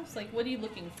shafts. What are you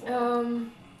looking for?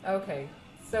 Okay.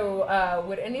 So,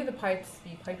 would any of the pipes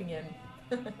be piping in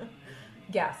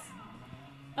gas?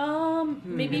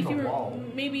 Maybe in if the you were wall.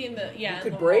 maybe in the You in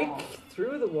could the break wall.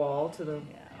 through the wall to the.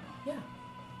 Yeah. Yeah.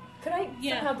 Could I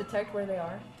Yeah. somehow detect where they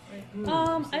are? I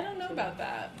don't know about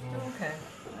that. Okay.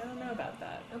 I don't know about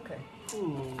that. Okay.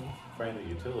 Find the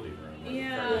utility room.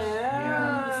 Yeah.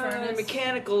 Yeah. Furnace.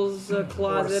 Mechanicals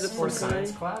closet of or some science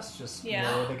kind. class. Just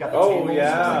Yeah. they got the Oh, tables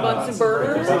yeah. with Bunsen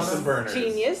burners. Bunsen burners.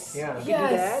 Genius. Yeah. You could do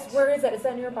Yes. that. Where is that? Is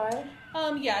that nearby?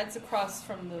 Yeah, it's across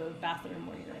from the bathroom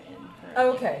where you're in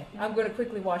currently. Okay. I'm going to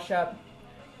quickly wash up,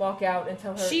 walk out, and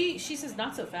tell her. She says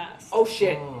not so fast. Oh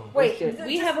shit. Oh. Wait. Oh, shit.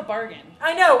 We have a bargain.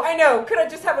 I know. Could I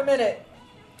just have a minute?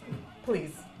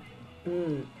 Please.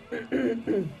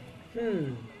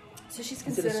 So she's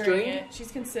Is it a considering string? it.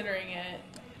 She's considering it.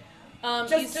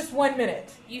 Just 1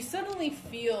 minute. You suddenly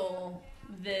feel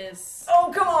this Oh,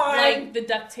 come on! the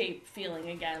duct tape feeling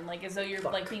again, as though you're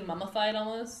being mummified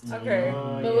almost. Okay.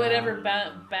 But whatever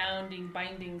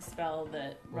binding spell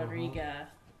that Rodriga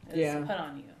has Yeah. put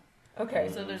on you. Okay.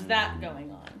 So there's that going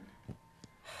on.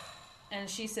 And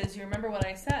she says, "You remember what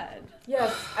I said?"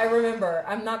 Yes, I remember.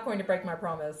 I'm not going to break my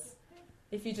promise.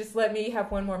 If you just let me have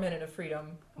 1 more minute of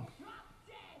freedom.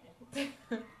 So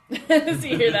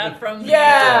you hear that from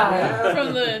Yeah!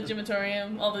 from the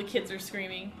gymatorium. All the kids are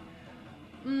screaming.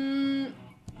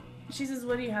 She says,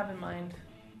 "What do you have in mind?"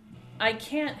 I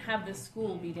can't have this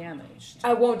school be damaged.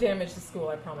 I won't damage the school,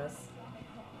 I promise.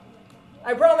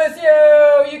 I promise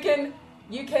you!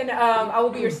 You can, I will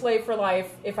be your slave for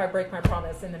life if I break my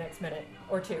promise in the next minute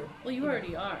or two. Well, you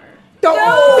already are. No!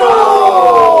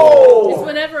 It's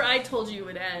whenever I told you it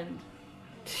would end.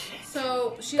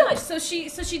 So she does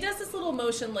this little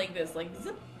motion like this,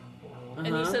 zip, and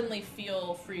you suddenly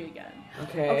feel free again.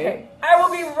 Okay. I will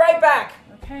be right back!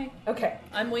 Okay, Okay.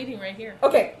 I'm waiting right here.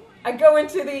 Okay. I go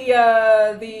into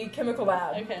the chemical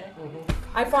lab. Okay.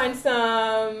 I find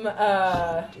some,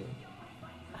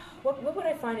 what would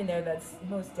I find in there that's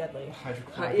most deadly?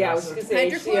 Hydrochloric Yeah, I was acid. gonna say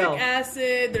Hydrochloric HCl.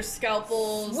 acid. There's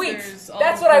scalpels. Sweet! There's all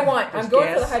That's what I want. I'm There's going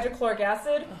for the gas. hydrochloric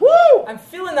acid. Woo! I'm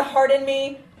feeling the heart in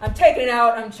me. I'm taking it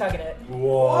out. I'm chugging it.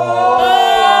 Whoa.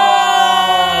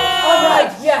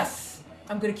 right, yes.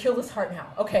 I'm gonna kill this heart now.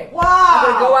 Okay. Wow. I'm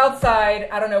gonna go outside.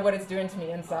 I don't know what it's doing to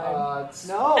me inside.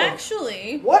 No.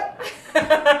 Actually, What?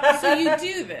 so you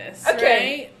do this,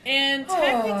 Okay. right? And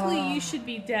technically, you should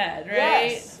be dead,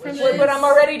 right? Yes. From But I'm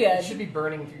already It dead. should be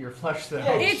burning through your flesh, though.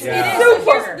 It Yeah. is. So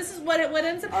Super. this is what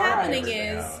ends up All right. happening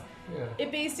Yeah. is Yeah.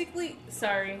 it basically.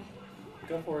 Sorry.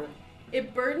 Go for it.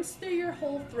 It burns through your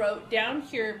whole throat, down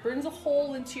here, it burns a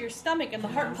hole into your stomach, and the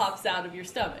heart pops out of your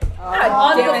stomach.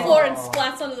 Onto damn the it. floor and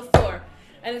splats onto the floor.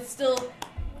 And it's still,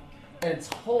 And it's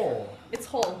whole. it's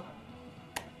whole.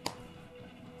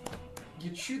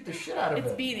 You'd shoot the shit out of It's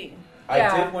it. beating.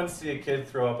 Yeah. I did once see a kid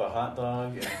throw up a hot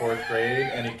dog in 4th grade,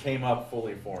 and it came up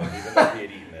fully formed, even though he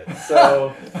had eaten it.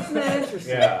 So, Isn't that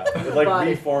interesting? yeah, it like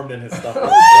Body. reformed in his stomach.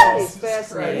 That is So,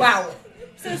 fascinating. Wow.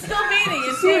 So it's still beating.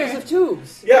 It's Series here. of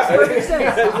tubes. yeah, Perfect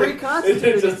sense. It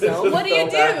reconstituted itself. What do you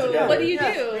fell back do? together. What do you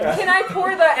Yeah. do? Yeah. Can I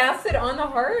pour the acid on the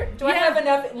heart? Do I Yeah. have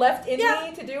enough left in Yeah.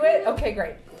 me to do it? Okay,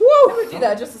 great. Woo! I'm gonna do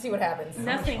that just to see what happens.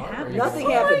 Nothing How much happens. harder Nothing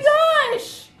Oh happens. my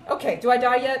gosh! Okay, do I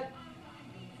die yet?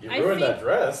 You I ruined think- that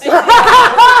dress.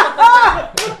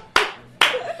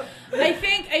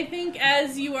 I think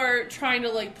as you are trying to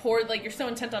like pour, like you're so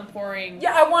intent on pouring,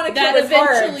 Yeah, I want to kill that this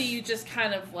heart. eventually you just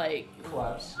kind of like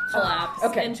Collapse. collapse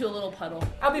Okay. into a little puddle.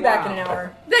 I'll be back in an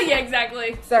hour. Yeah,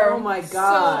 exactly. So, Oh my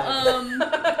god. So,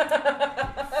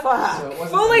 Fuck. So it wasn't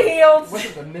fully the, healed. It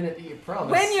wasn't the minute that you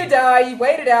promised. When you die, you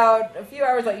wait it out. A few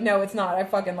hours later, no, it's not. I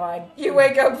fucking lied. You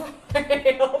wake up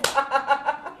healed.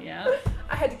 yeah,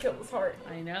 I had to kill this heart.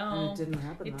 I know. It didn't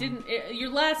happen. It though. didn't. Your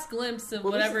last glimpse of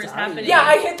Well, this whatever is is dying. happening. Yeah,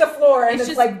 I hit the floor and It's it's,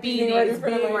 just like beating beating. right in It's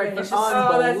front of being my right. face. It's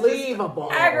Oh, that's just unbelievable.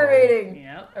 aggravating.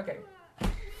 Yep. Okay.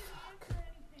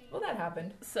 Well, that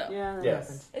happened. So Yeah, that Yes.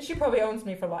 happened. And she probably owns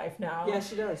me for life now. Yeah,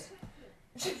 she does.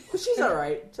 Well, she's all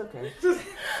right. It's okay.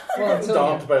 Well, until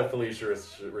Dumped by Felicia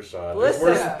Rashad. Listen,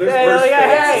 There's yeah, worse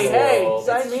hey, fates in the hey, world.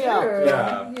 sign me up. True.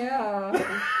 Yeah. Yeah.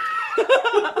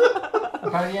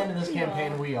 By the end of this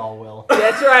campaign, we all will.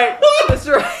 That's right. That's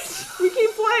right. You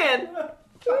keep playing.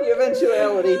 The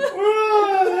eventuality. We're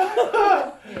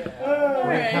gonna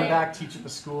Alright. come back, teach at the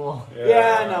school.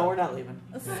 Yeah, no, we're not leaving.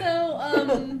 So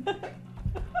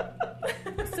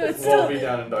it's We'll still be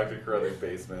down in Dr. Carruthers'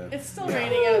 basement. it's still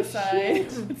raining outside.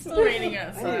 It's still raining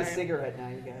I need a outside. cigarette now,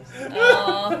 you guys.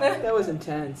 Aw. That was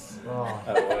intense. Oh.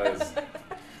 That was.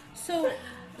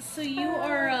 So you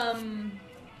are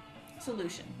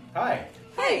Solution. Hi.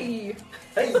 Hey.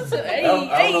 Hey. So, I don't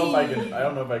know if hey. I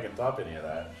don't know if I can top any of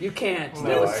that. You can't. No,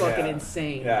 That was I fucking can't.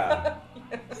 insane. Yeah.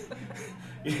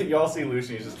 You all see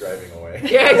Lucian, he's just driving away.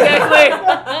 Yeah, exactly.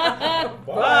 Bye.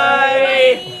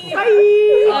 Bye. All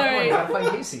I right. gotta find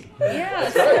Casey.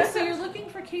 Yeah. So you're looking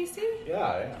for Casey,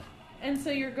 Yeah. and so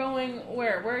you're going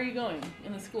where? Where are you going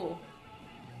in the school?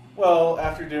 Well,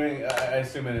 after doing, I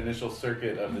assume an initial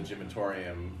circuit of the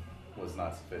gymatorium was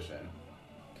not sufficient.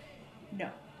 No.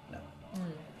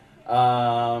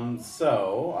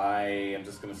 So I am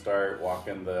just gonna start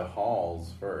walking the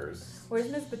halls first. Where's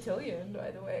Miss Batillion,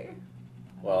 by the way?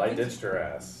 Well, I ditched her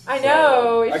ass. I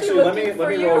know. Is she Actually, let me looking for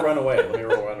roll you? run away. Let me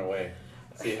roll run away.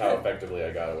 See how effectively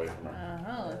I got away from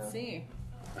her. Let's see.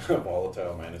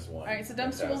 Volatile -1. All right. So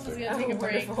Dumpster Wolf is Fantastic. gonna take a Oh,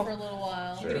 break wonderful. for a little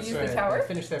while. Sure. Gonna use That's the right. tower? They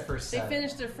finished their first They set.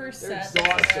 finished their first They're set.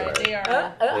 exhausted. Right, they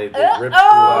are. They ripped through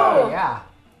oh! that. Yeah.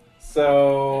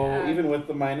 So Yeah. even with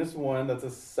the -1, that's a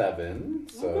 7.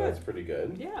 So Oh, good. that's pretty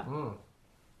good. Yeah. Mm.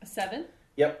 A 7.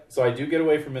 Yep. So I do get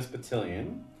away from Miss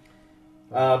Batillion.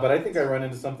 But I think I run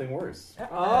into something worse.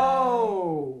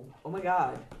 Oh. Oh my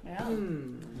god. Yeah.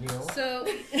 Neil. So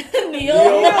Neil.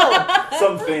 Neil.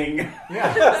 Something.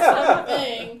 Yeah.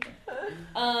 Something.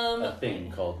 A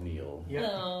thing called Neil. Yep.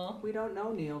 No. We don't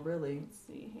know Neil, really. Let's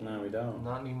see here. No, we don't.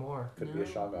 Not anymore. Could be a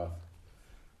Shoggoth.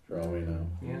 For all we know.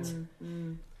 Yes.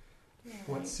 Mm.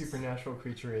 What supernatural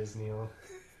creature is Neil?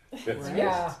 It's Right.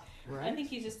 Yeah. Right. I think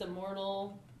he's just a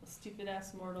mortal, a stupid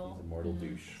ass mortal. a mortal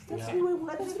douche. That's Yeah.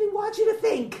 what we want you to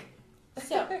think.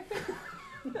 So,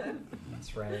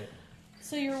 That's right.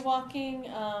 so you're walking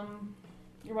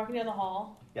down the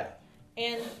hall. Yeah.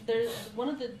 And there's one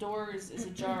of the doors is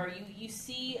ajar. You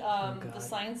see God. the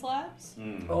science labs.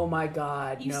 Mm. Oh my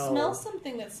god, You no. smell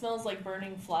something that smells like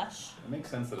burning flesh. It makes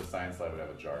sense that a science lab would have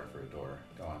a jar for a door.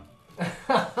 Go on.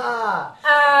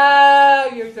 Ah,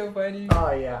 you're so funny.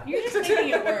 Oh yeah. You're just making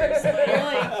it worse. But you're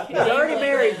like, He's already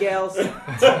married, gals. Yeah,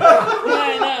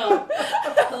 I know.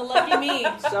 Lucky me.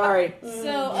 Sorry.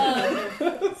 So,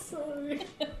 Sorry.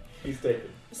 He's taken.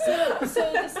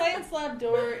 so the science lab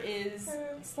door is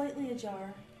slightly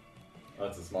ajar. Oh,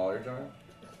 it's a smaller jar?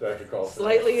 Dr. Carlson.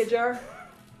 Slightly ajar.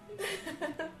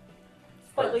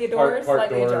 Partly a door,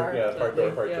 slightly door, ajar. yeah, part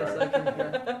door, part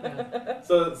jar.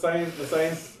 So the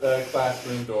science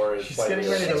classroom door is She's slightly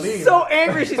getting ready to open. leave. So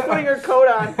angry, she's putting her coat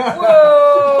on. And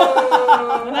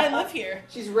Whoa! I live here.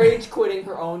 She's rage quitting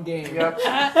her own game. Yep. Just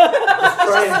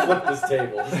try and flip this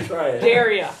table. Just try it.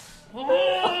 Dare ya?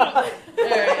 Alright.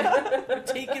 We're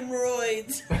taking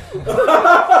roids.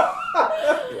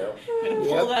 Yeah.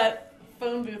 Pull that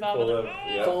phone booth out Pull of that,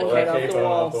 the yeah, Pull pull the that head off cape the out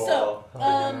wall. off the So,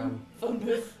 wall. phone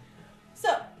booth. So,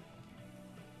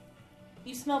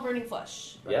 you smell burning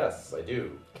flesh. Yes, I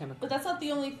do. Chemical. But that's not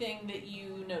the only thing that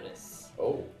you notice.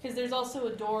 Oh, Because there's also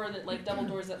a door that, like, double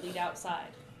doors that lead outside.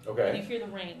 And you okay. hear the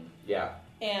rain. Yeah.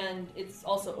 And it's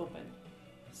also open.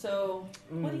 So,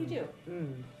 what do you do?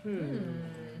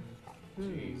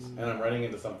 Jeez. And I'm running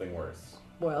into something worse.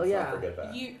 Well, Let's yeah. not forget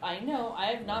that. I know, I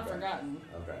have not Okay. forgotten.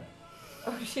 Okay.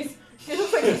 Oh, she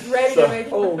looks like she's ready So- to make.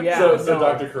 Oh, yeah. So no.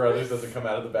 Dr. Carruthers doesn't come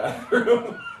out of the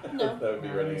bathroom. No. That would be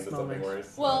No, running these into something moments.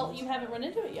 worse. Well, you haven't run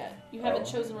into it yet. You haven't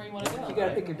Oh. chosen where you want to go. You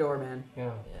gotta pick your door, man.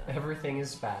 Yeah. Everything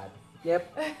is bad.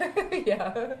 Yep.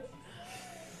 Yeah.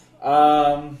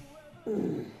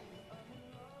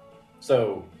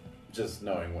 So, just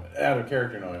knowing out of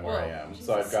character, knowing where I Whoa, am.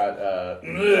 So I've Jesus. got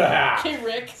Okay,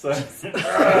 Rick.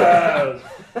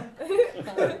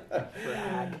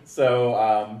 So,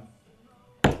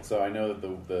 so I know that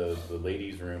the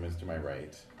ladies' room is to my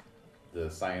right, the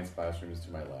science classroom is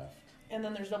to my left, And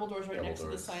then there's double doors right Double next to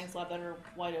doors. the science lab that are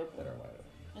wide open. that are wide open.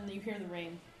 And then you hear the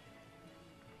rain.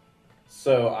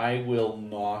 So I will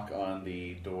knock on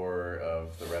the door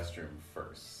of the restroom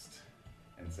first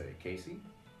and say, Casey?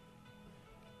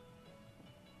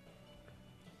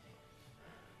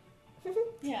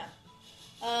 Yeah.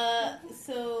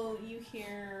 So you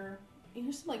hear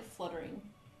some like fluttering,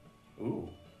 Ooh,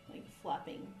 like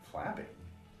flapping, flapping.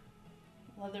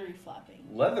 leathery flapping.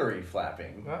 Leathery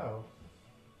flapping. Uh-oh.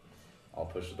 I'll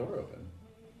push the door open.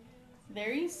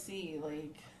 There you see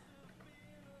like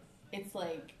it's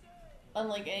like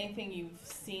unlike anything you've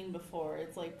seen before.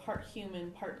 It's like part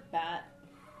human, part bat.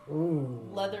 Ooh.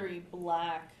 Leathery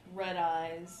black, red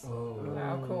eyes, Oh.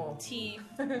 Wow, cool. teeth,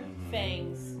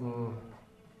 fangs, Mm.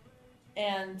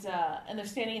 and they're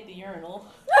standing at the urinal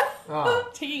Oh.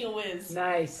 taking a whiz.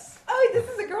 Nice. Oh, wait,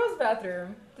 this is a girls'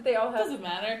 bathroom. Did they all have? Doesn't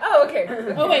matter. Oh, okay.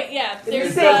 Oh wait, yeah.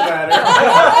 There's It does matter.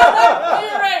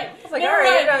 You're right. It's like, You're all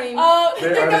right, right. I mean-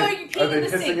 They're Are going. they You're peeing in the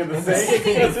pissing sink. in the Pissing sink?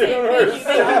 in the That's sink. even Thank worse. you.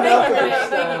 Thank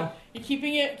you. Thank you.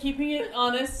 You're keeping it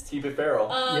honest. Keep it feral.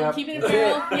 Yep. Keeping it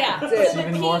feral. Yeah. That's So it. they're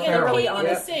Even more peeing and they're feral. peeing in the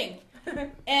Yep.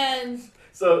 sink. And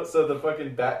So the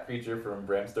fucking bat creature from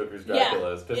Bram Stoker's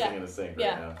Dracula is pissing in a sink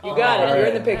yeah. right now. You got it. Oh, You're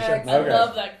in the picture. Excellent. I Okay.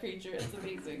 love that creature. It's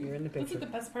amazing. You're in the That's picture.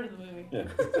 like the best part of the movie.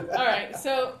 Yeah. All right,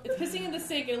 so it's pissing in the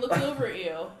sink and it looks over at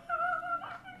you,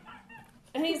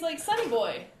 and he's like, "Sonny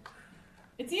boy,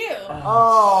 it's you."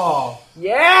 Oh.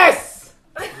 Yes!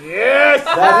 Yes!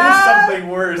 That is something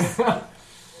worse. For a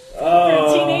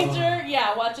Oh. teenager,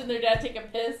 yeah, watching their dad take a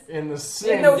piss. In the In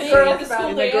sink. the Sink girls' at the school bathroom.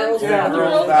 In the girls' dance. Yeah, The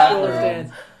girls' girls' bathroom. bathroom.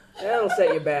 Dance. That'll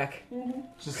set you back.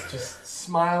 Just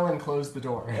smile and close the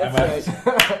door. That's right.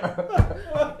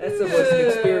 That's the worst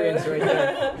experience right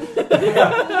there.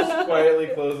 Just quietly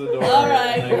close the door. All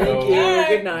right. And then Thank you. All right.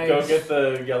 Good night. go get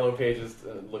the yellow pages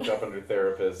to look up under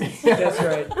therapists. That's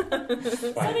right.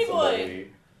 Find Sonny boy.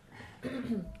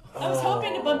 somebody. I was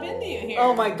hoping to bump into you here.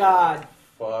 Oh my god.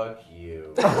 Fuck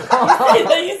you. Did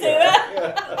you say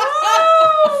that?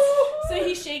 So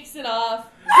he shakes it off.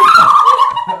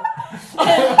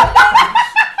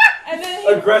 and then he,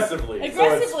 Aggressively. So it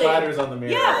Aggressively. splatters on the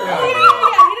mirror. yeah, yeah,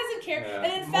 he doesn't care. Yeah.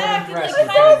 And in More fact, it aggressive. like,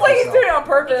 It sounds like he's doing it on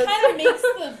purpose. kind of makes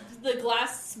the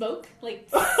glass smoke. Like,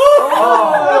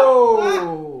 Oh!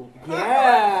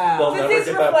 Yeah! They'll Does never his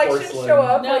get that reflection porcelain. show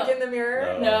up No. like in the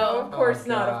mirror? No. Of course Oh,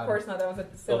 not. God. Of course not. That was a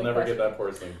They'll silly never question. get that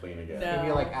porcelain clean again. No.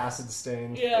 Maybe like acid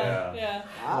stained. yeah, Yeah. yeah.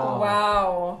 Oh.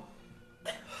 Wow.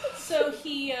 So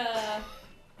he's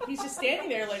just standing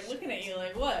there, like looking at you,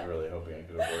 like what? I'm really hoping I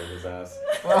could avoid his ass.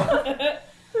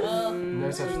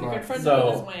 No such luck. Confronted So-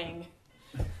 with his wang.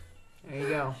 There you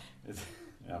go.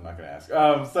 Yeah, I'm not gonna ask. What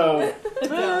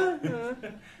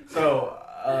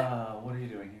are you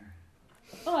doing here?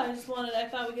 Oh, I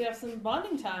thought we could have some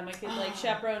bonding time. I could like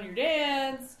chaperone your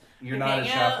dance. You're not a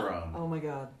hang out. chaperone. Oh my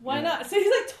god. Why not? So he's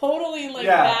like totally like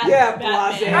Yeah. Yeah, Batman.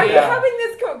 blasé. Are you Yeah. having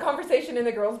this conversation in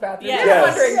the girls' bathroom? Yes.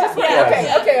 Just wondering. Just Yes. wondering.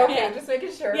 Yes. Okay. Yeah. Just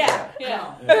making sure. Yeah,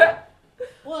 yeah. Yeah.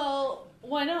 Well,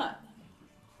 why not?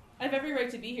 I have every right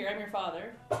to be here. I'm your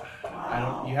father.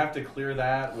 You have to clear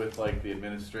that with like the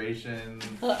administration.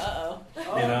 Uh-oh. You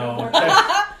know,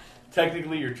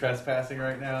 technically you're trespassing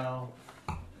right now.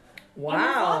 Wow. I'm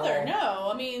your father.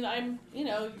 No, I mean,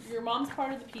 your mom's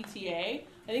part of the PTA.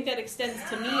 I think that extends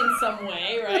to me in some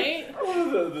way,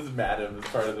 right? This madam is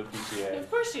part of the PTA. Of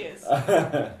course she is.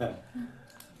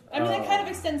 I mean, that kind of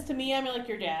extends to me. I mean, like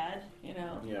your dad,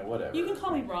 Yeah, whatever. You can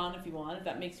call me Ron if you want, if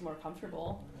that makes you more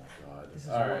comfortable. Oh, God.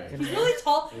 All right. He's really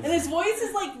tall, and his voice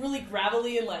is like really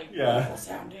gravelly and like beautiful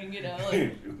sounding, Like,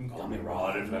 you can call me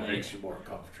Ron if that makes you more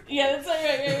comfortable. yeah, that's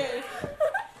right.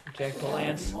 Jack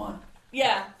Palance.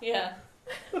 Yeah.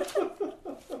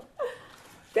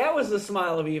 That was the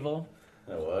smile of evil.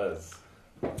 That was.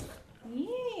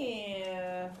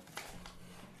 Yeah.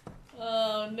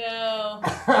 Oh no.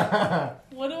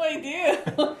 What do I do?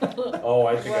 Oh,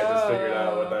 I think I just figured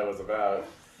out what that was about.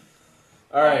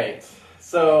 All right.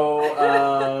 So,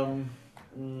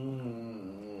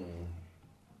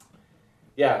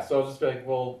 yeah, so I'll just be like,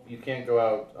 well, you can't go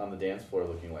out on the dance floor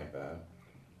looking like that.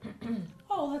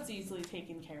 Oh, that's easily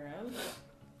taken care of.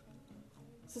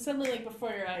 So suddenly, like, before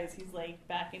your eyes, he's like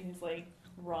back in his like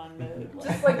Ron mode.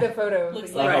 Just like the photo.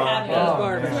 Looks that like you- happy.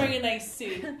 Oh, He's man. wearing a nice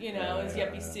suit, his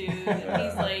yuppie suit, and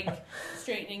he's like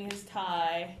straightening his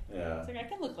tie. Yeah. It's like, I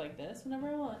can look like this whenever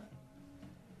I want.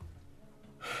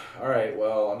 All right,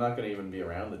 well, I'm not going to even be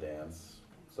around the dance,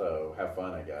 so have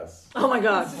fun, I guess. Oh my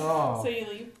God. Oh. So you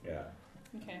leave. Yeah.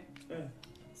 Okay. Yeah.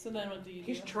 So then what do you do?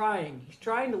 He's trying. He's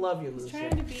trying to love you, He's Lucy. trying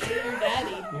to be your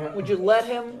daddy. Yeah. Would you let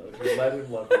him? Let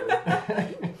him love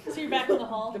you. So you're back in the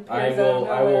hall. I Appears out of will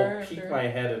nowhere peek after- my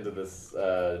head into this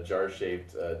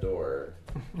jar-shaped door.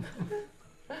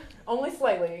 Only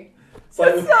slightly.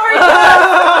 Slightly. Sorry.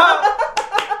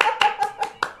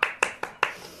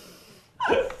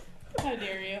 How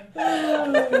dare you? If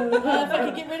I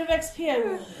could get rid of XP, I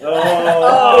would.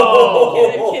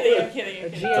 Oh! I'm kidding. A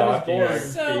GM is born.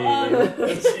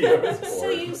 So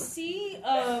you see,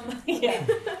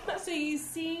 So you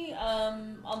see,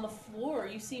 on the floor,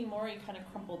 you see Maury kind of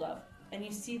crumpled up, and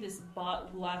you see this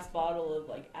glass bottle of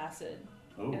like acid,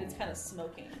 and it's kind of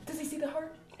smoking. Does he see the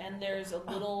heart? And there's a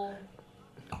little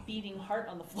beating heart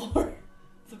on the floor.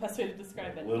 It's the best way to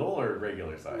describe it. Little or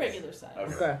regular size? Regular size.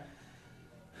 Okay.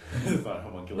 It's not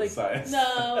homunculus size.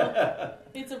 No,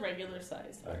 it's a regular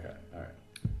size. Okay, alright.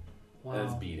 Wow. And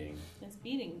it's beating. It's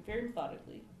beating very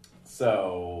methodically.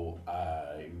 So,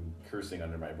 cursing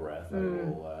under my breath, I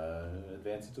will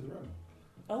advance into the room.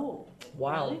 Oh,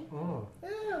 Wow. Really? Oh.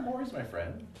 Yeah, Maury's my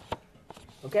friend.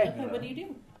 Okay. Okay, what do you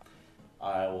do?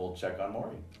 I will check on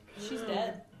Maury. She's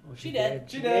dead. Oh, She dead.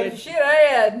 She did. Shit, I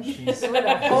had. She's With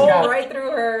a hole got- right through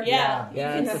her. Yeah,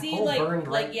 Yeah, you it's can a see whole like burned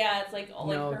right- it's like all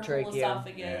like No her trachea. whole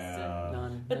esophagus. Yeah.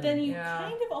 None. But then you Yeah.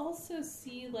 kind of also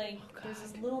see like there's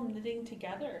this little knitting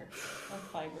together of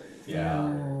fibers. Yeah.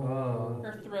 Oh.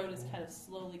 Her throat is kind of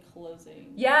slowly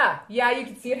closing. Yeah, you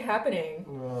can see it happening.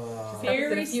 Oh.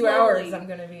 Very in a few slowly. hours, I'm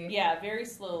gonna be. Yeah, very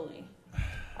slowly.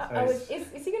 Is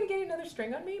he gonna get another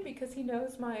string on me because he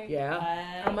knows my? Yeah.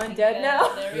 I'm think undead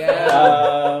now? There we Yeah.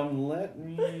 go. Let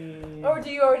me... Or do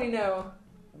you already know?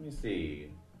 Let me see.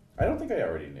 I don't think I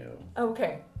already knew.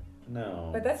 Okay,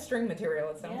 No. but that's string material.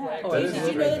 It sounds Yeah. like. Oh, it Did is you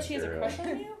know great that she has a material. crush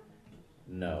on you?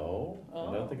 No. I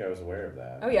Oh. don't think I was aware of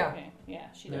that. Oh yeah. Okay.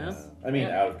 Yeah, she Yeah. does. I mean,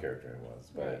 Yeah. out of character it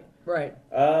was, Right. Right.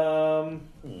 but...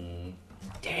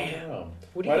 Damn.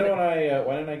 What Why are you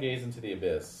why don't I gaze into the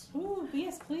abyss? Ooh,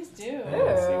 yes, please do.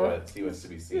 And see what's to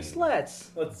be seen. Just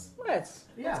let's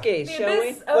Yeah. gaze, The shall we?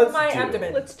 abyss of Let's my do.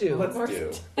 abdomen. Let's do. Let's Or-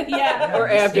 do. Yeah. Or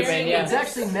abdomen, Staring yeah. at It's this-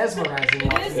 actually mesmerizing.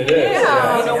 It watching is. It is,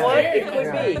 yeah. You know what? Very It could be.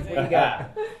 mesmerizing. What you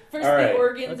got? First, All the right.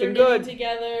 organs Looking are knitting good.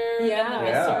 together, Yeah. then the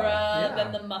Yeah. viscera, Yeah.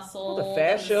 then the muscle, The then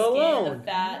fascia the skin, alone. the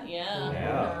fat. Yeah.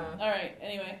 Yeah. All right.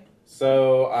 Anyway.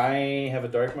 So I have a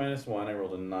dark -1. I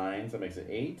rolled a 9, so that makes it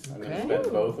 8. I'm going to Okay.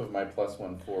 spend both of my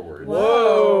 +1 forward.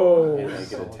 Whoa. And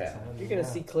make it a 10. You're gonna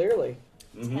see clearly.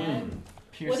 Mhm.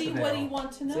 What do you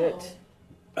want to know?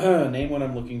 That's Name what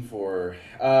I'm looking for.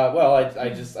 Well, I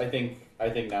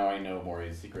think now I know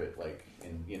Maury's secret, like,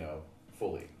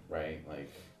 fully, right? Like,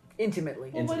 Intimately.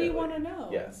 Well, what do you Intimately. want to know?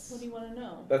 Yes. What do you want to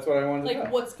know? that's what I wanted to know.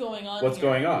 Like, what's going on? What's here?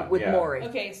 going on? With yeah. Maury.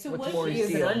 Okay, so What's what Maury's you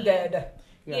He is see, an undead.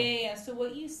 Yeah. So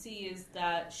what you see is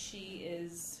that she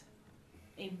is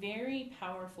a very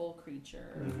powerful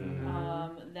creature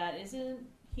Mhm. that isn't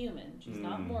human. She's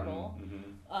not Mhm, mortal.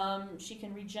 mhm. She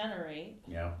can regenerate,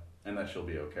 Yeah, and that she'll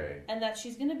be okay. and that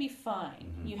she's going to be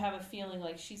fine. Mhm. You have a feeling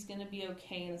like she's going to be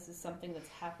okay, and this is something that's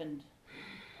happened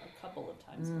a couple of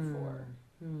times before.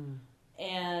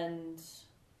 And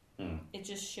it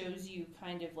just shows you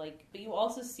kind of like, but you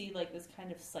also see like this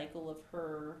kind of cycle of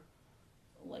her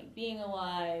like being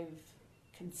alive,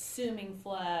 consuming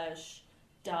flesh,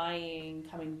 dying,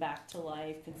 coming back to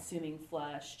life, consuming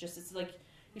flesh. Just it's like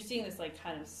you're seeing this like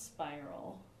kind of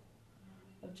spiral.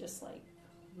 of just like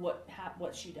what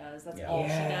she does. That's Yeah. all she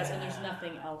does, and there's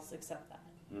nothing else except that.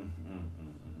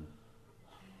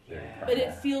 Very But it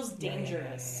primal. feels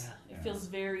dangerous. It feels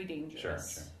very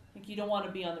dangerous. Sure. Like you don't want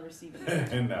to be on the receiving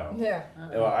end. No. Yeah.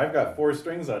 Well, I've got 4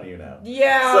 strings on you now.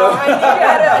 Yeah, So-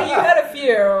 I think you had a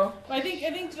few. I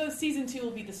think the season 2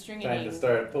 will be the stringing. Time to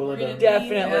start pulling We're them. gonna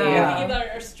Definitely, We're yeah. gonna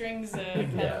get our strings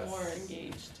kind Yes. of more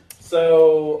engaged.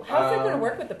 So How's that going to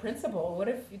work with the principal? What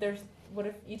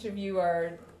if each of you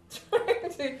are trying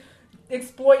to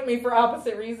exploit me for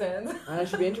opposite reasons? That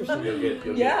should be interesting. You'll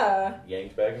get Yeah.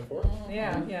 yanked back and forth.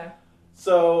 Yeah.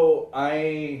 So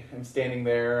I am standing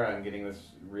there. I'm getting this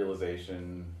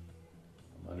realization.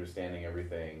 I'm understanding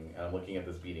everything. And I'm looking at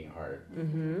this beating heart.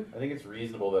 Mm-hmm. I think it's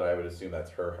reasonable that I would assume that's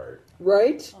her heart.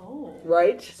 Right? Oh.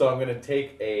 Right? So I'm going to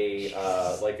take a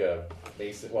like a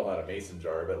mason, well, not a mason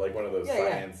jar, but like one of those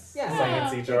sciencey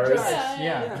Yeah. jars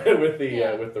Yeah. with the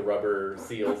Yeah. with the rubber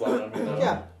seals on them. You know?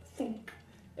 Yeah. Thunk.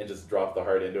 And just drop the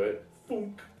heart into it.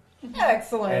 Thunk.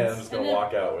 Excellent. And I'm just going to And then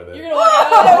walk out with You're it. gonna walk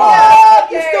out. Oh,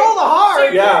 You stole the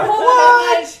heart!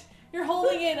 Yeah. You're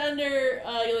holding it under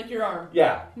like your arm.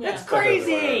 Yeah. Yeah. That's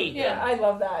crazy! Yeah. I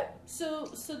love that. So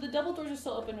the double doors are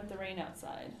still open with the rain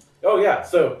outside. Oh yeah,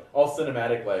 so all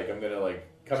cinematic, like I'm gonna like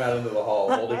come out into the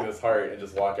hall holding this heart and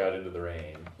just walk out into the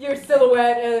rain. Your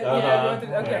silhouette,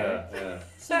 okay. Yeah.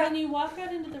 So when you walk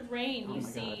out into the rain, you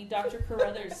see Dr.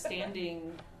 Carruthers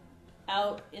standing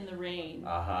out in the rain,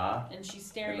 and she's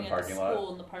staring In the at the parking lot?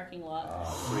 school in the parking lot.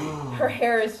 Oh, sweet. Her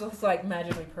hair is just like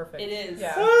magically perfect. It is.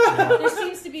 Yeah. There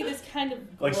seems to be this kind of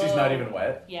Like she's glow. not even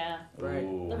wet. Yeah, Right.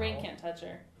 Ooh. the rain can't touch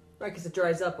her. Right, because it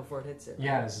dries up before it hits it.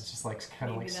 Yeah, it's just like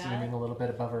kind of Maybe like that. steaming a little bit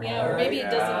above her Yeah, head. or maybe it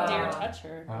doesn't Yeah. dare touch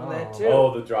her. Oh. That too.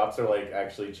 Oh, the drops are like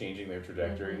actually changing their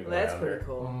trajectory. Mhm. to go That's around pretty her.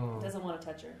 cool. Mm. Doesn't want to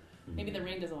touch her. Maybe the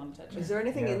rain doesn't want to touch her. Is there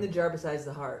anything Yeah. in the jar besides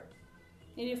the heart?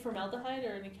 Any formaldehyde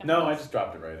or any chemicals? No, I just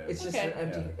dropped it right in. It's just Okay.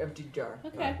 an empty jar.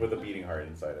 Okay. With a beating heart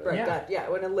inside of it. Right, Yeah. yeah,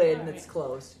 when a lid and Alright. it's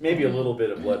closed. Maybe a little bit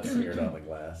of blood smeared on the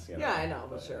glass. You know? Yeah, I know,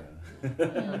 but sure.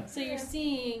 So you're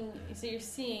seeing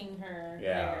her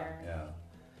Yeah, there. yeah.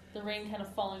 The rain kind of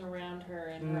falling around her,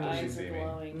 and her Does she eyes see are me?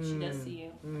 glowing. She does see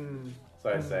you. Mm. So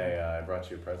I say, I brought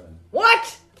you a present.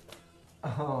 What?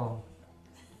 Oh.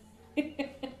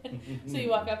 So you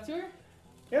walk up to her.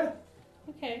 Yeah.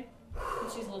 Okay.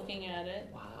 And she's looking at it.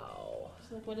 Wow.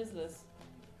 She's like, "What is this?"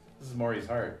 This is Maury's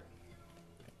heart.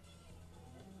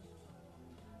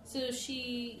 So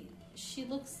she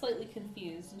looks slightly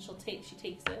confused, and she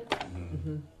takes it, Mm-hmm.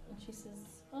 and she says,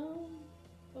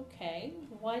 okay.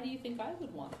 Why do you think I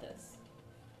would want this?"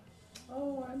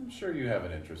 Oh, I'm sure you have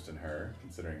an interest in her,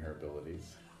 considering her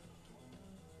abilities.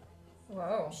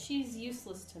 Whoa. She's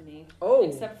useless to me, Oh.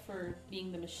 except for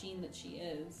being the machine that she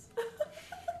is.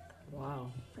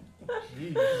 Wow.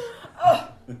 Oh.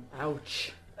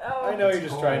 Ouch. I know you're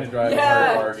just trying to drive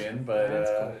Yeah. a hard bargain, but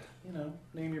That's cold. you know,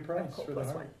 name your price for the Plus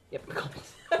heart. one. Yep.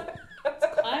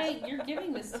 You're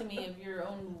giving this to me of your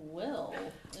own will.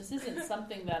 This isn't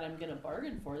something that I'm gonna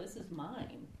bargain for. This is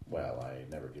mine. Well, I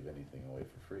never give anything away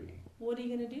for free. What are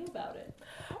you gonna do about it?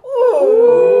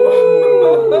 Ooh.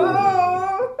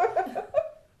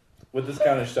 Would this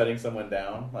count as shutting someone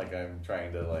down? Like I'm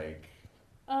trying to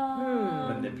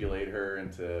manipulate Um, her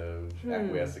into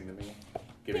acquiescing to me,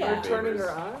 giving Yeah. her Turning favors.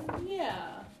 her on?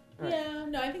 yeah. Right. Yeah.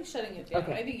 No, I think shutting it down.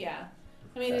 Okay. I think yeah.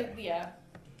 I mean, Okay. yeah.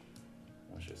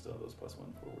 I should still have those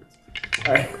 +1 forwards.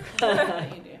 All right.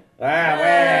 You do. Ah,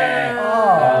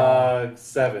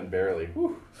 7 barely.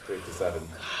 Whew, straight to 7.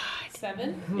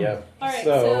 7. Yep. All right,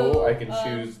 so so, I can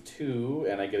choose 2,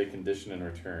 and I get a condition in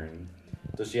return.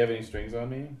 Does she have any strings on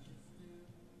me?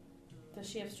 Does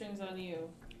she have strings on you?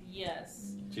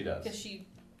 Yes. She does. Because she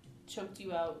choked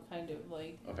you out, kind of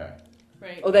like, Okay.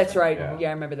 right? Oh, that's right. Yeah. Yeah,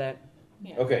 I remember that.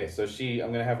 Yeah. Okay, so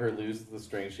I'm gonna have her lose the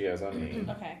string she has on me.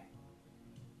 Okay.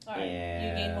 All right.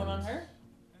 You gain 1 on her.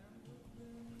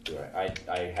 Do I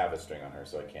have a string on her,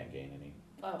 so I can't gain any.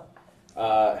 Oh.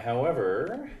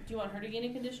 However, Do you want her to gain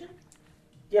a condition?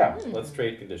 yeah, let's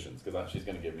trade conditions because she's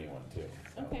gonna give me one too.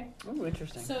 So. Okay. Oh,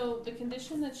 interesting. So the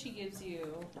condition that she gives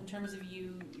you, in terms of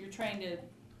you're trying to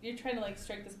like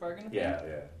strike this bargain with Yeah,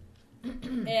 yeah.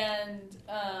 her. And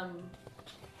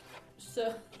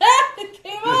so it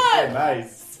came on. Nice.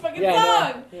 This fucking Yeah,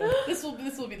 I song. know. Yeah. This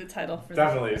will be the title for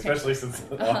Definitely, especially since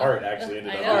the heart actually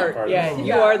ended I up know. being part Yeah, of the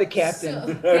you are the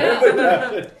captain. So,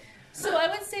 yeah. So I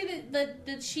would say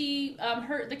that she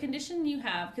the condition you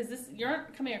have, because you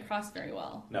aren't coming across very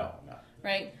well, No, I'm not.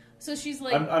 right? So she's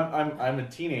like, I'm a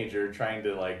teenager trying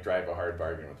to like drive a hard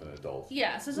bargain with an adult.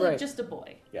 yeah. So it's Right. like just a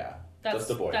boy. Yeah, That's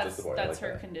just a boy. That's, Just a boy. I that's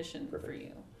like her that. condition for Perfect.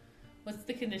 you. What's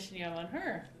the condition you have on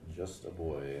her? Just a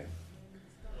boy.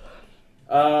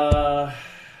 Condition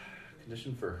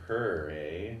for her,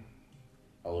 eh?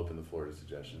 I'll open the floor to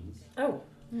suggestions. Oh.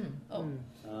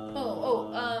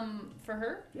 For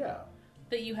her? Yeah.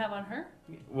 That you have on her?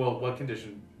 Well, what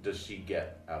condition does she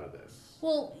get out of this?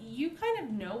 Well, you kind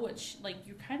of know what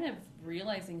you're kind of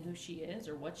realizing who she is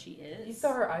or what she is. You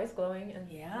saw her eyes glowing and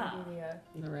Yeah. maybe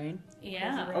In the rain?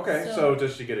 Yeah. Okay, so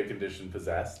does she get a condition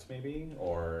possessed, maybe?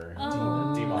 Or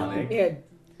demonic? Yeah.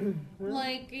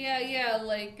 like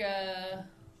I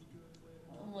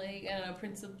don't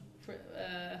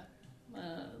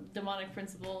know, demonic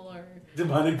principle or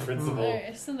Demonic principle.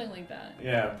 or something like that.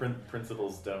 Yeah,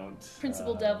 principles don't.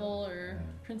 Principal devil or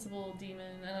principal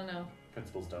demon. I don't know.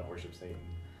 Principles don't worship Satan.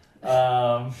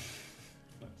 I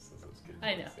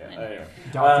know. Yeah, I know. anyway.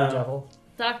 Dr. Devil.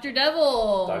 Dr.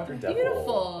 Devil. Dr. Devil.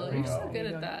 Beautiful. There You're you so go. good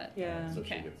at that. Yeah. So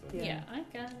Okay. she gets it. Yeah, I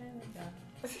got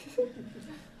it.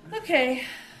 Okay,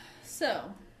 so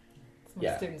That's what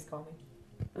Yeah. students call me.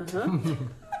 Uh-huh.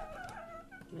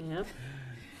 Yeah.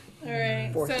 all right.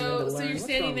 Forcing her to So learn. you're What's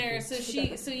standing wrong with there.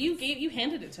 you? So you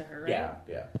handed it to her, right? Yeah,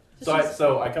 yeah. So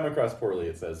So I come across poorly,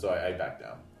 it says, so I back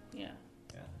down. Yeah.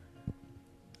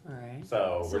 All right.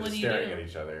 So So we're what just do you staring do? at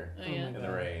each other Oh yeah. in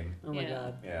the rain. Oh my Yeah.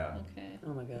 god. Yeah. Okay.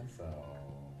 Oh my god. So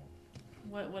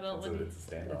What else? it's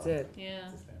a standoff. That's it. Yeah.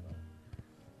 It's a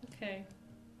standoff. Okay.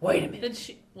 Wait a minute. Then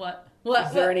she what?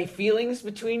 Is there any feelings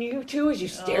between you two as you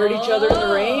stare at each other in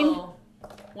the rain? Oh.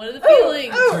 What are the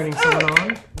feelings? Turning someone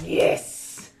on.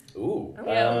 Yes. Ooh.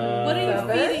 Yeah. What are you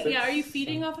Seven? feeding? Yeah. Are you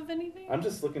feeding off of anything? I'm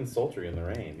just looking sultry in the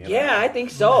rain. You know? Yeah, I think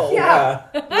so. Yeah.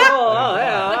 Oh,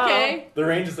 yeah. Okay. The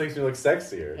rain just makes me look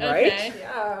sexier. Right? Okay.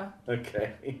 Yeah.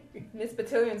 Okay. Miss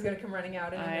Batillion's gonna come running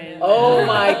out in a I minute. know. Oh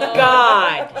my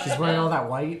god. She's wearing all that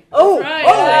white. Oh. Right.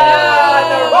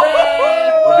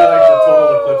 It would be like the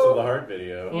Total Eclipse of the Heart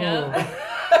video. Yeah.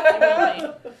 It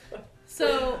will be. So.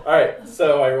 Alright,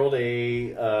 so I rolled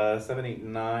a 7, 8,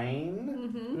 9.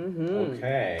 Mm-hmm.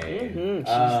 Okay. Mm-hmm. She's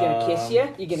gonna kiss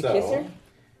you? You gonna kiss her?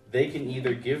 They can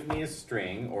either give me a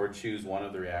string or choose one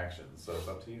of the reactions, so it's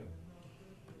up to you.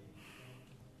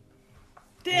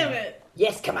 Damn it.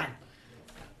 Yes, come on.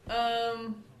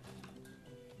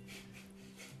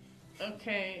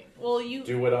 Okay. Well, you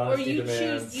Do what or honesty you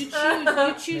demands. choose. You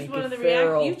choose Make one it of the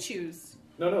feral. You choose.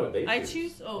 No, they choose. I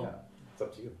choose? Oh. Yeah, it's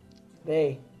up to you.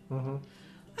 They. Mm-hmm.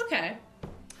 Okay.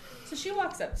 So she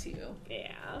walks up to you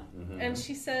Yeah. Mm-hmm. and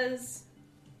she says,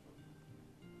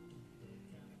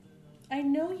 "I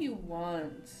know you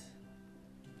want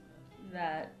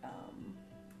that. I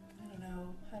don't know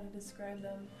how to describe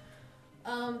them.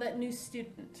 That new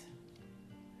student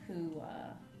who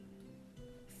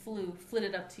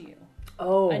flitted up to you.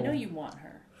 Oh. I know you want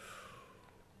her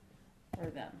or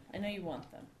them. I know you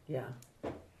want them. Yeah.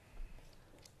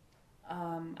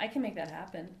 I can make that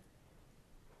happen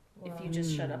if you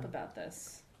just shut up about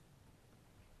this.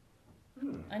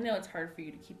 I know it's hard for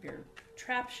you to keep your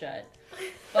trap shut,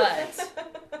 but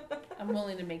I'm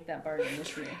willing to make that bargain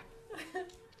with you."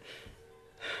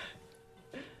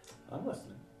 I'm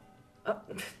listening.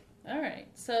 All right,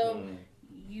 so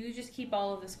you just keep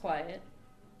all of this quiet,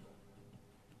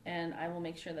 and I will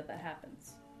make sure that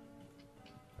happens.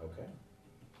 Okay.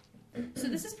 So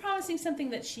this is promising something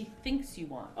that she thinks you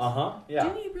want. Yeah.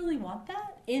 Do you really want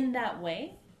that in that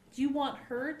way? Do you want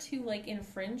her to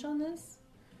infringe on this?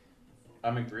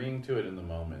 I'm agreeing to it in the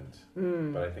moment,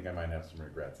 but I think I might have some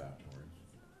regrets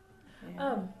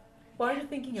afterwards. While you're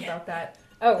thinking about that,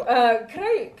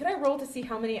 could I roll to see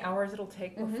how many hours it'll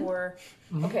take before?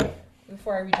 Okay,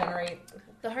 before I regenerate.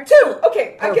 The heart. 2.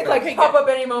 Okay, I could Okay, pop good. up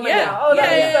any moment Yeah. now. Oh, that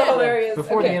Yeah, is yeah, so yeah. hilarious.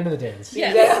 Before okay. the end of the dance. Yeah.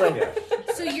 Exactly.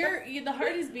 Yeah. So the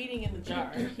heart is beating in the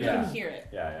jar. You Yeah. can hear it.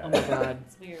 Yeah. Oh my god.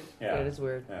 It's weird. Yeah. That is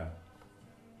weird. Yeah.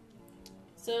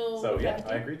 So So yeah,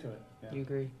 I agree to it. Yeah. You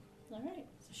agree? All right.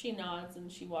 So she nods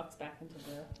and she walks back into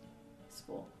the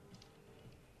school.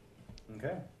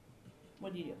 Okay.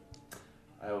 What do you do?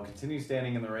 I will continue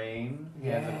standing in the rain,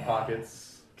 hands in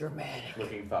pockets, Dramatic.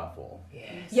 looking thoughtful.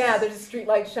 Yes. Yeah, there's a street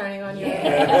light shining on you.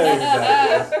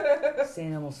 Exactly.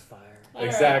 St. Elmo's fire. All right.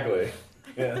 Exactly.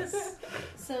 Yes.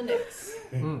 So Nix.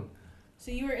 Mm.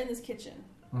 So you were in this kitchen,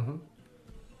 Mm-hmm.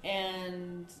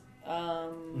 and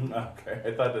Okay.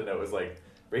 I thought the note was like,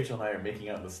 Rachel and I are making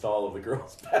out in the stall of the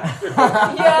girls' bathroom.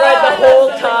 Right, the whole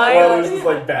time. While there's this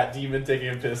like bat demon taking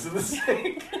a piss in the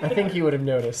sink. I think you would have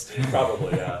noticed.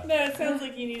 Probably, yeah. no, it sounds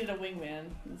like you needed a wingman.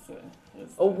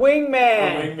 A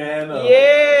wingman. A wingman.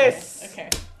 Yes. Okay.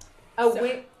 Oh, So-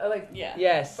 wait, Yeah.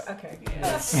 Yes. Okay. Yeah.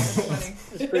 That's funny.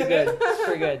 It's pretty good. It's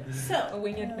pretty good. A So,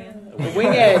 winged man. A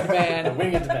winged A man.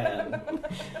 winged man.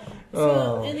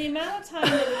 Oh. in the amount of time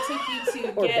that it took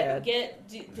you Or to bad.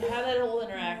 to have that whole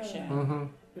interaction,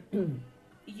 Mm-hmm.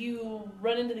 you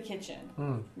run into the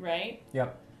kitchen, right?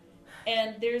 Yep.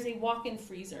 And there's a walk-in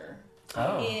freezer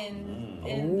in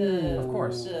Ooh, the of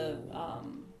course.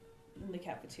 in the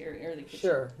cafeteria or the kitchen.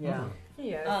 Sure. Yeah.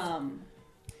 Yes.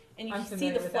 And you I'm can see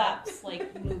the familiar with that. flaps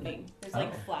like moving. There's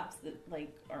like flaps that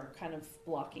like are kind of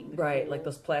blocking the Right, cool, like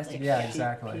those plastic. like, Yeah, sheet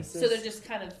exactly. pieces. So they're just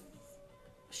kind of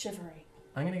shivering.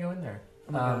 I'm gonna go in there.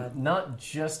 Oh my God. Not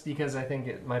just because I think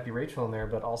it might be Rachel in there,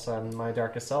 but also I'm my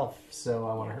darkest self, so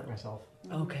I want to hurt myself.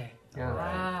 Okay. Yeah.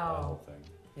 Right, Wow. the whole thing.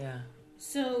 Yeah.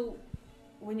 So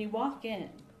when you walk in,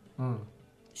 Mm.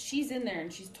 she's in there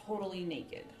and she's totally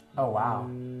naked. Oh wow.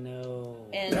 No.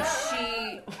 And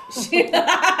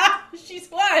she's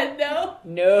what? No.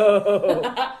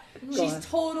 No. She's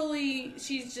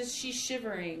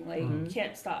shivering, like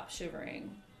can't stop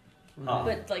shivering, Huh.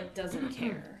 but like doesn't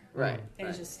care, Right. and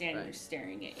is right, just standing there right.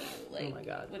 staring at you, like my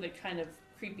God. with a kind of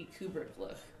creepy Kubrick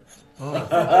look, Oh. like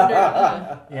from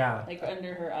under, Yeah. like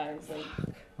under her eyes, like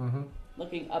Mm-hmm.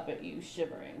 looking up at you,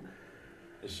 shivering.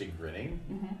 Is she grinning?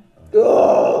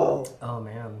 Oh. Oh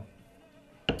man.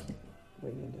 What are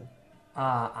you gonna do?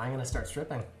 I'm gonna start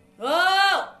stripping.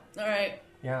 Oh, all right.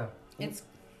 Yeah. It's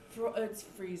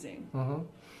freezing. Mm-hmm.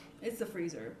 It's the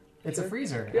freezer. It's a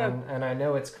freezer, Yeah. and I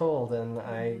know it's cold, and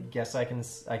I guess I can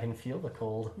feel the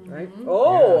cold Right.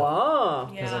 Oh.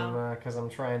 Yeah. Ah. because I'm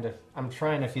trying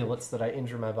to feel it so that I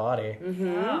injure my body.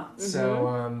 Yeah.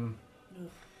 So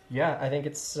yeah, I think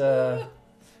it's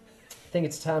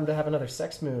time to have another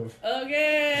sex move.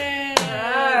 Okay.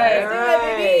 Alright, Let's do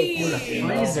it, baby. With a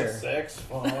freezer. Sex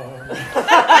farm.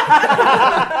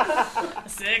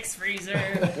 Sex freezer.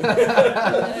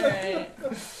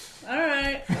 All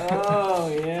right. Oh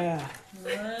yeah.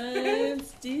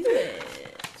 Let's do it.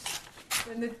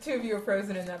 And the two of you are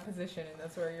frozen in that position, and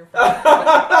that's where you're from. It's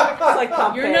like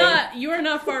Pompeii. You are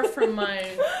not far from mine.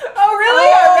 Oh,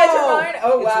 really? I read your mind?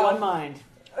 Oh, It's wow. one mind.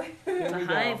 It's a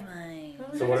hive mind.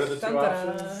 So what are the two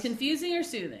Dun-dun-dun. options? Confusing or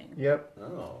soothing? Yep.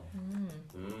 Oh.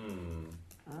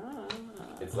 Ah.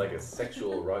 It's like a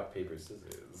sexual rock, paper,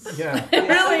 scissors. Yeah. It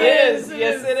really Yes, is.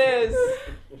 yes, it is.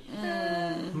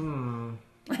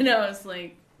 I know. It's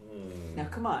like Now,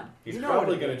 come on. He's You know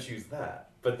probably what it going to choose that.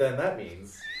 But then that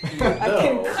means I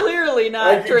can clearly I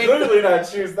not can drink. clearly not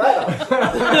choose that option.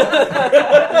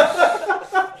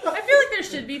 I feel like there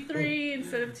should be 3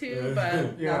 instead of 2,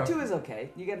 but Yeah. No, 2 is okay.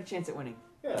 You got a chance at winning.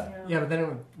 Yeah. Yeah, but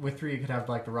then with 3 you could have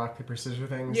like the rock paper scissors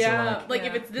thing. yeah, So, like Yeah.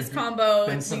 if it's this combo,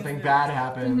 then it's something neither. bad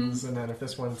happens, and then if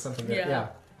this one's something good, Yeah. yeah.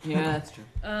 Yeah, that's true.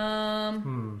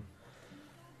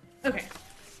 Okay.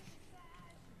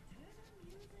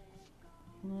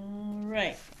 All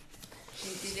right.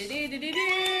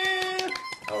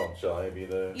 Oh, shall I be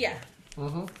the Yeah.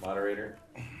 moderator?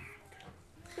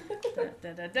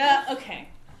 Okay.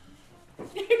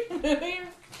 You're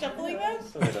shuffling that?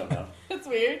 So I don't know. That's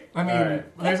weird. I mean, All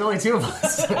right. there's only 2 of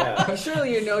us. Yeah.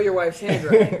 Surely you know your wife's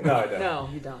handwriting. No, I don't. No,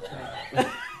 you don't. Right.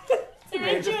 I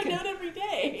write you a note every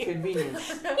day.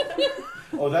 Convenience.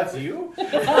 Oh, that's you? Easy.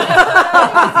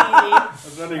 I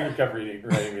was wondering who kept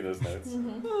writing me those notes.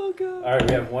 Oh, God. All right,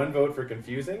 we have 1 vote for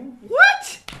confusing,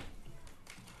 What?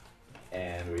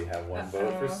 and we have 1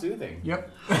 vote for soothing.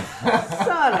 Yep.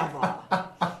 Son of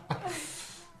a...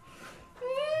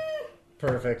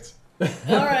 Perfect. All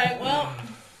right. Well,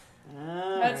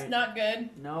 that's Alright. not good.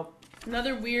 Nope.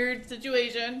 Another weird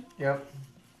situation Yep.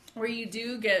 where you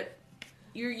do get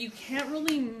you can't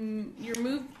really your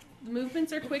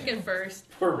movements are quick at first.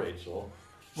 Poor Rachel.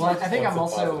 Well, I think I'm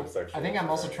Lots of also positive sexual trying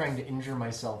to experience. injure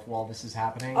myself while this is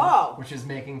happening. Oh. Which is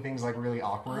making things like really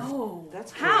awkward. Oh,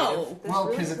 That's how? creative. That's Well,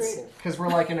 really because we're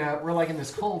like in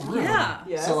this cold room. Yeah.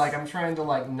 Yes. So like I'm trying to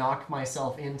like knock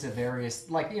myself into various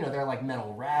there are like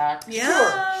metal racks.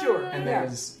 Yeah. Sure. And Yeah.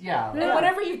 there's And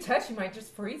whatever you touch, you might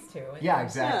just freeze to. yeah, Yeah,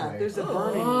 exactly. there's a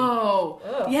burning. Oh,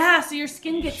 Ugh. yeah. So your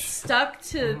skin gets stuck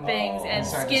to things, and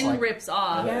So I just, skin like- rips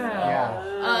off. yeah.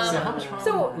 So how much harm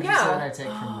So, would you yeah. say that I take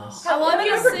from this? How long Have do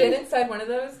you you ever say- been inside one of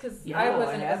those? Because Yeah, I I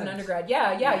wasn't as an haven't. undergrad.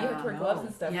 Yeah, you have to wear No. gloves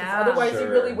and stuff. 'cause Yeah. Otherwise, you Sure.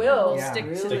 really will. Yeah. Stick to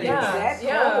Really? the Stick It's to that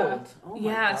Yeah. cold. Oh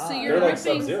my Yeah, God. so They're you're like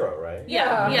ripping. Sub-Zero, right?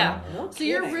 Yeah, Yeah. yeah. No So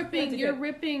you're kidding. ripping. You You're have to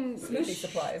ripping. Smoothie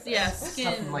supplies. Yeah, Stuff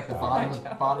skin. from like the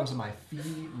bottoms of my feet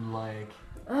and like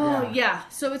Oh yeah,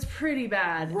 so it's pretty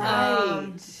bad.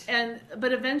 Right.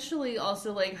 But eventually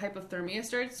also like hypothermia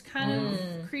starts kind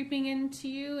of creeping into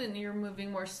you, and you're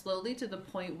moving more slowly to the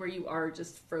point where you are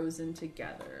just frozen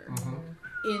together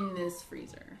in this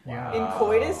freezer. yeah. In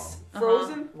coitus?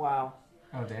 Frozen? Wow.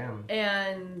 Oh damn.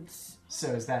 And So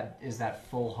is that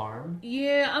full harm?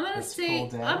 yeah, I'm gonna It's say full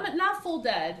dead? I'm not full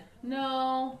dead.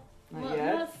 No, Not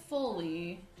yet? not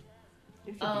fully.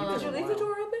 If you Um, do Did that you a leave the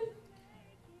while. door open?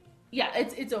 Yeah,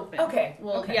 it's open. Okay,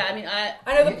 Well, okay. yeah, I mean, I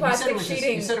know the You said it plastic was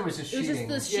sheeting. you said it was just it was sheeting.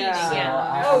 just the sheeting, Yeah.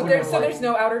 yeah. Oh, wouldn't so have, there's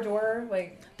no outer door,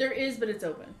 like. There is, but it's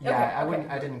open. Yeah, Okay, I wouldn't.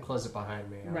 okay. I didn't close it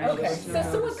behind me. I Right. was Okay, just, so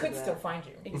someone so could that- still find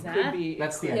you. Exactly. Could be.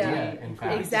 That's the it could idea. be- In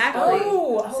fact. Exactly.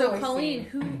 Oh, so I Colleen,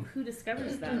 see. who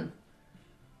discovers them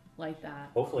like that?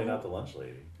 Hopefully not the lunch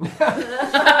lady. On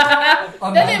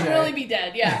Then they'd Monday. really be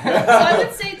dead. Yeah. So I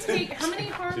would say take how many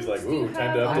harms? She's like, do you ooh,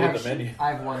 time to have? I update have, the menu.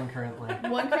 I have one currently.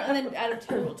 One, and then out of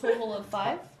total of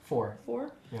 5, 4.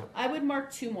 4. Yeah. I would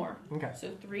mark 2 more. Okay. So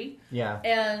 3, Yeah.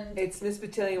 and It's Miss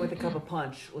Battalion with a cup of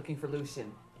punch looking for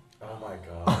Lucian. Oh my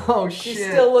god. Oh She's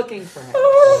shit! still looking for him.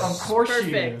 Of course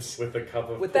she Perfect. is. With a cup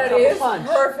of With the That cup is of punch.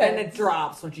 perfect. And it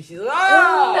drops when she sees it.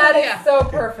 Ah! That is Yeah. so and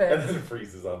perfect. then it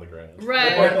freezes on the ground. Or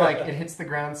right. like it hits the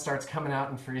ground, starts coming out,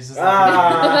 and freezes.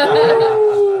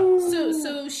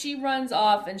 So she runs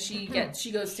off and she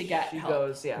goes to get She help.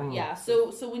 goes, yeah. Mm. Yeah.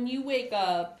 So when you wake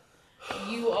up,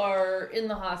 you are in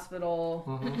the hospital.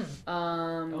 Mhm.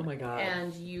 Oh my god.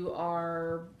 And you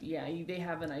are, they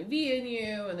have an IV in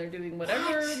you, and they're doing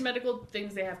whatever medical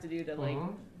things they have to do to like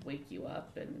Mhm. wake you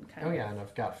up and kind Oh of. yeah, and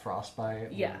I've got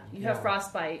frostbite. Yeah, you Yeah. have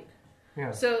frostbite.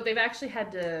 Yeah. So they've actually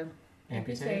had to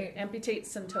Amputate. amputate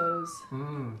some toes.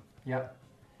 Yep.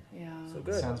 Yeah. So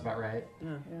good. Sounds about right.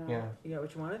 Yeah. Yeah. You got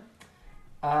what you wanted?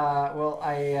 Well,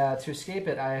 to escape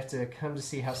it, I have to come to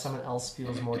see how someone else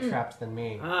feels more trapped than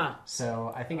me. Ah.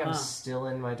 So I think I'm still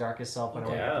in my darkest self when I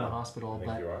wake up in the hospital, I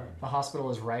think but you are. the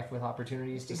hospital is rife with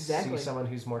opportunities to Exactly. see someone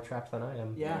who's more trapped than I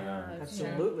am. Yeah. Yeah, that's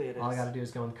Absolutely it is. All I got to do is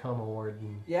go in coma ward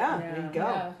and Yeah, there you go.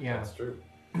 Yeah. yeah. That's true.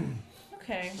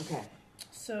 Okay. Okay.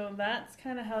 So that's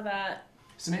kind of how that.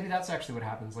 So maybe that's actually what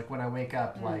happens. Like when I wake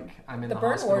up, like I'm in The the,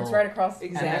 burn hospital, ward's right across.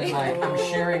 and Exactly. then like I'm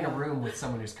sharing a room with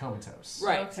someone who's comatose.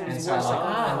 Right. Okay. And It's so worse like,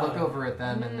 off. I look over at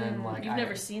them, and then like You've I,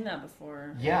 never seen that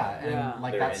before. yeah, and Yeah.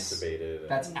 like They're that's intubated.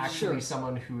 that's actually Sure.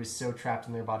 someone who is so trapped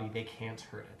in their body they can't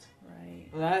hurt it. Right.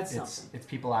 Well, that's It's something. it's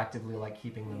people actively like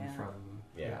keeping them Yeah. from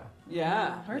Yeah.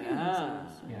 Yeah. Hurting Yeah.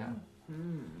 themselves. yeah.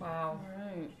 Wow. All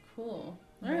right. Cool.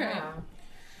 All right. Yeah.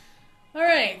 All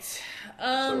right.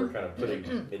 So we're kind of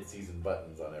putting mid-season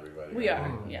buttons on everybody. We right? are.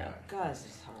 Mm. Yeah. Guys,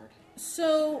 it's hard.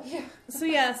 So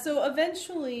so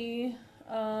eventually,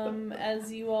 as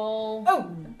you all.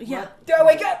 Oh, Yeah. do I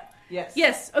wake up? Yes.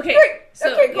 Yes. Okay. Great.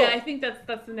 So Okay, cool. yeah, I think that's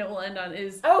the note we'll end on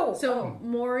is. Oh. So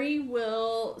Maury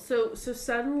will so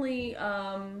suddenly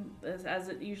as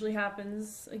it usually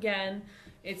happens again,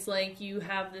 it's like you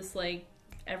have this like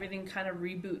everything kind of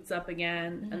reboots up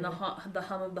again, and the hum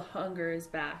of the hunger is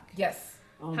back. Yes.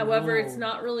 Oh, However, no. it's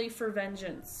not really for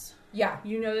vengeance. Yeah.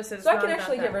 You notice that it's So I not can about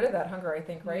actually that. get rid of that hunger, I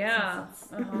think, right? Yeah. Since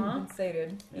it's Uh-huh. been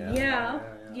sated. Yeah,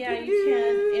 you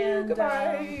can. And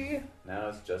Goodbye. Now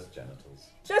it's just genitals.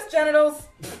 Just genitals,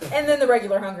 and then the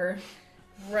regular hunger.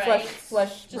 right.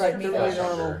 Flesh. Just Right, for the me. really Flesh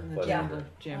normal hunger, flesh Yeah. hunger.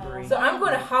 jamboree. So I'm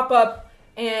going to hop up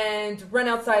and run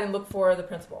outside and look for the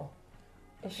principal.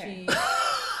 Is Okay. she?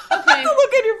 Okay.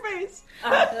 Look at your face.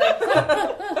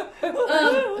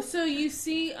 So you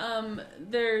see,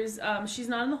 there's she's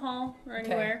not in the hall or Okay.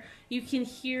 anywhere. You can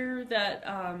hear that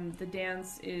the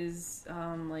dance is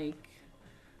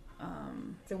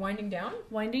Is it winding down?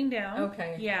 winding down.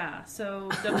 Okay. Yeah. So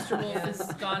Dumpster Wolf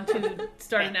has gone to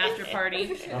start an after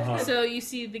party. Uh-huh. So you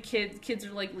see the kids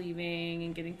are like leaving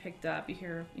and getting picked up. You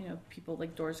hear people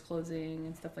like doors closing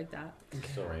and stuff like that.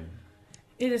 Still raining.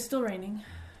 It is still raining,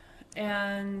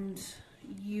 and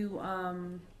you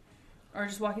are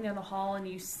just walking down the hall, and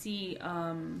you see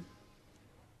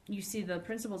the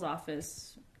principal's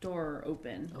office door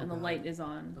open, and the light is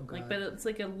on. But it's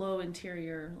like a low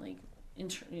interior,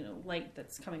 light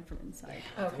that's coming from inside.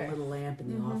 A Okay. little lamp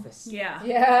in the office. Yeah.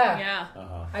 Yeah. Yeah.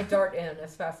 Uh-huh. I dart in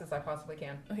as fast as I possibly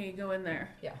can. Okay, go in there.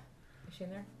 Yeah. Is she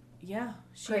in there? Yeah,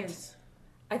 she Great. is.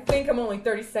 I think I'm only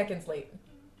 30 seconds late.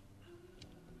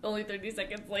 Only 30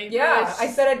 seconds late. Yeah, I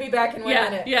said I'd be back in 1 Yeah,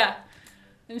 minute. yeah.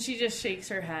 And she just shakes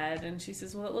her head, and she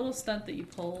says, well, that little stunt that you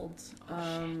pulled,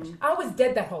 I was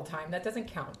dead that whole time. That doesn't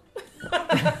count.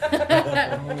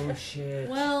 Oh shit.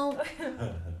 well,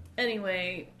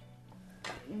 anyway,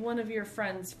 one of your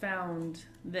friends found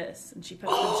this, and she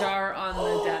puts the jar on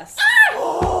the desk.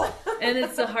 And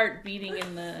it's a heart beating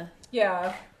in the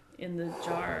Yeah.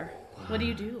 jar. What do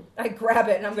you do? I grab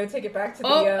it and I'm going to take it back to the...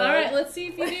 Oh, all right, let's see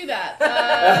if you do that.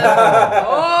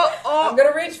 I'm going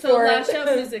to reach So for lash it. out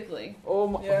physically. Oh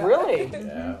my, Yeah. really?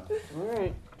 Yeah. All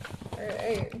right. All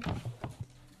right.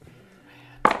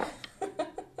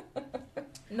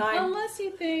 9. Unless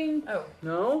you think... Oh.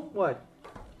 No? What?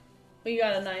 Well, you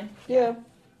got a 9. Yeah.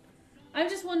 I'm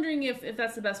just wondering if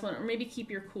that's the best one, or maybe keep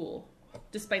your cool,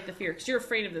 despite the fear, because you're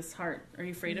afraid of this heart. Are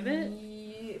you afraid of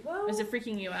it? Well, Is it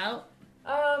freaking you out?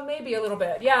 Maybe a little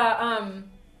bit. Yeah,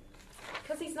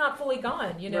 because he's not fully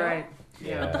gone, you know? Right.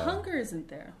 Yeah. But the hunger isn't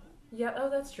there. Yeah, oh,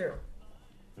 that's true.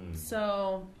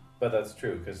 So, But that's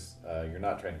true because you're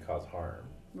not trying to cause harm.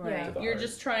 right. Yeah. To the You're heart.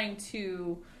 just trying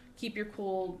to keep your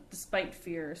cool despite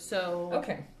fear. So,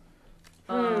 Okay.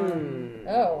 um,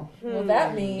 Oh, well,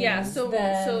 that means yeah, so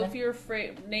then... if you're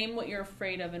afraid, name what you're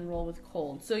afraid of and roll with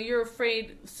cold. So you're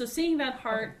afraid, so seeing that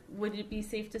heart, would it be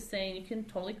safe to say, and you can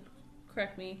totally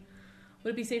correct me,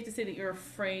 would it be safe to say that you're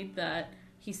afraid that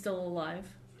he's still alive?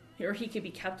 Or he could be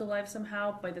kept alive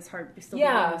somehow by this heart still being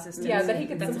in existence? Yeah, that he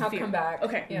could That's a somehow fear. come back.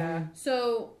 Okay. Yeah.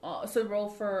 So roll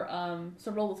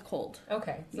with cold.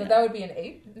 Okay, so Yeah. that would be an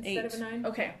 8 instead 8. of a 9?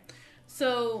 Okay.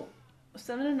 So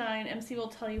 7 and 9, MC will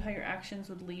tell you how your actions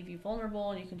would leave you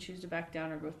vulnerable, and you can choose to back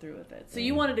down or go through with it. So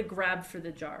you wanted to grab for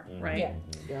the jar, right? Yeah.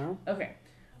 Yeah. Okay.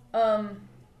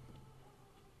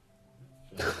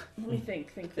 Let me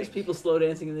think. There's people slow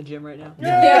dancing in the gym right now.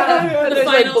 Yeah. There's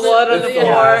like final- blood on the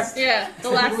yeah. floor. Yeah, the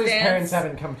People last whose parents dance.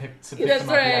 haven't come to pick That's them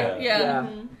up right. yet. Yeah.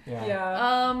 Yeah.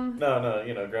 Yeah.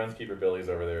 No, groundskeeper Billy's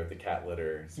over there with the cat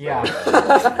litter. Yeah.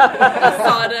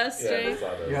 Sawdust, Yeah, right? the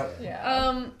sawdust. Yep.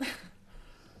 Yeah.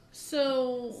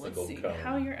 So let's Single see cone.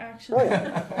 how your actions.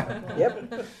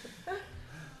 Yep.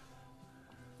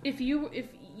 If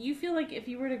you feel like if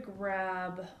you were to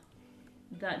grab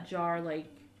that jar, like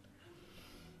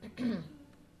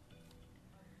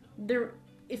there,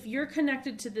 if you're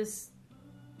connected to this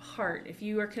heart, if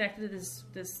you are connected to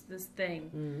this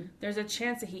thing, there's a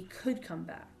chance that he could come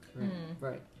back.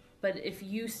 Right. But if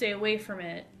you stay away from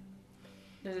it,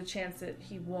 there's a chance that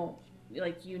he won't.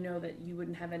 Like, you know that you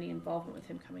wouldn't have any involvement with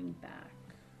him coming back.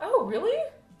 Oh, really?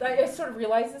 I sort of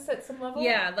realized this at some level?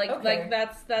 Yeah, like Okay.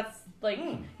 that's like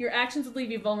your actions would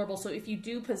leave you vulnerable. So if you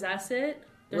do possess it,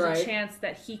 there's Right. a chance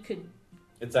that he could.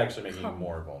 It's actually making you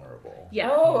more vulnerable. Yeah.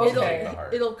 Oh, Taking okay. the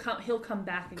heart. It'll come. He'll come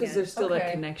back again. Because there's still that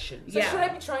Okay. connection. So Yeah. should I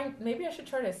be trying... Maybe I should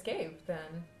try to escape, then.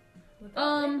 Would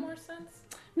that make more sense?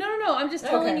 No. I'm just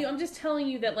telling Okay. you. I'm just telling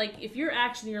you that, like, if your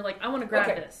action, you're like, I want to grab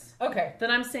Okay. this. Okay. Then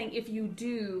I'm saying, if you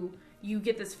do, you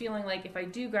get this feeling like, if I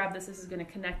do grab this, this is going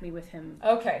to connect me with him.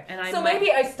 Okay. And I so might-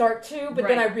 maybe I start to, but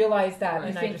then I Right. realize that, I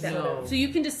and I think just that. sort No. of... So you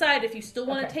can decide if you still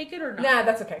want to Okay. take it or not. Nah,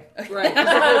 that's okay. Right.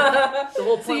 The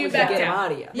whole point So you was to back get him down.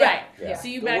 out of you. Right. Yeah. So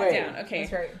you The back way. down. Okay.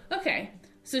 That's right. Okay.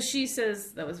 So she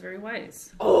says that was very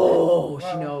wise. Oh, she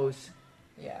Wow. knows.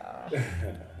 Yeah.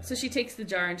 So she takes the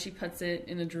jar and she puts it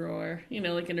in a drawer,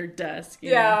 like in her desk.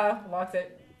 you know. Yeah, locks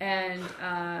it.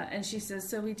 And she says,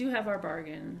 so we do have our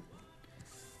bargain.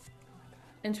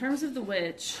 In terms of the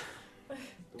witch, The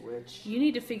witch. you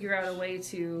need to figure out a way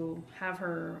to have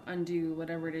her undo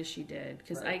whatever it is she did,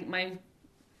 because Right.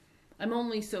 I'm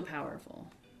only so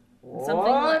powerful.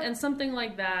 What? Something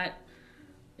like that.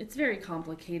 It's very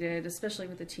complicated, especially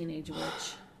with a teenage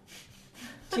witch.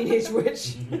 Teenage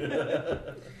witch.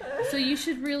 So you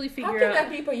should really How figure can out. that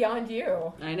be beyond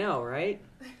you? I know, right?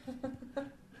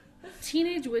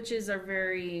 Teenage witches are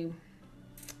very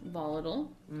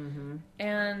volatile, Mm-hmm.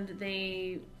 and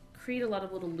they create a lot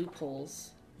of little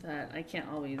loopholes that I can't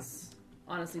always,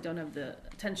 honestly, don't have the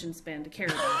attention span to carry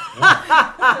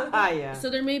that. Yeah. So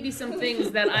there may be some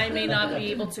things that I may not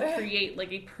be able to create,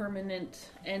 like a permanent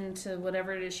end to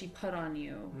whatever it is she put on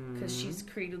you, because she's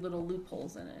created little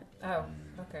loopholes in it. Oh,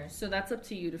 okay. So that's up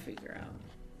to you to figure out.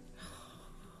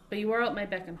 But you are at my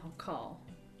beck and call.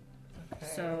 Okay.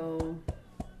 So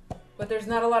But there's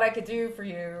not a lot I could do for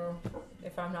you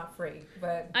if I'm not free.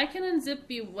 But I can unzip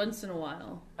you once in a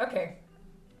while, okay.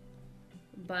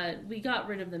 but we got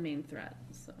rid of the main threat.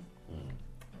 So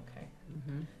Okay.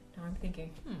 Now I'm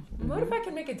thinking, what if I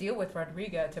can make a deal with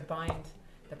Rodrigo to bind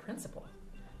the principal?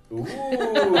 Ooh.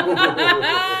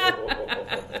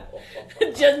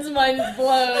 Jen's mind is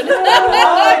blown.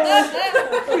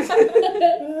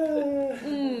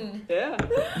 Yeah.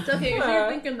 It's okay. If you're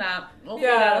thinking that, we'll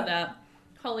get out of that.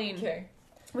 Colleen, Okay.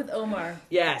 with Omar.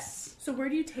 Yes. So where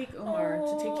do you take Omar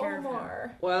to take care of him?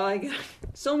 Omar. Well, I got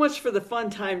so much for the fun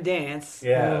time dance.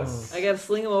 Yes. I gotta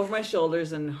sling him over my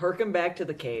shoulders and herk him back to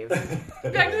the cave. Back to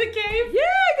the cave? Yeah,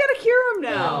 I gotta cure him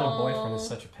Having now. a boyfriend is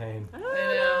such a pain. I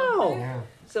know. know. Yeah.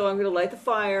 So I'm gonna light the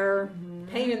fire,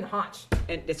 Pain in the haunch.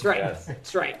 and it's right. Yes.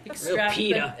 It's right. Real Extract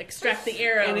PETA. extract the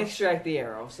arrow. And extract the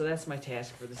arrow. So that's my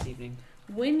task for this evening.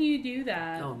 When you do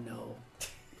that, Oh no.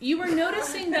 you were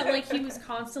noticing that like he was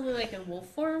constantly like in wolf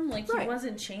form, like he Right.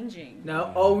 wasn't changing.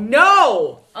 No. Oh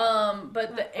no!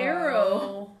 But the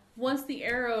arrow, once the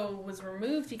arrow was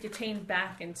removed, he could change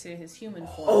back into his human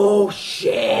form. Oh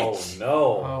shit! Oh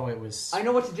no. Oh, it was. I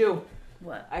know what to do.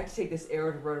 What? I have to take this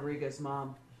arrow to Rodrigo's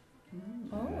mom.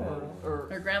 Oh.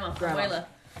 Or grandma, Grandma.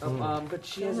 abuela. But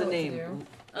she I has know a what to name. do.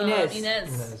 Inez.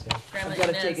 Inez, yeah. Grandma I've got to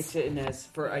Inez. take it to Inez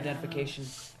for identification.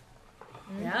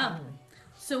 Yeah.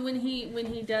 So when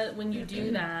you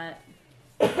do that,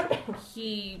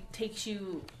 he takes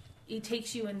you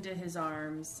into his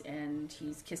arms and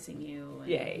he's kissing you and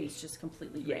Yay. he's just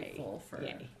completely Yay. grateful for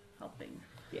Yay. helping.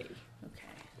 Yay.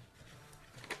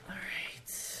 Okay. All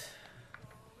right.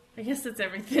 I guess that's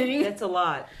everything. That's a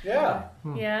lot. Yeah.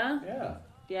 Yeah. Yeah.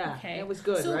 Yeah. Okay. It was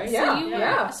good, So,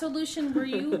 right? So Lucian, were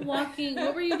you walking?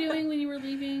 What were you doing when you were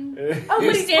leaving? Oh, You're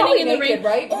but he's standing probably in the naked, rain.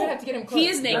 right? You're Oh, gonna have to get him close. He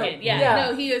is naked. Right. Yeah.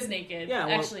 No, he is naked. Yeah.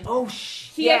 Well, Actually.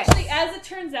 He He actually, as it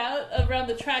turns out, around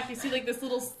the track, you see like this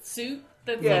little suit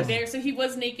that's Yes. like there. So he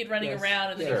was naked running Yes.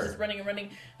 around, and then he Sure. was just running and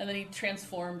running, and then he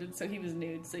transformed, and so he was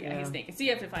nude. So yeah, Yeah. he's naked. So you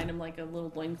have to find him like a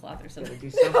little loincloth or something. Do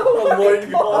something.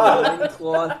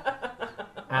 Loincloth.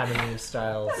 Adam Eve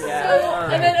styles. Yeah. So, all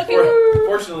right. and then okay,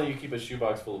 Fortunately, you keep a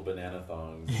shoebox full of banana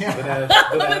thongs. Yeah.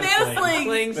 banana slings.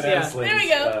 Slings, Banana yeah. slings. There we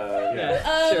go.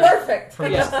 Yeah. Sure. Perfect.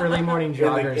 From those early morning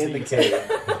joggers In the that you take.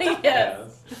 cave. yes,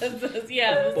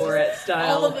 yeah, Borat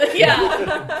style. all of it,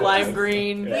 yeah, Lime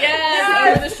green.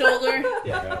 yes, over the shoulder.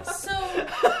 Yeah. So,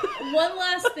 one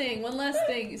last thing.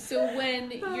 So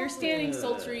when you're standing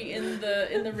sultry in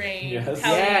the rain, Yes.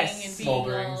 pouting Yes. and being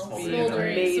Smoldering, all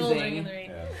smoldering. Amazing. smoldering in the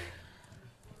rain,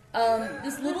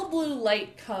 this little blue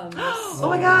light comes, Oh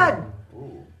my god!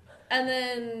 Ooh, and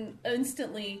then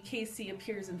instantly Casey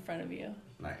appears in front of you,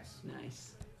 nice.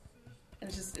 Nice. and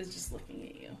it's just looking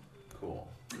at you, Cool.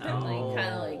 kind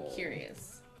of like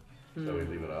curious. So we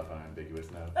leave it off on an ambiguous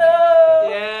note.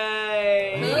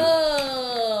 Yay!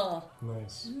 Oh,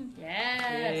 Nice.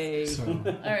 yes. Yay. So,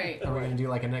 All right. are we gonna do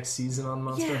like a next season on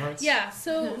Monster Hearts? Yeah,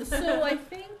 so I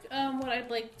think what I'd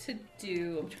like to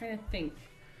do, I'm trying to think.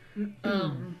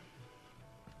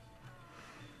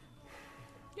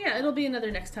 Yeah, it'll be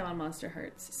another next time on Monster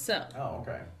Hearts. So, Oh,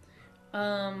 okay.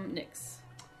 Nix,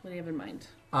 what do you have in mind?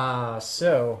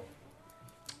 So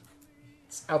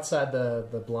it's outside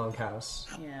the Blanc house.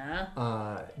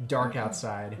 Yeah. Dark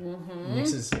outside.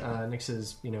 Nix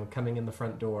is coming in the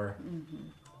front door,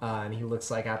 and he looks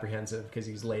like apprehensive because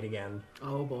he's late again.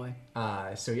 Oh boy.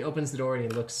 So he opens the door and he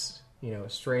looks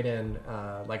straight in,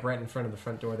 like right in front of the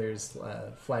front door. There's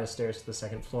a flight of stairs to the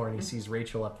second floor, and he sees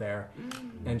Rachel up there,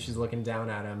 and she's looking down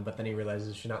at him. But then he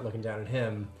realizes she's not looking down at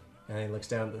him, and he looks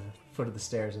down at the foot of the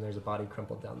stairs, and there's a body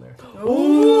crumpled down there.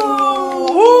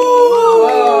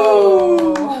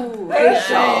 Nice.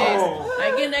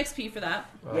 I get an XP for that.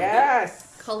 Yes.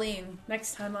 Colleen,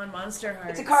 next time on Monster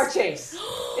Hearts. It's a car chase.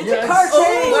 It's Yes. a car chase.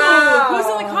 Oh, wow. Who's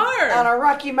in the car? On a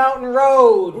Rocky Mountain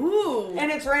road. Ooh.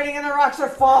 And it's raining and the rocks are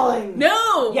falling.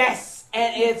 No. Yes.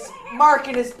 And it's Mark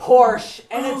in his Porsche.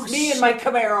 And it's me and my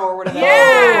Camaro or whatever.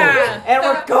 Yeah. And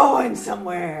we're going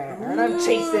somewhere. And I'm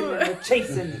chasing and we're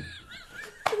chasing.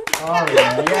 Oh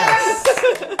yes!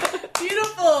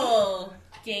 Beautiful.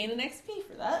 Gain an XP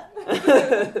for that.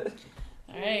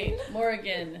 All right,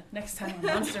 Morrigan. Next time on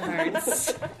Monster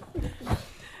Hearts.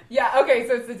 Yeah, okay,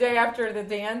 so it's the day after the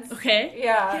dance. Okay.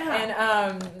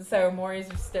 Yeah, and so Maury's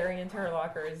just staring into her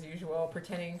locker as usual,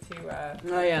 pretending to,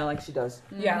 Oh yeah, like she does.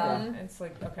 yeah, it's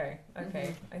like, okay, I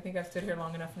think I've stood here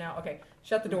long enough now. Okay,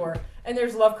 shut the door. And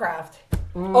there's Lovecraft.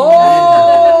 Oh!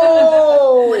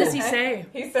 What does he say?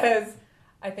 He says,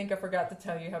 I think I forgot to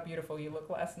tell you how beautiful you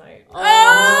looked last night.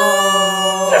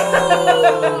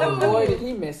 Oh! Boy, did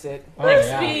he miss it. Oh,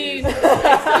 yeah. XP.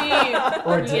 XP.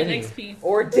 Or You get did he? XP.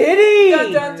 Or did he?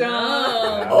 Dun, dun,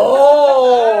 dun.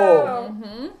 Oh!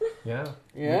 Yeah.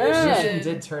 Yeah. Lucian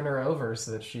did turn her over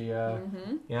so that she, yeah.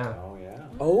 Oh, yeah.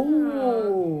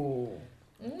 Oh!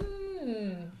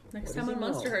 Next What time does on he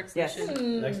Monster know? Hearts. Yes.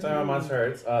 Lucian. Next time on Monster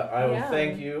Hearts, I will Yeah.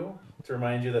 thank you to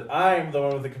remind you that I'm the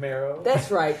one with the Camaro.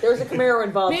 That's right. There's a Camaro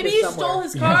involved Maybe here you somewhere. stole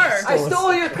his car. I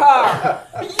stole your car.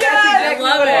 That's exactly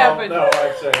love what it. happened. No,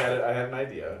 actually, I had an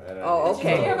idea. Oh,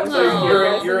 okay. Yeah. So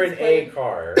Oh. you're an A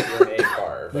car. You're an A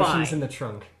car. Fine. Lucian's in the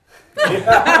trunk.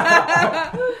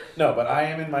 No, but I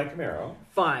am in my Camaro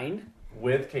Fine.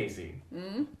 with Casey,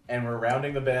 and we're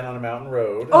rounding the bend on a mountain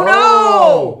road. Oh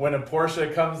no! When a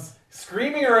Porsche comes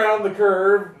screaming around the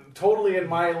curve, totally in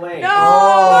my lane.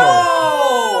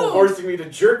 No! Forcing me to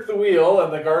jerk the wheel,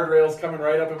 and the guardrail's coming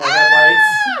right up in my headlights.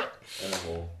 And then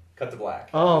we'll cut to black.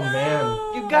 Oh man.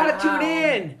 You gotta tune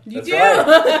in. You That's do. right.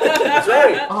 That's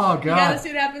right. Oh You gotta god. see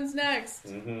what happens next.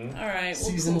 Mm-hmm. All right. Well,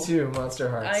 Season cool. 2, Monster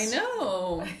Hearts. I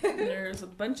know. There's a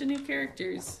bunch of new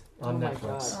characters. On Oh my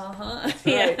Netflix. God. Uh-huh. right.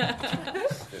 Yeah.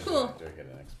 Cool. Do I get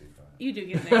an XP for that? You do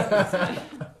get next time.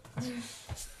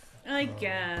 I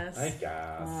guess. I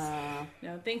guess.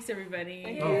 No, thanks everybody.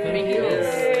 Thank Oh, for thank making you.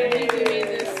 this. I think we made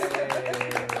this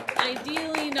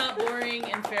ideally not boring.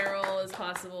 charming and feral as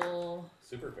possible.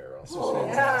 Super feral.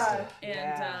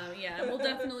 Yeah. And we'll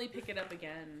definitely pick it up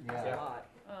again. Yeah. God.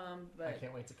 But I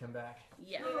can't wait to come back.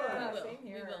 yeah, Yeah, we will. same We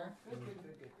here. will. Good.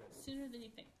 Sooner than you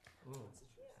think. Mm.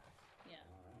 Yeah.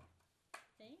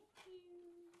 Thank you.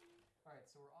 All right,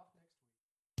 so we're off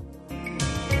next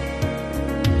week.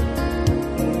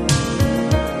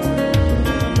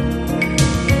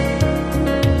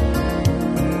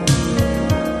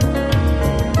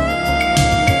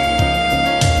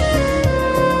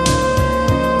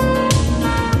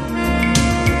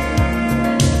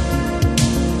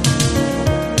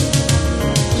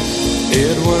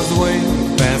 It was way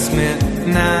past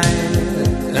midnight,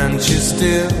 and she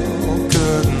still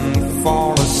couldn't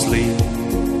fall asleep.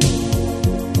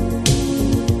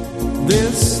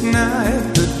 This night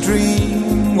the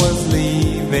dream was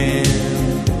leaving.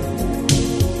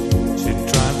 She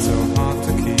tried so hard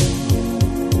to keep,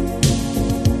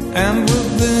 and with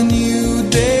the new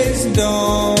day's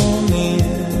dawning,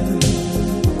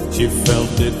 she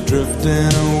felt it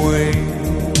drifting away.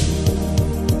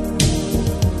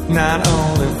 Not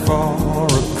only for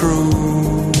a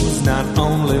cruise, not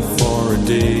only for a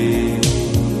day.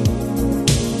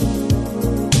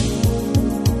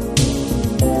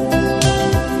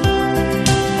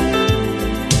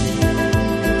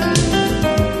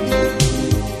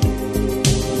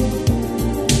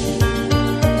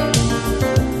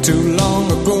 Too long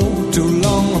ago, too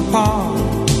long apart,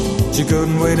 she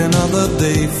couldn't wait another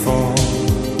day for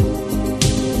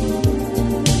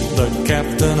the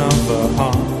captain of her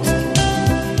heart.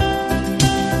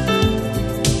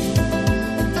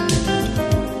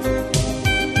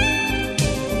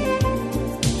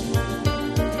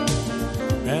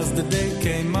 As the day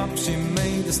came up, she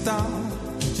made a start.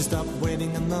 She stopped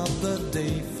waiting another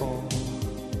day for